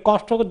ঠিক করে,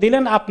 কষ্ট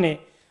দিলেন আপনি,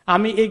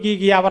 আমি এগিয়ে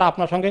গিয়ে আবার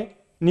আপনার সঙ্গে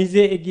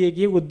নিজে এগিয়ে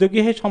গিয়ে উদ্যোগী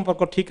হয়ে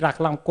সম্পর্ক ঠিক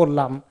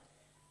করলাম,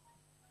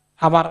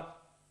 আবার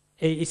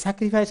এই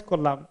স্যাক্রিফাইস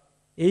করলাম,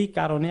 এই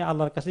কারণে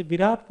আল্লাহর কাছে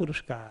বিরাট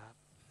পুরস্কার।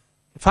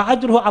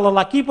 ফাআজরুহু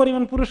আলাল্লাহ, কি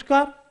পরিমাণ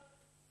পুরস্কার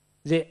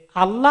যে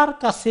আল্লাহর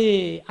কাছে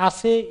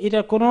আছে,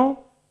 এটা কোনো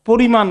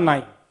পরিমাণ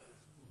নাই,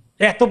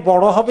 এত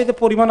বড় হবে যে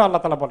পরিমাণ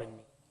আল্লাহ তাআলা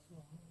বলেননি।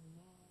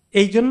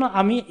 এই জন্য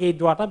আমি এই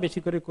দোয়াটা বেশি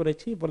করে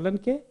করেছি, বললেন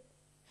কে?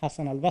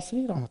 হাসান আল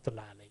বসরি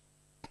রাহমাতুল্লাহ আলাইহি।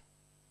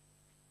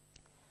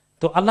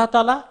 তো আল্লাহ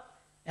তাআলা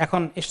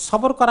এখন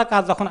সবর করা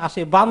কাজ যখন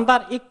আসে,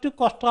 বান্দার একটু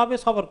কষ্ট হবে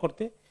সবর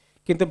করতে,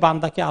 কিন্তু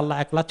বান্দাকে আল্লাহ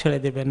একলা ছেড়ে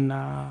দেবেন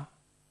না।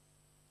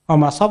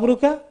 ওমা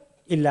সবরুকা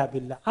ইল্লা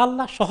বিল্লাহ,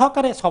 আল্লাহ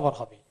সহকারে সবর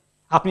হবে,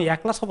 আপনি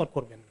একলা সবর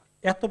করবেন না।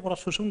 এত বড়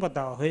সুসংবাদ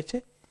দেওয়া হয়েছে।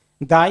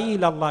 দায়ী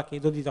ইলাল্লাহকে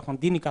যদি যখন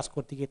দ্বীনি কাজ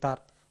করতে গিয়ে তার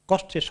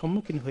কষ্টের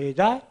সম্মুখীন হয়ে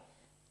যায়,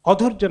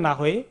 অধৈর্য না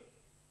হয়ে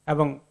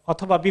এবং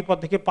অথবা বিপদ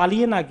থেকে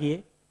পালিয়ে না গিয়ে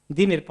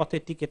দ্বীনের পথে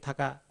টিকে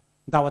থাকা,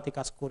 দাওয়াতি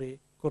কাজ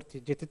করতে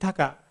যেতে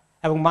থাকা,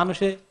 এবং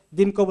মানুষে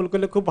দিন কবুল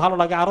করলে খুব ভালো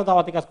লাগে, আরো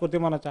দাওয়াতি কাজ করতে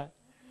মনে চায়,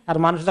 আর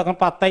মানুষ যখন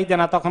পাত্তাই দেয়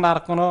না তখন আর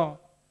কোনো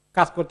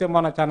কাজ করতে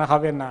মনে চায় না,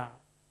 হবে না।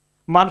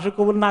 মানুষের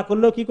কবুল না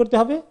করলেও কি করতে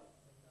হবে?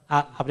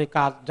 আপনি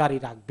কাজ জারি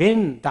রাখবেন।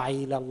 দায়ী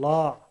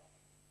ইলাল্লাহ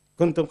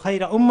কুনতুম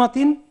খায়রা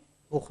উম্মাতিন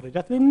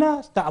উখরিজাত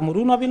লিন-নাস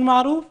তা'মুরুনা বিল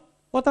মা'রুফ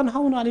ওয়া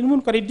তানহাউনা আনিল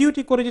মুনকার,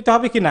 ডিউটি করে যেতে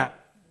হবে কিনা?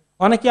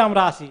 অনেকে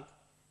আমরা আসি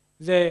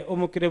যে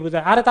অমুকরে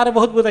বুঝায়, আরে তারে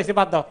বহুত বুঝাইছে,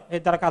 বাদ দাও,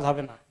 এর দ্বারা কাজ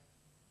হবে না,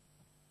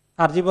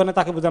 আর জীবনে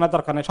তাকে বোঝানোর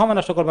দরকার নেই, সময়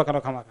নষ্ট করবে কেন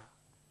খামাখা,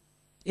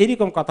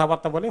 এইরকম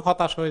কথাবার্তা বলে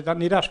হতাশ হয়ে যান,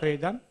 নিরাশ হয়ে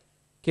যান।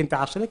 কিন্তু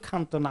আসলে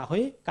ক্ষান্ত না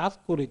হয়ে কাজ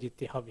করে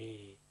যেতে হবে,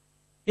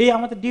 এই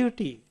আমাদের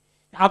ডিউটি।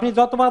 আপনি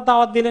যতবার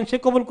দাওয়াত দিলেন সে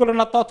কবুল করলেন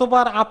না,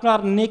 ততবার আপনার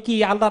নেকি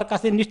আল্লাহর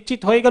কাছে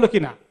নিশ্চিত হয়ে গেল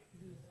কিনা?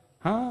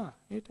 হ্যাঁ,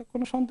 এটা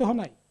কোনো সন্দেহ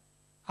নাই,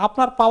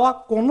 আপনার পাওয়া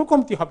কোনো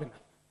কমতি হবে না।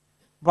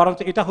 বরঞ্চ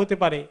এটা হতে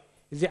পারে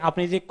যে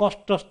আপনি যে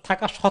কষ্ট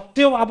থাকা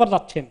সত্ত্বেও আবার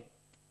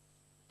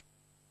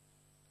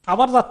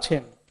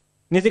যাচ্ছেন,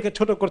 নিজেকে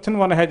ছোট করছেন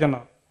মনে হয় যেন,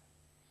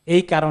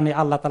 এই কারণে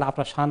আল্লাহ তাআলা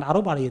আপনার শান আরো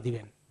বাড়িয়ে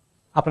দিবেন,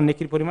 আপনার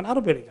নেকির পরিমাণ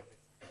আরো বেড়ে যাবে।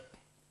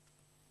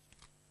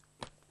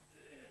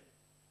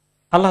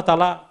 আল্লাহ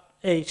তাআলা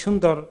এই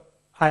সুন্দর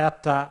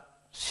আয়াতটা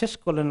শেষ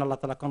করলেন, আল্লাহ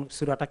তাআলা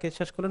সূরাটাকে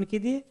শেষ করলেন কি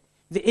দিয়ে?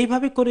 যে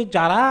এইভাবে করে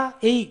যারা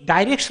এই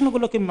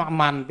ডাইরেকশনগুলোকে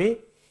মানবে,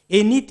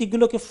 এই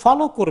নীতিগুলোকে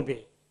ফলো করবে,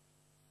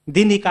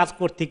 দ্বীনি কাজ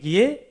করতে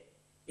গিয়ে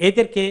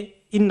এদেরকে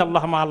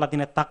ইন্নাল্লাহা মা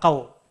আল্লাযিনা তাকাও,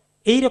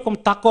 এইরকম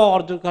তাকওয়া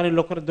অর্জনকারী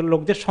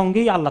লোকদের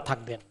সঙ্গেই আল্লাহ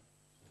থাকবেন।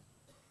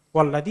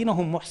 ওয়াল্লাযিনা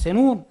হুম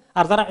মুহসিনুন,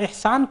 আর যারা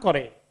ইহসান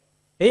করে,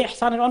 এই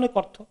ইহসানের অনেক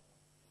অর্থ,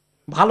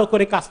 ভালো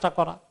করে কাজটা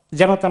করা,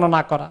 যেন তেন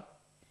না করা।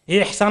 এই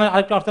ইহসানের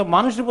আরেকটা অর্থ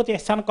মানুষের প্রতি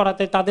ইহসান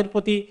করাতে, তাদের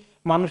প্রতি,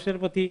 মানুষের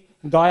প্রতি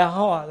দয়া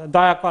হওয়া,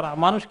 দয়া করা,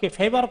 মানুষকে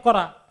ফেভার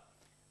করা,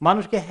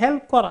 মানুষকে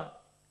হেল্প করা,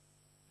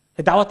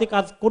 দাওয়াতি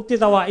কাজ করতে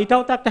যাওয়া,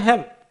 এটাও তো একটা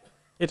হেল্প,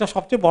 এটা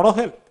সবচেয়ে বড়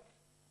হেল্প।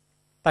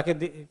 তাকে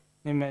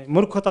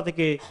মূর্খতা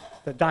থেকে,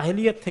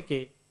 জাহেলিয়াত থেকে,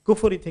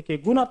 কুফরি থেকে,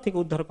 গুনাহ থেকে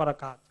উদ্ধার করা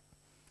কাজ।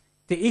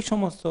 তো এই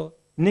সমস্ত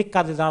নেক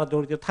কাজে যারা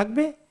জড়িত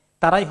থাকবে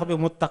তারাই হবে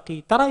মুত্তাকি,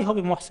 তারাই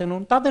হবে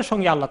মুহসিনুন, তাদের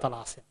সঙ্গে আল্লাহ তাআলা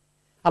আছেন।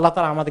 আল্লাহ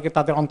তাআলা আমাদেরকে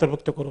তাদের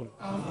অন্তর্ভুক্ত করুন।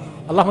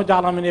 আল্লাহুম্মা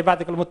জাআলনা মিন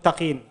ইবাদিকাল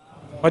মুত্তাকিন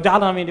ওয়া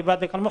জাআলনা মিন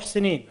ইবাদিকাল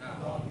মুহসিনিন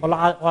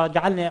ওয়া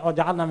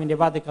জাআলনা মিন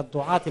ইবাদিকাদ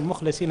দুআতিল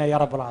মুখলিসিন ইয়া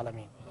রাব্বাল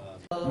আলামিন।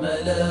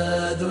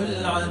 ملاذ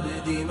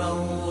العبد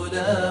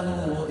مولاه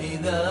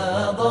إذا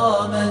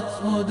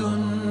ضامته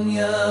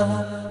دنياه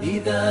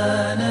إذا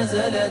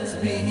نزلت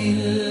به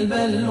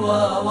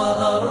البلوى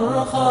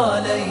وأرخى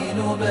ليل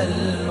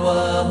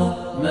بلواه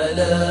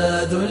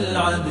ملاذ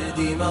العبد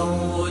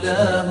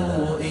مولاه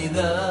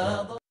إذا